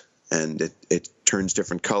mast, and it turns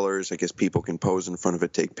different colors. I guess people can pose in front of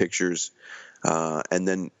it, take pictures. And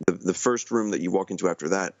then the first room that you walk into after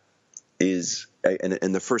that is, and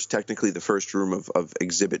technically the first room of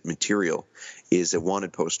exhibit material is a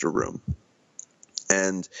wanted poster room.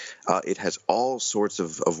 And it has all sorts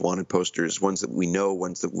of wanted posters, ones that we know,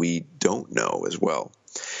 ones that we don't know as well.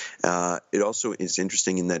 It also is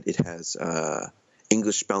interesting in that it has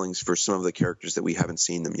English spellings for some of the characters that we haven't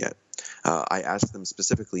seen them yet. I asked them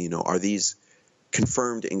specifically, are these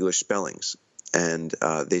confirmed English spellings? And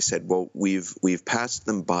they said, well, we've passed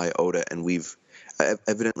them by Oda, and we've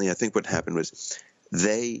evidently, I think what happened was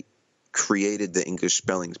they created the English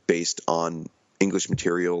spellings based on English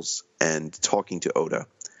materials and talking to Oda.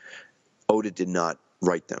 Oda did not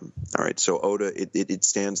write them. All right. So Oda, it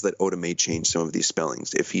stands that Oda may change some of these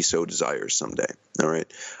spellings if he so desires someday. All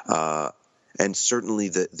right. And certainly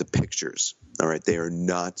the pictures. All right. They are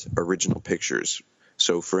not original pictures.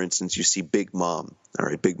 So, for instance, you see Big Mom. All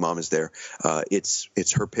right. Big Mom is there.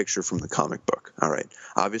 It's her picture from the comic book. All right.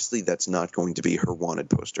 Obviously, that's not going to be her wanted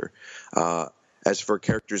poster. As for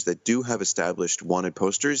characters that do have established wanted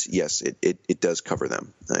posters, yes, it does cover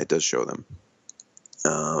them. It does show them.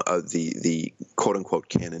 The quote-unquote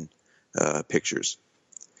canon pictures.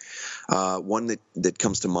 One that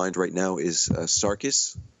comes to mind right now is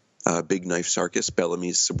Sarkis, Big Knife Sarkis,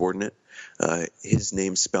 Bellamy's subordinate. His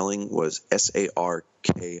name spelling was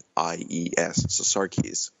Sarkies, so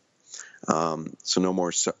Sarkis. So no more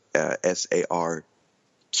Sarquis.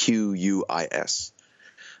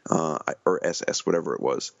 Or SS, whatever it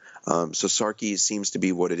was. So Sarkis seems to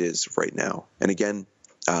be what it is right now. And again,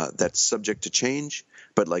 that's subject to change,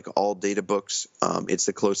 but like all data books, it's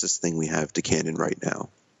the closest thing we have to canon right now.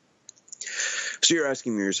 So you're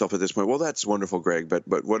asking yourself at this point, well, that's wonderful, Greg,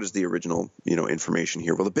 but what is the original, information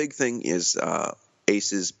here? Well, the big thing is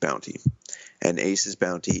Ace's bounty. And Ace's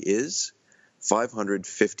bounty is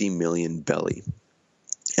 550 million belly.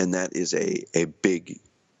 And that is a big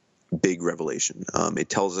revelation. It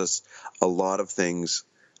tells us a lot of things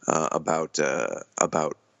about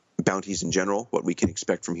bounties in general, what we can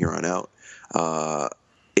expect from here on out,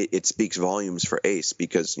 it speaks volumes for Ace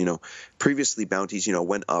because, previously bounties,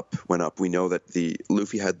 went up. We know that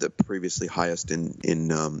Luffy had the previously highest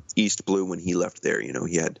in East Blue when he left there.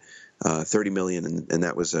 He had 30 million, and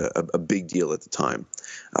that was a big deal at the time.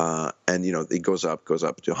 And it goes up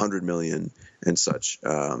to 100 million and such,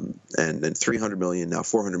 and then 300 million, now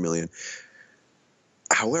 400 million.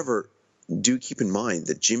 However, do keep in mind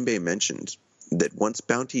that Jinbei mentioned that once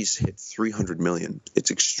bounties hit 300 million, it's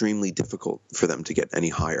extremely difficult for them to get any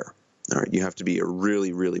higher. All right, you have to be a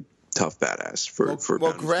really, really tough badass for.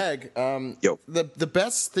 Well, Greg, the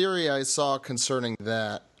best theory I saw concerning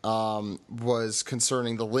that was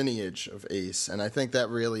concerning the lineage of Ace, and I think that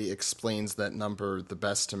really explains that number the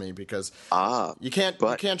best to me because you can't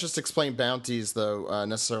just explain bounties though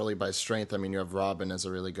necessarily by strength. I mean, you have Robin as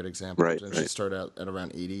a really good example, right? She started out at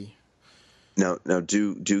around 80. Now,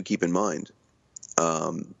 do keep in mind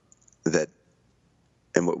that,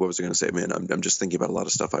 and what was I going to say, man? I'm just thinking about a lot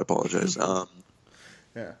of stuff. I apologize.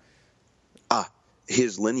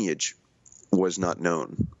 His lineage was not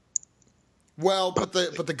known. Well, but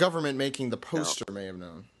the government making the poster may have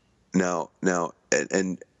known. Now,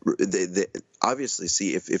 and they obviously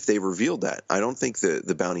see if they revealed that, I don't think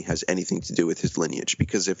the bounty has anything to do with his lineage,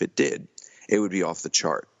 because if it did, it would be off the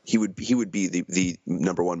chart. He would be the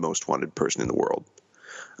number one most wanted person in the world,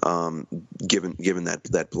 given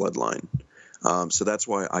that bloodline. So that's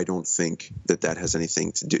why I don't think that has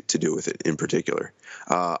anything to do with it in particular.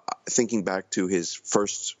 Thinking back to his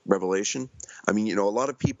first revelation, I mean, a lot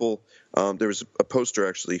of people. There was a poster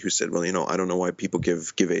actually who said, "Well, I don't know why people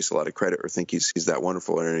give Ace a lot of credit or think he's that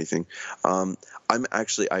wonderful or anything." I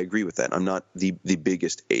agree with that. I'm not the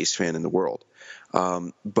biggest Ace fan in the world,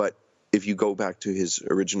 but if you go back to his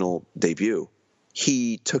original debut,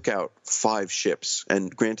 he took out 5 ships,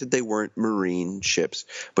 and granted they weren't marine ships,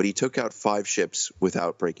 but he took out 5 ships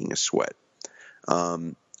without breaking a sweat.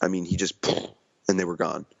 I mean, he just and they were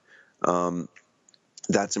gone.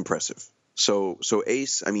 That's impressive. So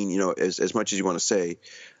Ace, I mean, as much as you want to say,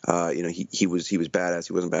 he was badass,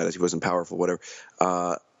 he wasn't badass, he wasn't powerful, whatever.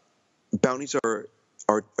 Bounties are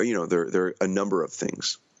they're a number of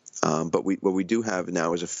things, but what we do have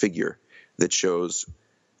now is a figure that shows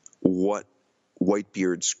what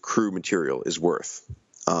Whitebeard's crew material is worth,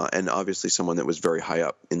 and obviously someone that was very high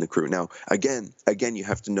up in the crew. Now, again, you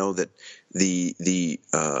have to know that the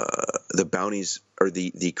bounties or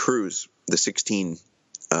the crews, the 16.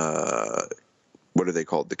 What are they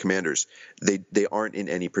called? The commanders. They aren't in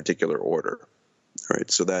any particular order. All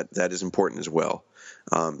right, so that is important as well.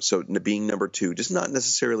 So being number 2 does not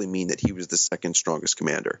necessarily mean that he was the second strongest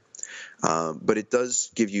commander, but it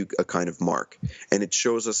does give you a kind of mark, and it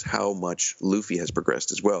shows us how much Luffy has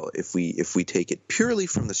progressed as well. If we take it purely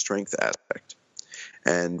from the strength aspect,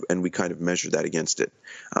 and we kind of measure that against it,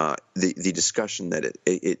 the discussion that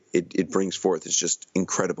it brings forth is just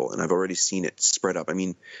incredible, and I've already seen it spread up. I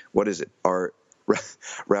mean, what is it? Our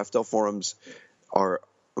Raftel forums are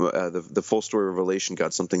the full story revelation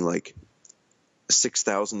got something like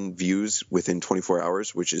 6,000 views within 24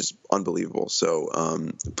 hours, which is unbelievable. So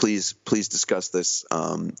please discuss this,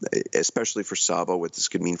 especially for Sabo, what this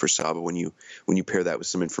could mean for Sabo when you pair that with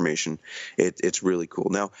some information. It's really cool.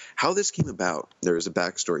 Now, how this came about, there is a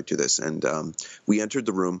backstory to this, and we entered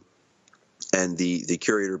the room, and the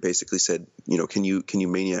curator basically said, can you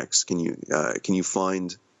maniacs, can you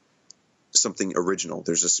find something original?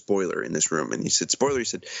 There's a spoiler in this room. And he said, spoiler. He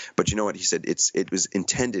said, but you know what? He said, it was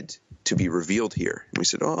intended to be revealed here. And we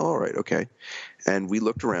said, oh, all right, okay. And we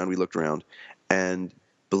looked around, and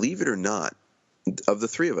believe it or not, of the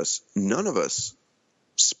 3 of us, none of us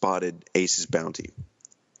spotted Ace's bounty.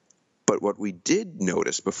 But what we did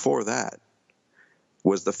notice before that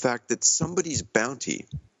was the fact that somebody's bounty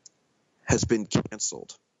has been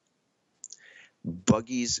canceled.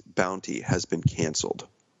 Buggy's bounty has been canceled.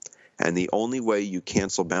 And the only way you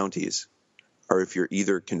cancel bounties are if you're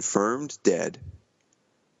either confirmed dead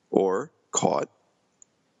or caught,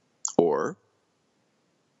 or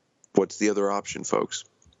what's the other option, folks?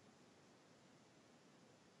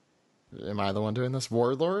 Am I the one doing this?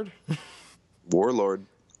 Warlord? Warlord.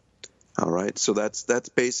 All right. So that's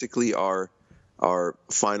basically our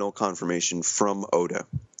final confirmation from Oda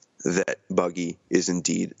that Buggy is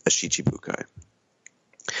indeed a Shichibukai.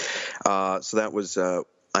 So that was...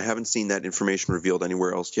 I haven't seen that information revealed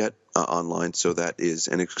anywhere else yet online, so that is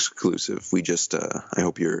an exclusive. We just, I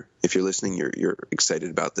hope if you're listening, you're excited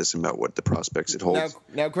about this and about what the prospects it holds.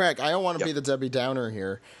 Now, Greg, I don't want to be the Debbie Downer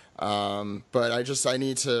here, but I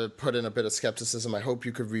need to put in a bit of skepticism. I hope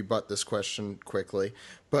you could rebut this question quickly.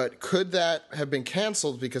 But could that have been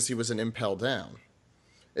canceled because he was an impel down?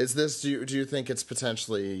 Is this? Do you think it's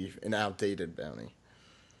potentially an outdated bounty?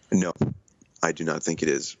 No, I do not think it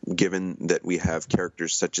is, given that we have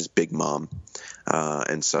characters such as Big Mom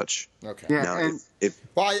and such. Okay. Yeah, Now, and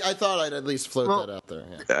Well, I thought I'd at least float that out there.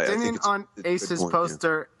 Yeah. I and think then it's on a good Ace's point,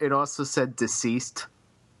 poster, it also said deceased.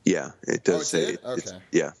 Yeah, it does it say. did? Okay.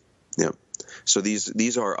 Yeah. So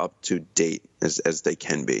these are up to date as they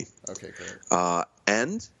can be. Okay, great.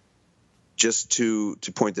 And just to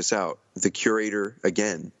point this out, the curator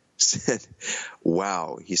again said,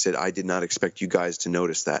 "Wow," he said, "I did not expect you guys to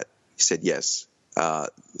notice that." He said, "Yes,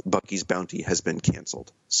 Bucky's bounty has been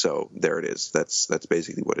canceled." So there it is. That's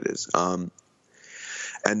basically what it is.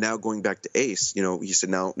 And now going back to Ace, he said,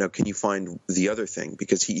 now can you find the other thing?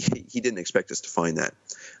 Because he didn't expect us to find that.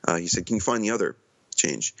 He said, can you find the other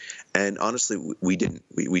change? And honestly, we didn't.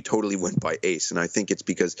 We totally went by Ace. And I think it's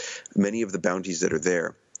because many of the bounties that are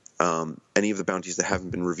there, any of the bounties that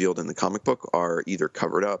haven't been revealed in the comic book are either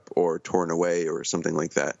covered up or torn away or something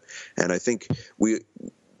like that. And I think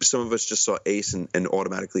some of us just saw Ace and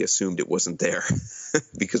automatically assumed it wasn't there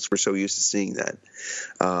because we're so used to seeing that.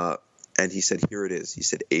 And he said, here it is. He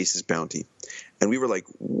said, Ace's bounty. And we were like,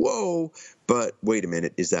 whoa, but wait a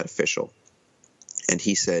minute, is that official? And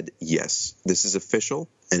he said, yes, this is official,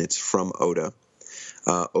 and it's from Oda.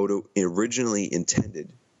 Oda originally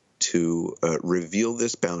intended to reveal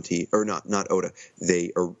this bounty, or not Oda.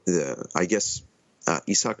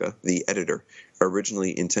 Isaka, the editor,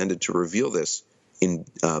 originally intended to reveal this in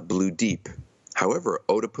Blue Deep. However,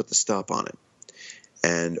 Oda put the stop on it.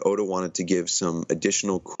 And Oda wanted to give some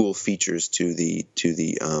additional cool features to the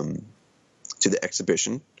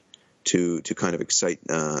exhibition to kind of excite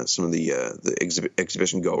some of the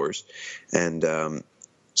exhibition goers, and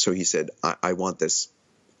so he said, I want this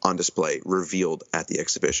on display, revealed at the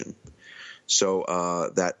exhibition. So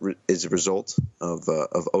that is a result of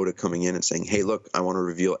Oda coming in and saying, hey, look, I want to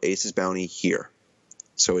reveal Ace's bounty here.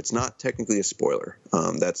 So it's not technically a spoiler.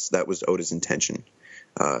 That was Oda's intention.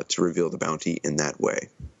 To reveal the bounty in that way.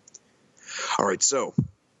 All right, so,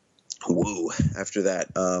 after that,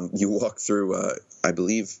 you walk through, I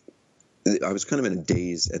believe, I was kind of in a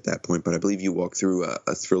daze at that point, but I believe you walk through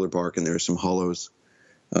a Thriller Bark, and there are some hollows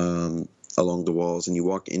along the walls, and you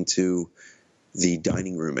walk into the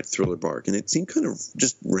dining room at Thriller Bark, and it seemed kind of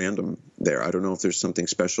just random there. I don't know if there's something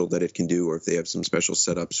special that it can do, or if they have some special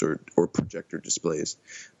setups or projector displays,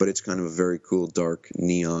 but it's kind of a very cool, dark,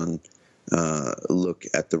 neon look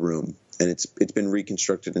at the room, and it's been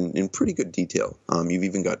reconstructed in pretty good detail. You've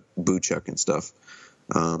even got Boochuk and stuff,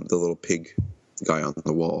 the little pig guy on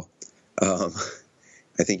the wall.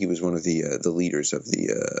 I think he was one of the leaders of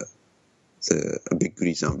the Big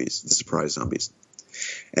Goody Zombies, the surprise zombies.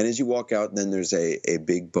 And as you walk out, then there's a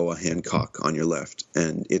big Boa Hancock on your left,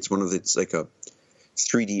 and it's like a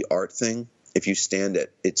 3D art thing. If you stand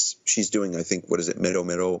at she's doing, I think, what is it, Meadow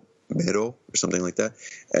or something like that,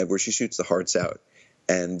 where she shoots the hearts out,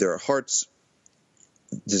 and there are hearts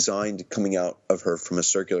designed coming out of her from a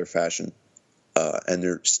circular fashion, and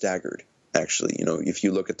they're staggered. Actually, if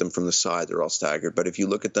you look at them from the side, they're all staggered, but if you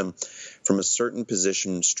look at them from a certain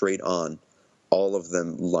position straight on, all of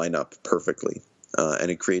them line up perfectly, and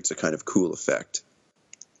it creates a kind of cool effect.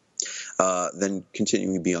 Then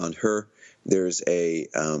continuing beyond her, there's a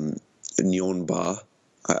Nyon Ba,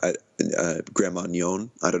 Grandma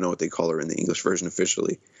Nyon. I don't know what they call her in the English version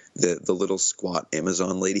officially. The little squat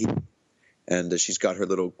Amazon lady, and she's got her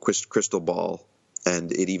little crystal ball,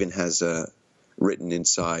 and it even has written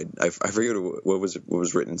inside. I forget what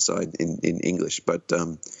was written inside in English, but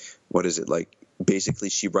what is it like? Basically,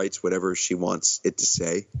 she writes whatever she wants it to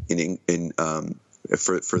say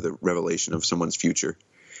for the revelation of someone's future,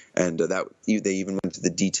 and that they even went to the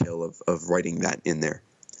detail of writing that in there.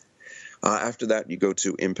 After that, you go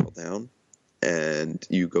to Impel Down, and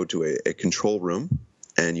you go to a control room,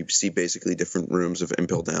 and you see basically different rooms of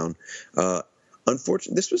Impel Down.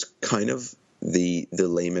 Unfortunately, this was kind of the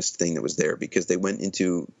lamest thing that was there, because they went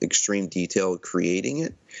into extreme detail creating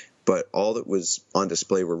it, but all that was on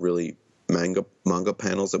display were really manga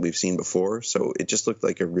panels that we've seen before, so it just looked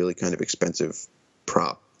like a really kind of expensive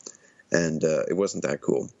prop, and it wasn't that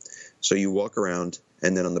cool. So you walk around,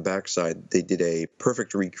 and then on the backside, they did a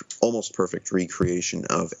almost perfect recreation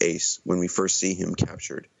of Ace when we first see him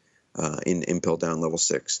captured in Impel Down Level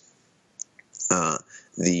 6.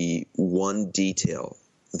 The one detail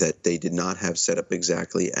that they did not have set up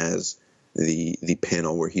exactly as the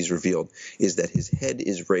panel where he's revealed is that his head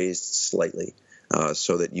is raised slightly,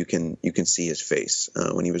 so that you can see his face.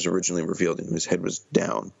 When he was originally revealed, and his head was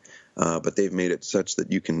down. But they've made it such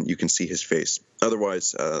that you can see his face.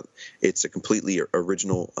 Otherwise, it's a completely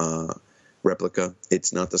original replica.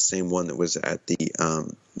 It's not the same one that was at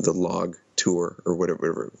the log tour or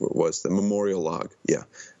whatever it was, the memorial log. Yeah,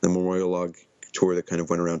 the memorial log tour that kind of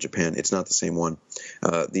went around Japan. It's not the same one.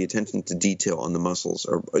 The attention to detail on the muscles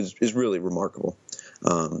is really remarkable,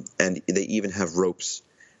 and they even have ropes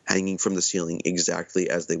hanging from the ceiling exactly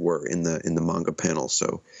as they were in the manga panel.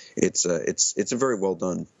 So it's a very well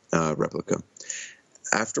done replica.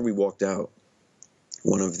 After we walked out,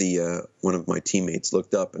 one of my teammates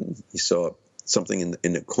looked up and he saw something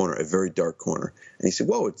in the corner, a very dark corner, and he said,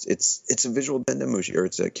 "Whoa, it's a visual dendamushi, or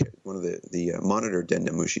it's one of the monitor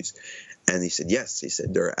dendamushis." And he said, "Yes," he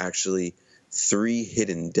said, "there are actually 3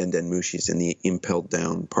 hidden dendamushis in the impelled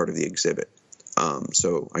down part of the exhibit."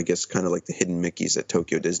 So I guess kind of like the hidden Mickeys at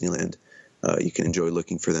Tokyo Disneyland, you can enjoy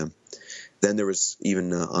looking for them. Then there was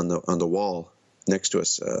even on the wall next to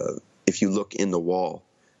us, if you look in the wall,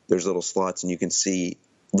 there's little slots and you can see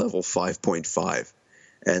level 5.5.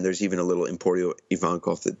 And there's even a little Emporio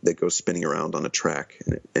Ivankov that goes spinning around on a track,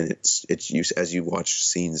 and it's used as you watch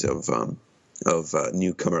scenes of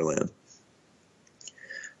Newcomerland.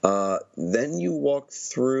 Then you walk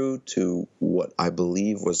through to what I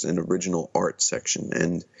believe was an original art section,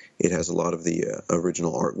 and it has a lot of the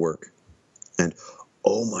original artwork. And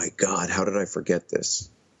oh my God, how did I forget this?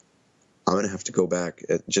 I'm going to have to go back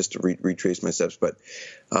just to retrace my steps, but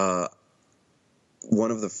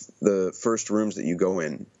one of the first rooms that you go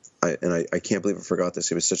in, I can't believe I forgot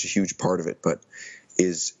this. It was such a huge part of it, but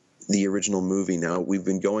is the original movie. Now we've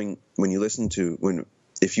been going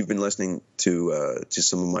if you've been listening to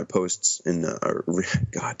some of my posts in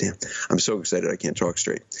God damn, I'm so excited I can't talk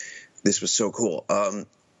straight. This was so cool.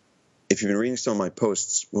 If you've been reading some of my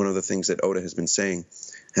posts, one of the things that Oda has been saying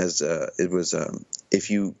if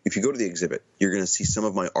you go to the exhibit, you're going to see some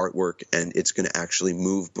of my artwork and it's going to actually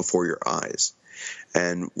move before your eyes.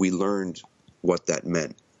 And we learned what that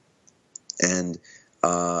meant. And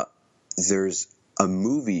there's a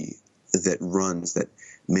movie that runs that,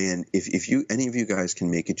 man, if any of you guys can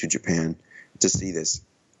make it to Japan to see this,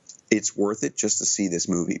 it's worth it just to see this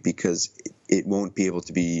movie because it won't be able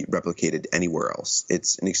to be replicated anywhere else.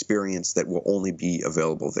 It's an experience that will only be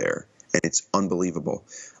available there, and it's unbelievable.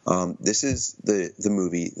 This is the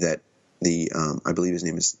movie that I believe his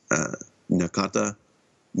name is Nakata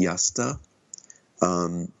Yasuda.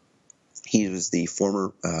 He was the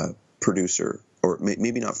former producer, or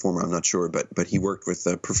maybe not former, I'm not sure, but he worked with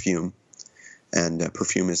Perfume, and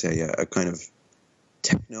Perfume is a kind of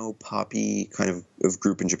techno poppy kind of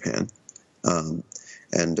group in Japan,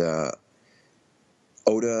 and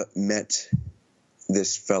Oda met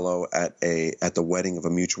this fellow at the wedding of a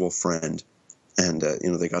mutual friend, and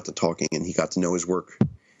they got to talking, and he got to know his work,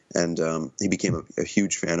 and he became a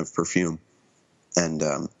huge fan of Perfume,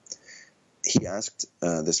 and he asked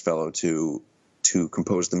this fellow to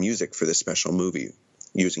compose the music for this special movie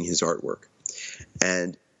using his artwork,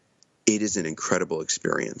 and it is an incredible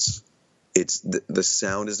experience. It's the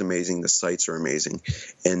sound is amazing, the sights are amazing,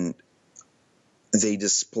 and they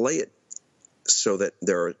display it so that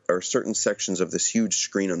there are certain sections of this huge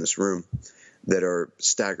screen on this room that are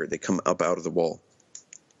staggered. They come up out of the wall,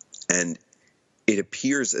 and it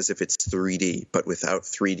appears as if it's 3D, but without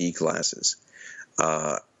 3D glasses,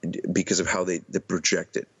 because of how they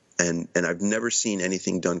project it. And I've never seen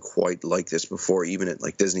anything done quite like this before, even at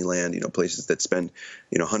like Disneyland, places that spend,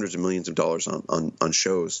 hundreds of millions of dollars on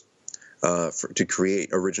shows to create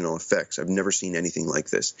original effects. I've never seen anything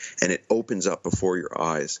like this. And it opens up before your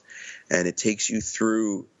eyes, and it takes you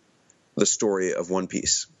through the story of One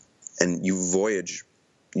Piece, and you voyage.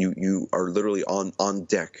 You are literally on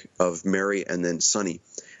deck of Mary and then Sunny,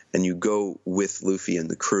 and you go with Luffy and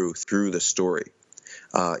the crew through the story,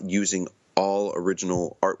 using all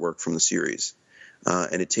original artwork from the series,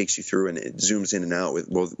 and it takes you through, and it zooms in and out with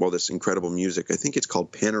this incredible music. I think it's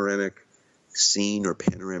called Panoramic Scene or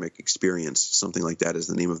Panoramic Experience, something like that is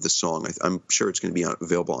the name of the song. I'm sure it's going to be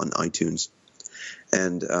available on iTunes,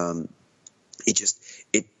 and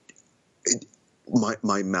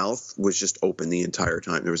my mouth was just open the entire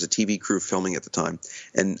time. There was a TV crew filming at the time,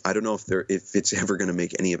 and I don't know if it's ever going to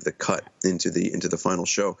make any of the cut into the final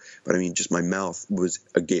show. But I mean, just my mouth was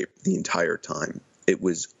agape the entire time. It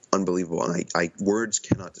was unbelievable, and I words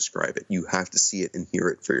cannot describe it. You have to see it and hear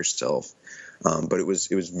it for yourself. But it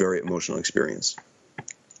was a very emotional experience.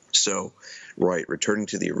 So, right, returning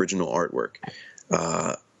to the original artwork.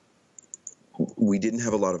 We didn't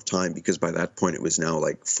have a lot of time because by that point it was now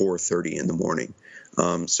like 4:30 in the morning.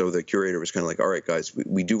 So the curator was kind of like, all right, guys,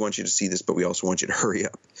 we do want you to see this, but we also want you to hurry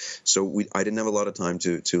up. So I didn't have a lot of time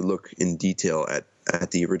to look in detail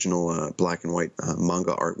at the original black and white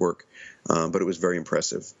manga artwork, but it was very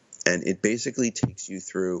impressive. And it basically takes you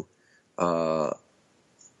through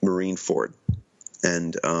Marineford,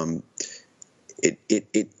 and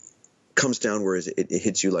it comes down whereas it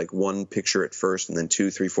hits you like one picture at first, and then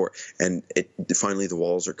 2, 3, 4, and finally the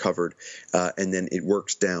walls are covered, and then it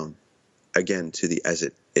works down again to as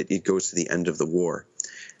it goes to the end of the war,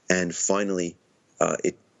 and finally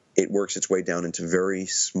it works its way down into very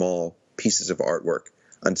small pieces of artwork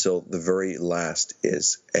until the very last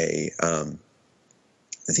is the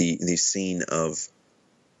scene of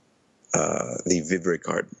the Vivre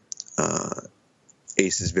card,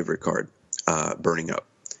 Ace's Vivre card, burning up.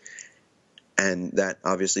 And that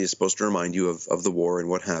obviously is supposed to remind you of the war and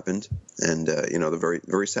what happened, and the very,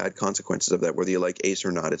 very sad consequences of that. Whether you like Ace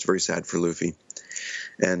or not, it's very sad for Luffy.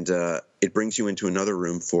 And it brings you into another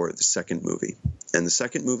room for the second movie. And the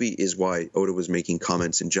second movie is why Oda was making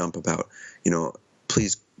comments in Jump about,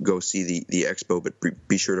 please go see the expo, but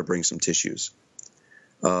be sure to bring some tissues.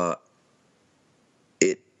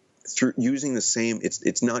 Through using the same,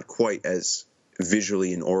 it's not quite as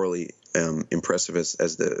visually and orally impressive as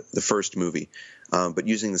the first movie, but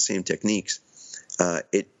using the same techniques,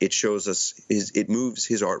 it shows us it moves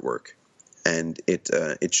his artwork, and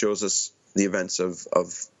it shows us the events or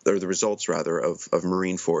the results rather of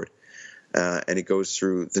Marineford, and it goes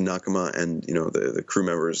through the Nakama and the crew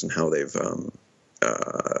members and how they've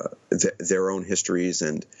their own histories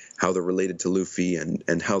and how they're related to Luffy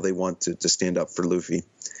and how they want to stand up for Luffy,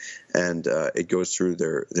 and it goes through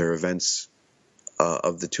their events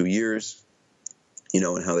of the 2 years,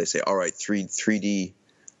 and how they say, all right, 3D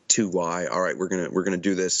 2Y, all right, we're gonna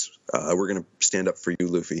do this, we're gonna stand up for you,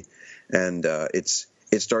 Luffy, and it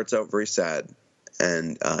starts out very sad,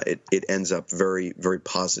 and it ends up very, very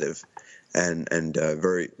positive, and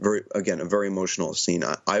very, very, again, a very emotional scene.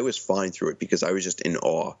 I was fine through it because I was just in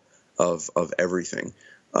awe of everything,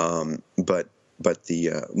 but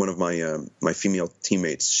the one of my female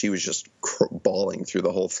teammates, she was just bawling through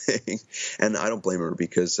the whole thing, and I don't blame her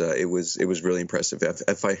because it was really impressive.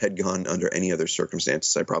 If I had gone under any other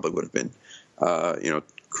circumstances, I probably would have been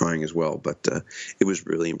crying as well. But it was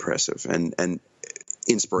really impressive and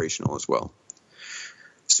inspirational as well.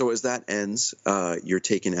 So as that ends, you're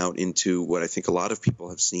taken out into what I think a lot of people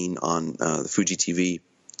have seen on the Fuji TV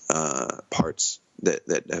parts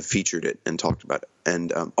that have featured it and talked about it.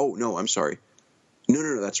 And oh no, I'm sorry.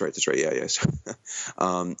 No, that's right. Yeah, yes.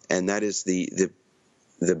 And that is the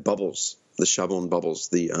bubbles, the shovel and bubbles,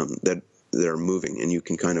 that are moving, and you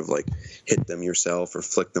can kind of like hit them yourself or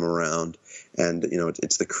flick them around, and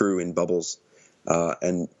it's the crew in bubbles,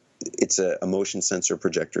 and it's a motion sensor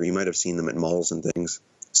projector. You might have seen them at malls and things.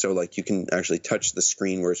 So like you can actually touch the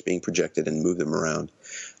screen where it's being projected and move them around.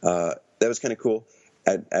 That was kind of cool.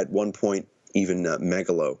 At one point, even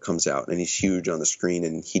Megalo comes out, and he's huge on the screen,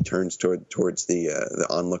 and he turns towards the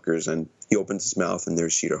onlookers, and he opens his mouth, and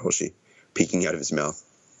there's Shirahoshi peeking out of his mouth.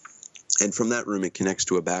 And from that room, it connects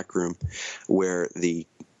to a back room where the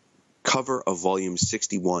cover of volume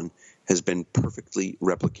 61 has been perfectly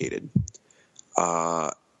replicated.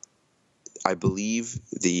 I believe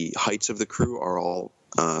the heights of the crew are all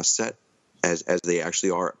set as they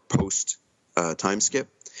actually are post time skip,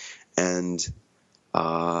 and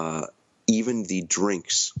even the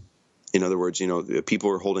drinks. In other words,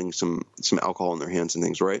 people are holding some alcohol in their hands and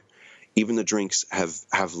things, right? Even the drinks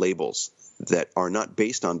have labels that are not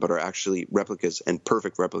based on, but are actually replicas and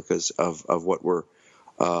perfect replicas of what were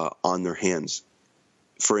on their hands.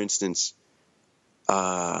 For instance,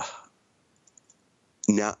 now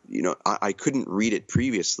I couldn't read it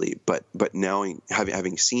previously, but now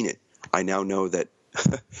having seen it, I now know that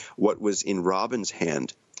what was in Robin's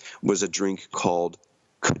hand was a drink called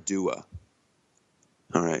Kadua.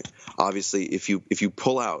 All right. Obviously, if you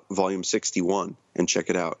pull out volume 61 and check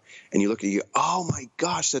it out, and you look at it, you go, oh my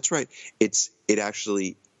gosh, that's right. It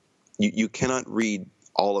actually, you cannot read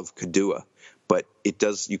all of Kadua, but it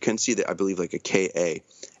does. You can see that, I believe, like a KA,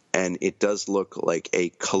 and it does look like a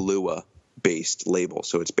Kahlua based label,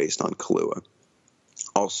 so it's based on Kahlua.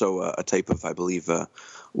 Also, a type of, I believe,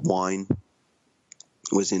 wine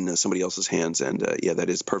was in somebody else's hands, and that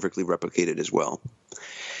is perfectly replicated as well.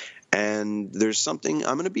 And there's something,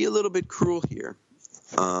 I'm going to be a little bit cruel here.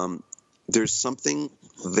 There's something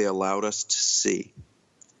they allowed us to see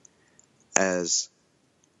that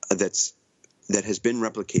has been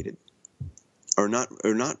replicated, or not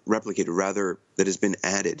replicated, rather that has been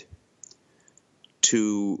added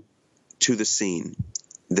to the scene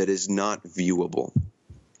that is not viewable.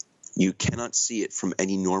 You cannot see it from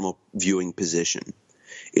any normal viewing position.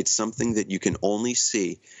 It's something that you can only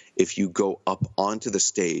see if you go up onto the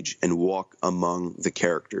stage and walk among the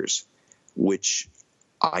characters, which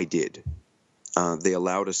I did. They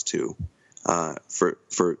allowed us to. for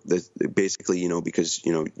the basically, because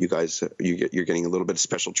you guys you're getting a little bit of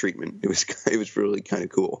special treatment. It was really kind of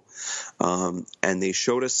cool, and they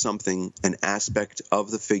showed us an aspect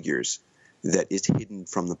of the figures that is hidden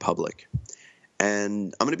from the public.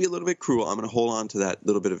 And I'm going to be a little bit cruel. I'm going to hold on to that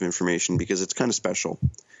little bit of information because it's kind of special.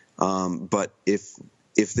 But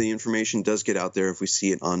if the information does get out there, if we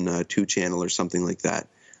see it on 2 Channel or something like that,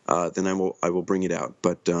 then I will bring it out.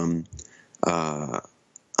 But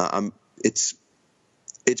it's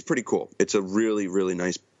pretty cool. It's a really, really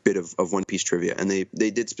nice bit of One Piece trivia, and they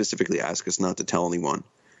did specifically ask us not to tell anyone.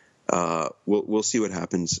 We'll see what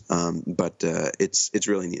happens, but it's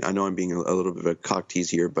really neat. I know I'm being a little bit of a cock tease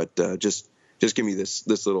here, but just give me this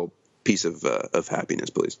little piece of happiness,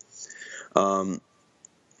 please.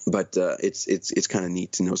 But it's kind of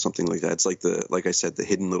neat to know something like that. It's like I said, the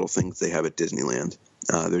hidden little things they have at Disneyland.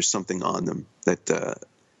 There's something on them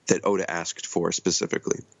that Oda asked for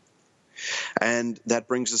specifically. And that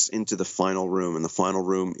brings us into the final room, and the final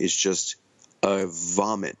room is just a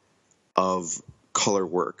vomit of color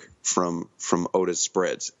work from Oda's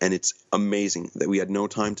spreads, and it's amazing that we had no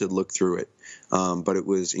time to look through it, but it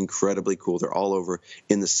was incredibly cool. They're all over.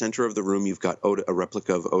 In the center of the room, you've got a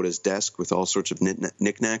replica of Oda's desk with all sorts of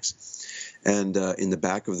knickknacks, and in the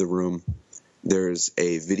back of the room, there's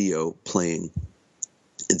a video playing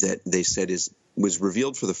that they said was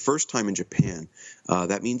revealed for the first time in Japan.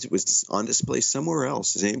 That means it was on display somewhere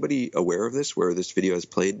else. Is anybody aware of this, where this video is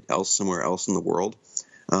played somewhere else in the world?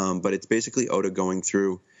 But it's basically Oda going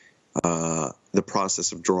through the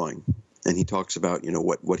process of drawing, and he talks about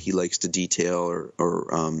what he likes to detail,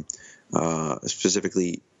 or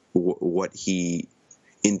specifically what he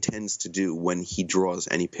intends to do when he draws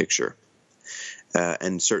any picture,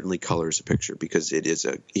 and certainly colors a picture, because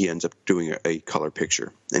he ends up doing a color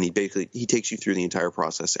picture, and he takes you through the entire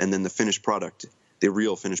process, and then the finished product, the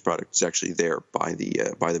real finished product, is actually there by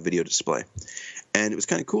the video display. And it was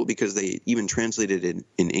kind of cool because they even translated it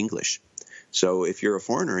in English. So if you're a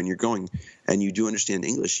foreigner and you're going and you do understand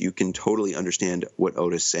English, you can totally understand what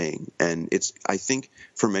Oda's saying. And I think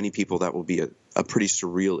for many people that will be a pretty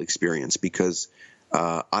surreal experience, because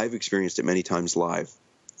I've experienced it many times live,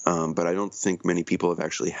 but I don't think many people have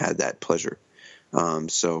actually had that pleasure.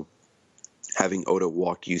 So having Oda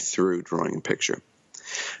walk you through drawing a picture.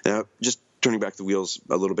 Now, just turning back the wheels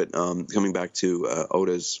a little bit, coming back to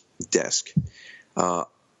Oda's desk.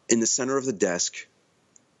 In the center of the desk,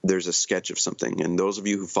 there's a sketch of something. And those of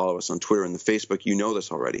you who follow us on Twitter and the Facebook, you know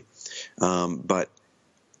this already. But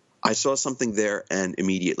I saw something there, and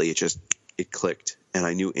immediately it clicked, and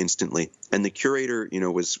I knew instantly. And the curator,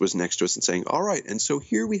 was next to us and saying, all right, and so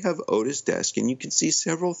here we have Oda's desk, and you can see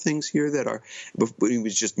several things here that are, but he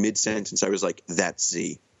was just mid-sentence. I was like, that's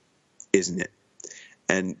Z, isn't it?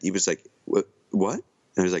 And he was like, what? And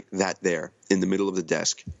I was like, that there in the middle of the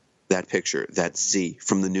desk, that picture, that's Z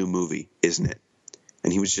from the new movie, isn't it?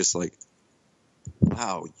 And he was just like,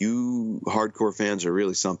 wow, you hardcore fans are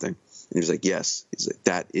really something. And he was like, yes. He's like,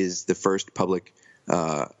 that is the first public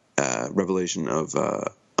revelation of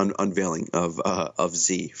unveiling of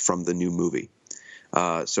Z from the new movie.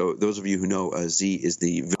 So those of you who know, Z is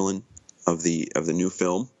the villain of the new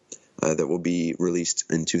film that will be released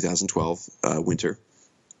in 2012 winter.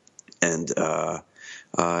 And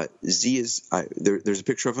Z is there's a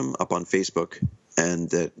picture of him up on Facebook, and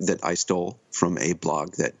that I stole from a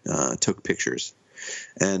blog that took pictures.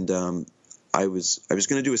 And I was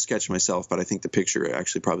going to do a sketch myself, but I think the picture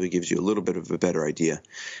actually probably gives you a little bit of a better idea.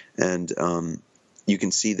 And you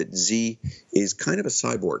can see that Z is kind of a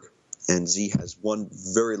cyborg, and Z has one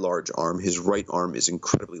very large arm. His right arm is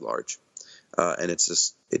incredibly large, and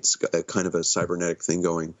it's a kind of a cybernetic thing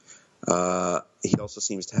going. He also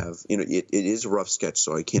seems to have, it is a rough sketch,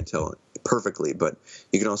 so I can't tell it perfectly, but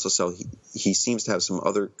you can also tell he seems to have some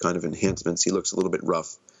other kind of enhancements. He looks a little bit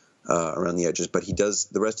rough around the edges, but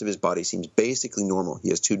the rest of his body seems basically normal. He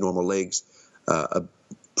has 2 normal legs, a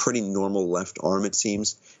pretty normal left arm, it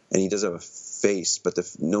seems, and he does have a face, but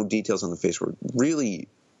no details on the face were really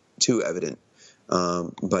too evident.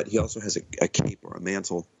 But he also has a cape or a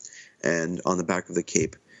mantle, and on the back of the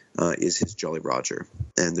cape is his Jolly Roger.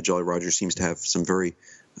 And the Jolly Roger seems to have some very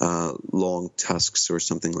long tusks or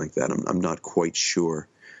something like that. I'm not quite sure.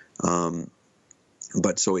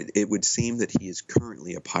 But so it would seem that he is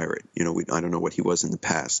currently a pirate. I don't know what he was in the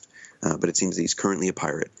past, but it seems that he's currently a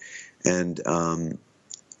pirate. And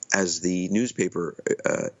as the newspaper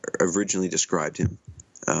originally described him,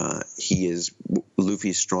 he is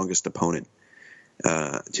Luffy's strongest opponent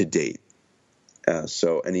to date.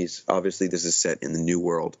 And he's obviously, this is set in the New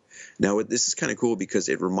World. Now, this is kind of cool because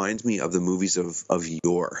it reminds me of the movies of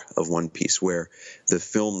yore of One Piece, where the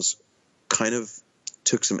films kind of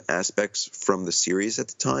took some aspects from the series at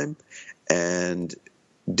the time and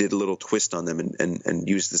did a little twist on them and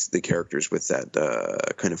used the characters with that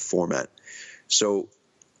kind of format. So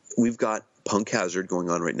we've got Punk Hazard going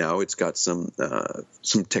on right now. It's got some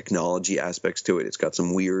technology aspects to it. It's got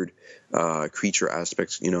some weird creature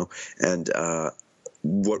aspects, and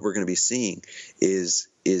what we're going to be seeing is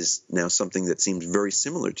now something that seems very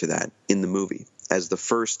similar to that in the movie as the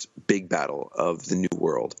first big battle of the new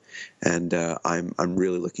world, and I'm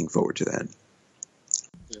really looking forward to that.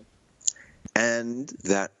 Yeah. And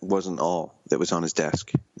that wasn't all that was on his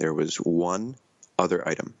desk. There was one other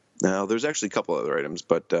item. Now, there's actually a couple other items,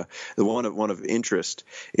 but the one of interest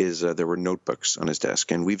is there were notebooks on his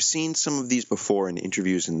desk. And we've seen some of these before in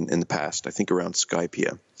interviews in the past, I think around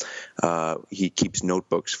Skypia. He keeps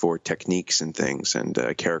notebooks for techniques and things and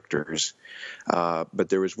characters. But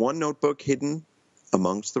there was one notebook hidden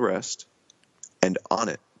amongst the rest, and on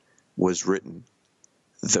it was written,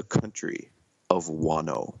 "The Country of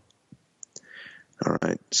Wano." All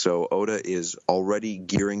right, so Oda is already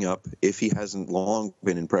gearing up, if he hasn't long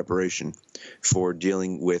been in preparation, for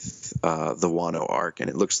dealing with the Wano arc, and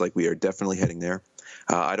it looks like we are definitely heading there.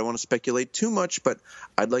 I don't want to speculate too much, but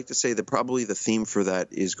I'd like to say that probably the theme for that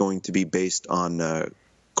is going to be based on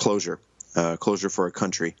closure for a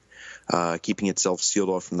country, keeping itself sealed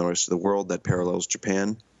off from the rest of the world that parallels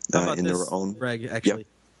Japan in their own. Greg, actually, Yep.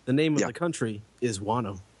 The name of the country is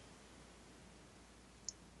Wano.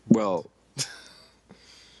 Well.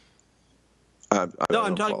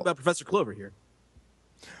 I'm talking about Professor Clover here.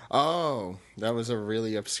 Oh, that was a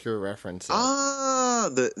really obscure reference.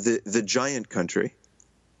 The giant country.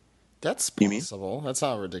 That's possible. That's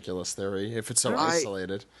not a ridiculous theory if it's so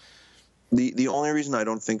isolated. The only reason I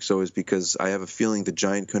don't think so is because I have a feeling the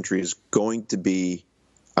giant country is going to be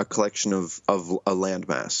a collection of a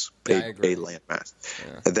landmass, a landmass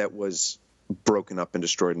that was broken up and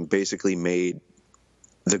destroyed and basically made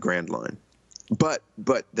the Grand Line. But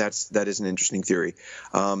that is an interesting theory.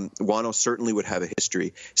 Wano certainly would have a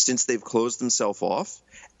history since they've closed themselves off,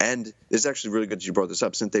 and it's actually really good that you brought this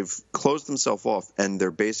up. Since they've closed themselves off, and they're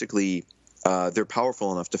basically they're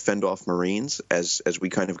powerful enough to fend off Marines, as we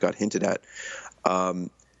kind of got hinted at.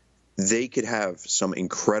 They could have some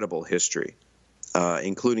incredible history,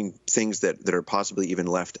 including things that are possibly even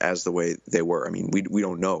left as the way they were. I mean, we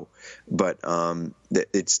don't know, but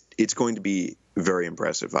it's going to be very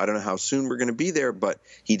impressive. I don't know how soon we're going to be there, but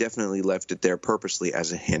he definitely left it there purposely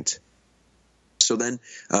as a hint. So then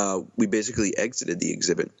we basically exited the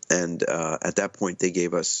exhibit, and at that point they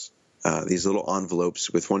gave us these little envelopes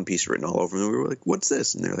with One Piece written all over them. And we were like, "What's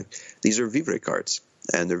this?" And they're like, "These are Vivre cards,"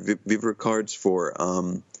 and they're Vivre cards for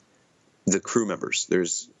the crew members.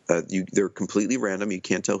 They're completely random. You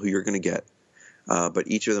can't tell who you're going to get, but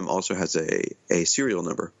each of them also has a serial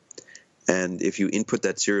number. And if you input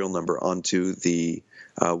that serial number onto the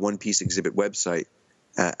One Piece exhibit website,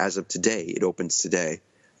 as of today, it opens today,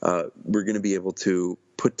 we're going to be able to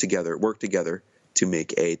work together to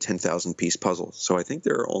make a 10,000 piece puzzle. So I think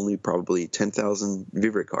there are only probably 10,000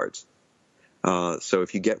 Vivre cards. So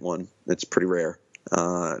if you get one, it's pretty rare.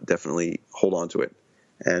 Definitely hold on to it,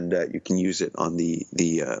 and you can use it on the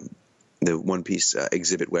One Piece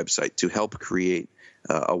exhibit website to help create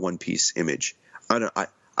a One Piece image.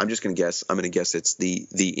 I'm just going to guess. I'm going to guess it's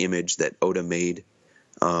the image that Oda made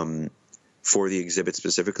for the exhibit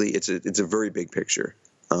specifically. It's a very big picture.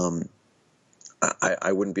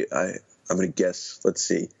 I wouldn't be. I'm going to guess. Let's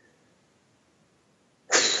see.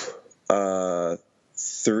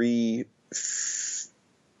 3.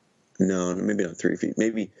 No, maybe not 3 feet.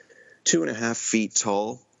 Maybe 2.5 feet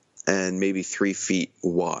tall and maybe 3 feet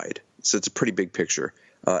wide. So it's a pretty big picture,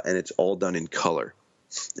 and it's all done in color,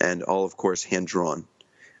 and all, of course, hand drawn.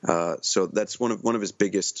 So that's one of his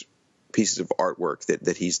biggest pieces of artwork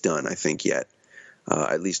that he's done, I think, yet.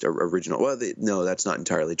 At least original. Well, no, that's not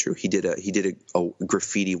entirely true. He did a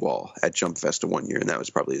graffiti wall at Jump Festa one year, and that was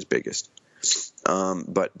probably his biggest.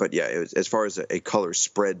 But yeah, it was, as far as a color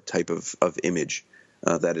spread type of image,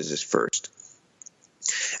 that is his first.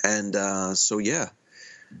 And so yeah,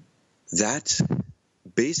 that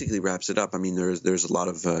basically wraps it up. I mean, there's a lot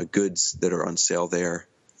of goods that are on sale there,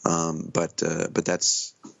 but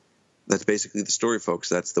that's basically the story, folks.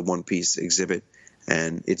 That's the One Piece exhibit,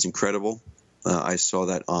 and it's incredible. I saw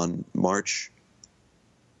that on March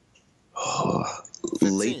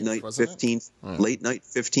late night 15th, late night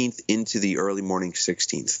 15th into the early morning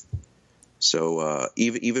 16th. So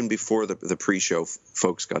even before the pre-show,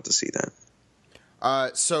 folks got to see that.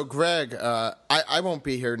 So Greg, I won't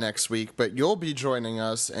be here next week, but you'll be joining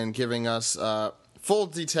us and giving us full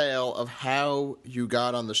detail of how you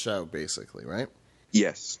got on the show, basically, right?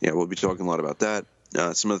 Yes, yeah, we'll be talking a lot about that.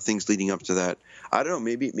 Some of the things leading up to that. I don't know.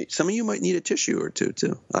 Maybe some of you might need a tissue or two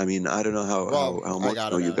too. I mean, I don't know how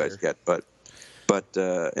emotional you guys get, but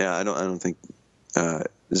yeah, I don't think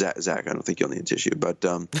Zach. I don't think you'll need a tissue, but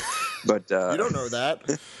you don't know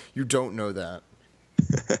that. You don't know that.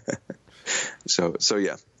 So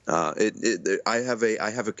yeah, I have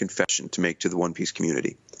a confession to make to the One Piece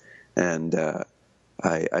community, and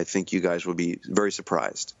I think you guys will be very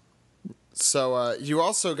surprised. So you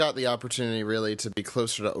also got the opportunity really to be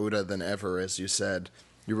closer to Oda than ever, as you said.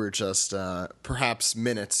 You were just perhaps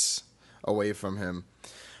minutes away from him.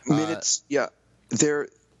 Minutes, yeah. There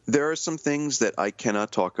are some things that I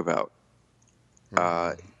cannot talk about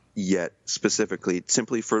yet, specifically,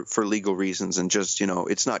 simply for legal reasons, and just,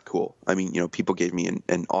 it's not cool. I mean, people gave me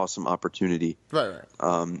an awesome opportunity. Right.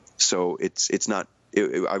 So it's not.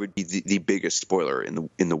 I would be the biggest spoiler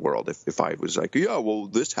in the world if I was like, yeah, well,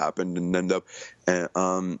 this happened and end up,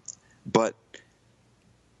 but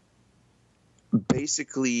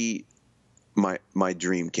basically, my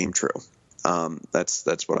dream came true.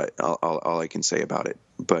 That's what all I can say about it.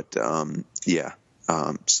 But yeah,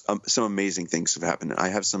 some amazing things have happened. I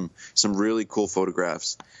have some really cool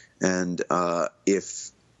photographs, and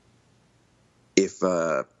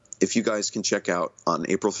if you guys can check out on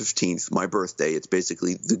April 15th, my birthday, it's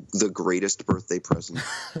basically the greatest birthday present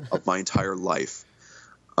of my entire life.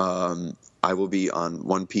 I will be on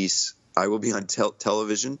One Piece. I will be on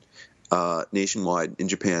television nationwide in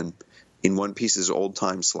Japan in One Piece's old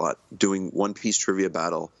time slot, doing One Piece trivia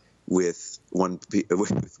battle with One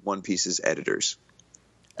Piece's editors.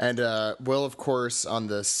 And we'll, of course, on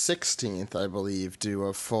the 16th, I believe, do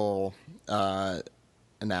a full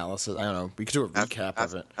analysis. I don't know. We could do a recap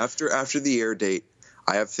of it. After the air date,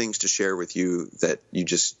 I have things to share with you that you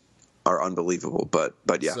just are unbelievable. But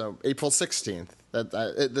yeah. So April 16th.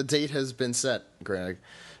 The date has been set, Greg,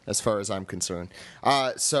 as far as I'm concerned.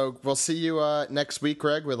 So we'll see you next week,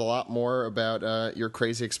 Greg, with a lot more about your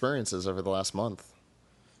crazy experiences over the last month.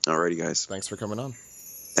 Alrighty, guys. Thanks for coming on.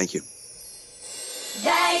 Thank you.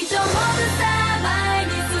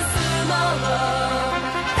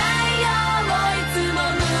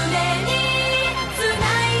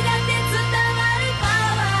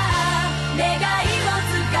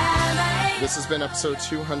 This has been episode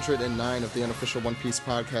 209 of the unofficial One Piece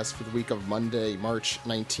podcast for the week of Monday, March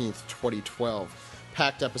 19th, 2012.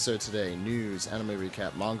 Packed episode today. News, anime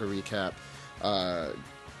recap, manga recap,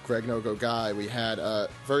 Greg No-Go Guy. We had a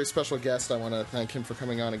very special guest. I want to thank him for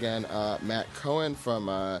coming on again. Matt Cohen from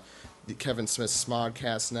the Kevin Smith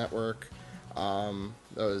Smodcast Network. That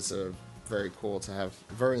was very cool to have.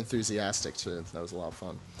 Very enthusiastic too. That was a lot of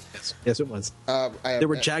fun. Yes, it was. There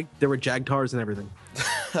were Jag-taurs and everything.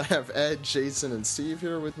 I have Ed, Jason, and Steve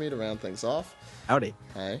here with me to round things off. Howdy.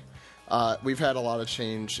 Hey. We've had a lot of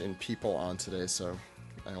change in people on today, so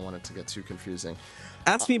I don't want it to get too confusing.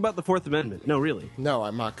 Ask me about the Fourth Amendment. No, really. No,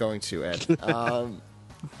 I'm not going to, Ed.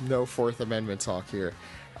 No Fourth Amendment talk here.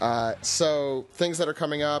 So, things that are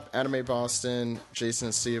coming up, Anime Boston, Jason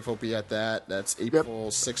and Steve will be at that. That's April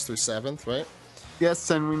 6th through 7th, right? Yes,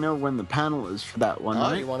 and we know when the panel is for that one,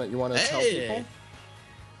 right? You want to tell people?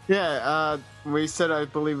 Yeah, we said, I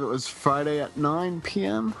believe it was Friday at 9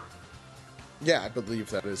 p.m.? Yeah, I believe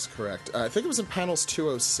that is correct. I think it was in panels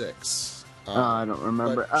 206. I don't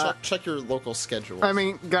remember. Check your local schedule. I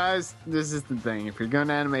mean, guys, this is the thing. If you're going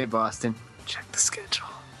to Anime Boston, check the schedule.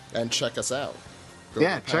 And check us out.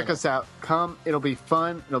 Check us out. Come. It'll be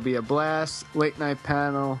fun. It'll be a blast. Late night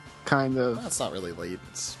panel, kind of. That's not really late.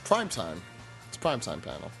 It's prime time. It's prime time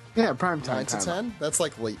panel. Yeah, prime time. 9 to 10? That's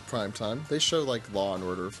like late prime time. They show like Law and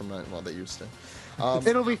Order from they used to.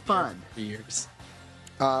 It'll be fun. Years.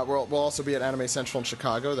 We'll also be at Anime Central in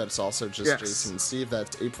Chicago. That's also just Jason and Steve.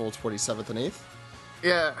 That's April 27th and 8th.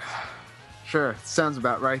 Yeah. Sure. Sounds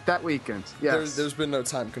about right. That weekend. Yes. There's been no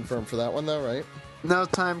time confirmed for that one, though, right? No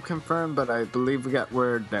time confirmed, but I believe we got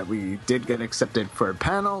word that we did get accepted for a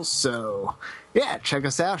panel. So, yeah, check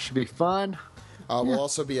us out. Should be fun. We'll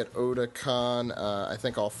also be at Otakon. I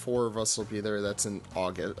think all four of us will be there. That's in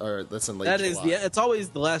August, or that's in late July. It's always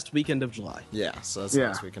the last weekend of July. Yeah, so that's the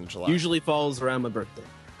last weekend of July. Usually falls around my birthday.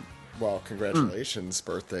 Well, congratulations,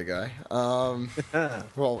 birthday guy.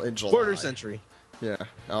 Well, in July. Quarter century. Yeah.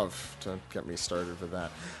 Oh, don't get me started with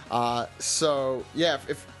that. So, yeah,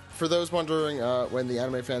 if for those wondering when the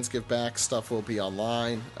anime fans give back, stuff will be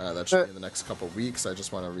online. That should be in the next couple of weeks. I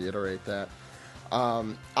just want to reiterate that.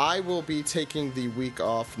 I will be taking the week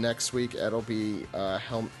off next week. Ed'll be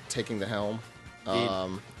taking the helm.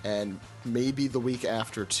 And maybe the week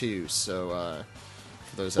after, too. So,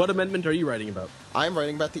 for those what amendment are you writing about? I'm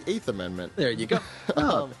writing about the 8th Amendment. There you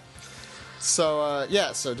go. So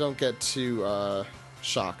don't get too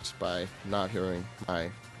shocked by not hearing my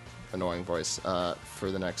annoying voice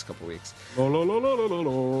for the next couple weeks.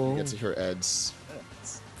 You get to hear Ed's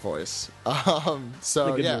voice.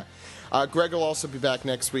 Greg will also be back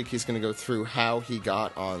next week. He's going to go through how he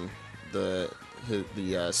got on the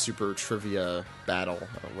super trivia battle,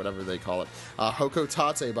 or whatever they call it. Hoko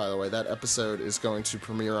Tate, by the way, that episode is going to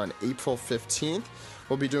premiere on April 15th.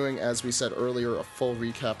 We'll be doing, as we said earlier, a full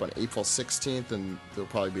recap on April 16th, and there'll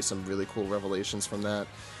probably be some really cool revelations from that.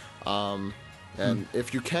 And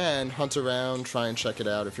if you can, hunt around, try and check it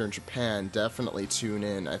out. If you're in Japan, definitely tune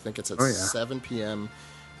in. I think it's at 7 p.m.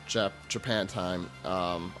 Japan time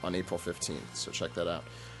on April 15th, so check that out.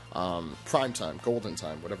 Prime time, golden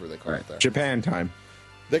time, whatever they call it there. Japan time.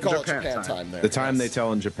 They call it Japan time there. The time they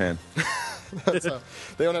tell in Japan. That's how,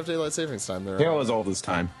 they don't have daylight savings time there. Tale as old as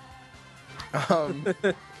time.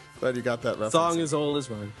 Glad you got that reference. Song as old as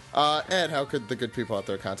rhyme. Ed, how could the good people out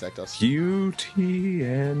there contact us? Beauty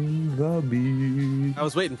and the Beast. I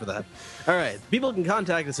was waiting for that. All right. People can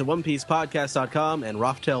contact us at OnePiecePodcast.com and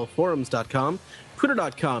RothtailForums.com,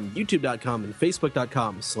 Twitter.com, YouTube.com, and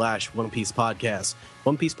Facebook.com/OnePiecePodcast.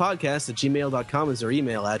 OnePiecePodcast@gmail.com is our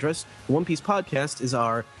email address. One Piece Podcast is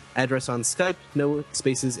our address on Skype. No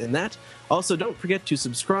spaces in that. Also, don't forget to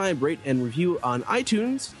subscribe, rate, and review on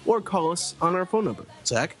iTunes or call us on our phone number.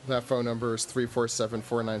 Zach? That phone number is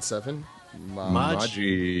 347-497.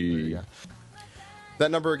 Maji.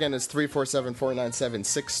 That number again is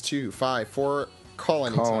 347-497-6254. Call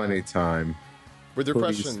anytime. Call anytime. With your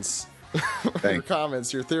questions, your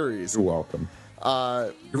comments, your theories. You're welcome.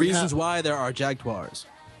 Reasons why there are Jag-taurs.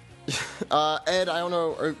 Ed, I don't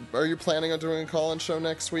know, are you planning on doing a call-in show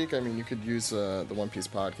next week? I mean, you could use the One Piece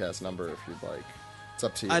Podcast number if you'd like. It's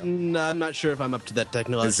up to you. I'm not sure if I'm up to that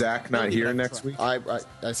technology. Is Zach not here next week? I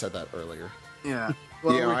said that earlier. Yeah.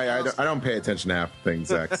 Well, I don't pay attention to half the things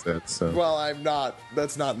Zach said. So. Well, I'm not.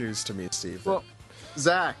 That's not news to me, Steve. Well,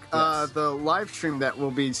 Zach, Yes. the live stream that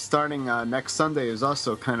will be starting next Sunday is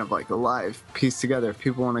also kind of like a live piece together. If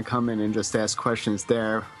people want to come in and just ask questions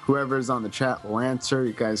there, whoever's on the chat will answer.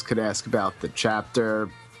 You guys could ask about the chapter,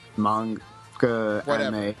 manga,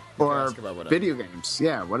 anime, or video games.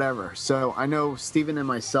 Yeah, whatever. So I know Steven and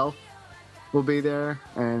myself will be there,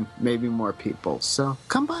 and maybe more people. So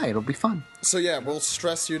come by. It'll be fun. So yeah, we'll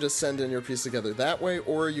stress you to send in your piece together that way,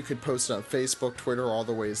 or you could post it on Facebook, Twitter, all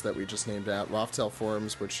the ways that we just named out. Rothtail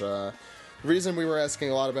Forums, which the reason we were asking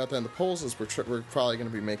a lot about that in the polls is we're probably going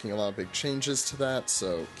to be making a lot of big changes to that,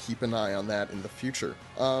 so keep an eye on that in the future.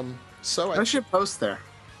 I should post there.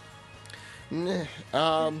 I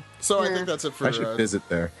think that's it for... I should visit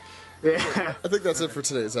there. Yeah. I think that's it for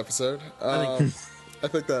today's episode. I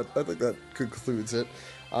think that concludes it.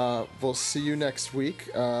 We'll see you next week.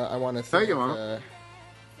 I want to thank...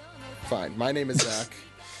 Fine. My name is Zach.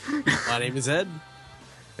 My name is Ed.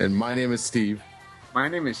 And my name is Steve. My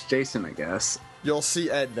name is Jason, I guess. You'll see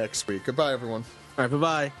Ed next week. Goodbye, everyone. All right,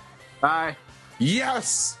 bye-bye. Bye.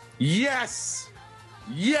 Yes! Yes!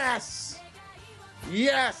 Yes!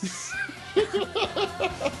 Yes!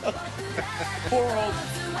 World.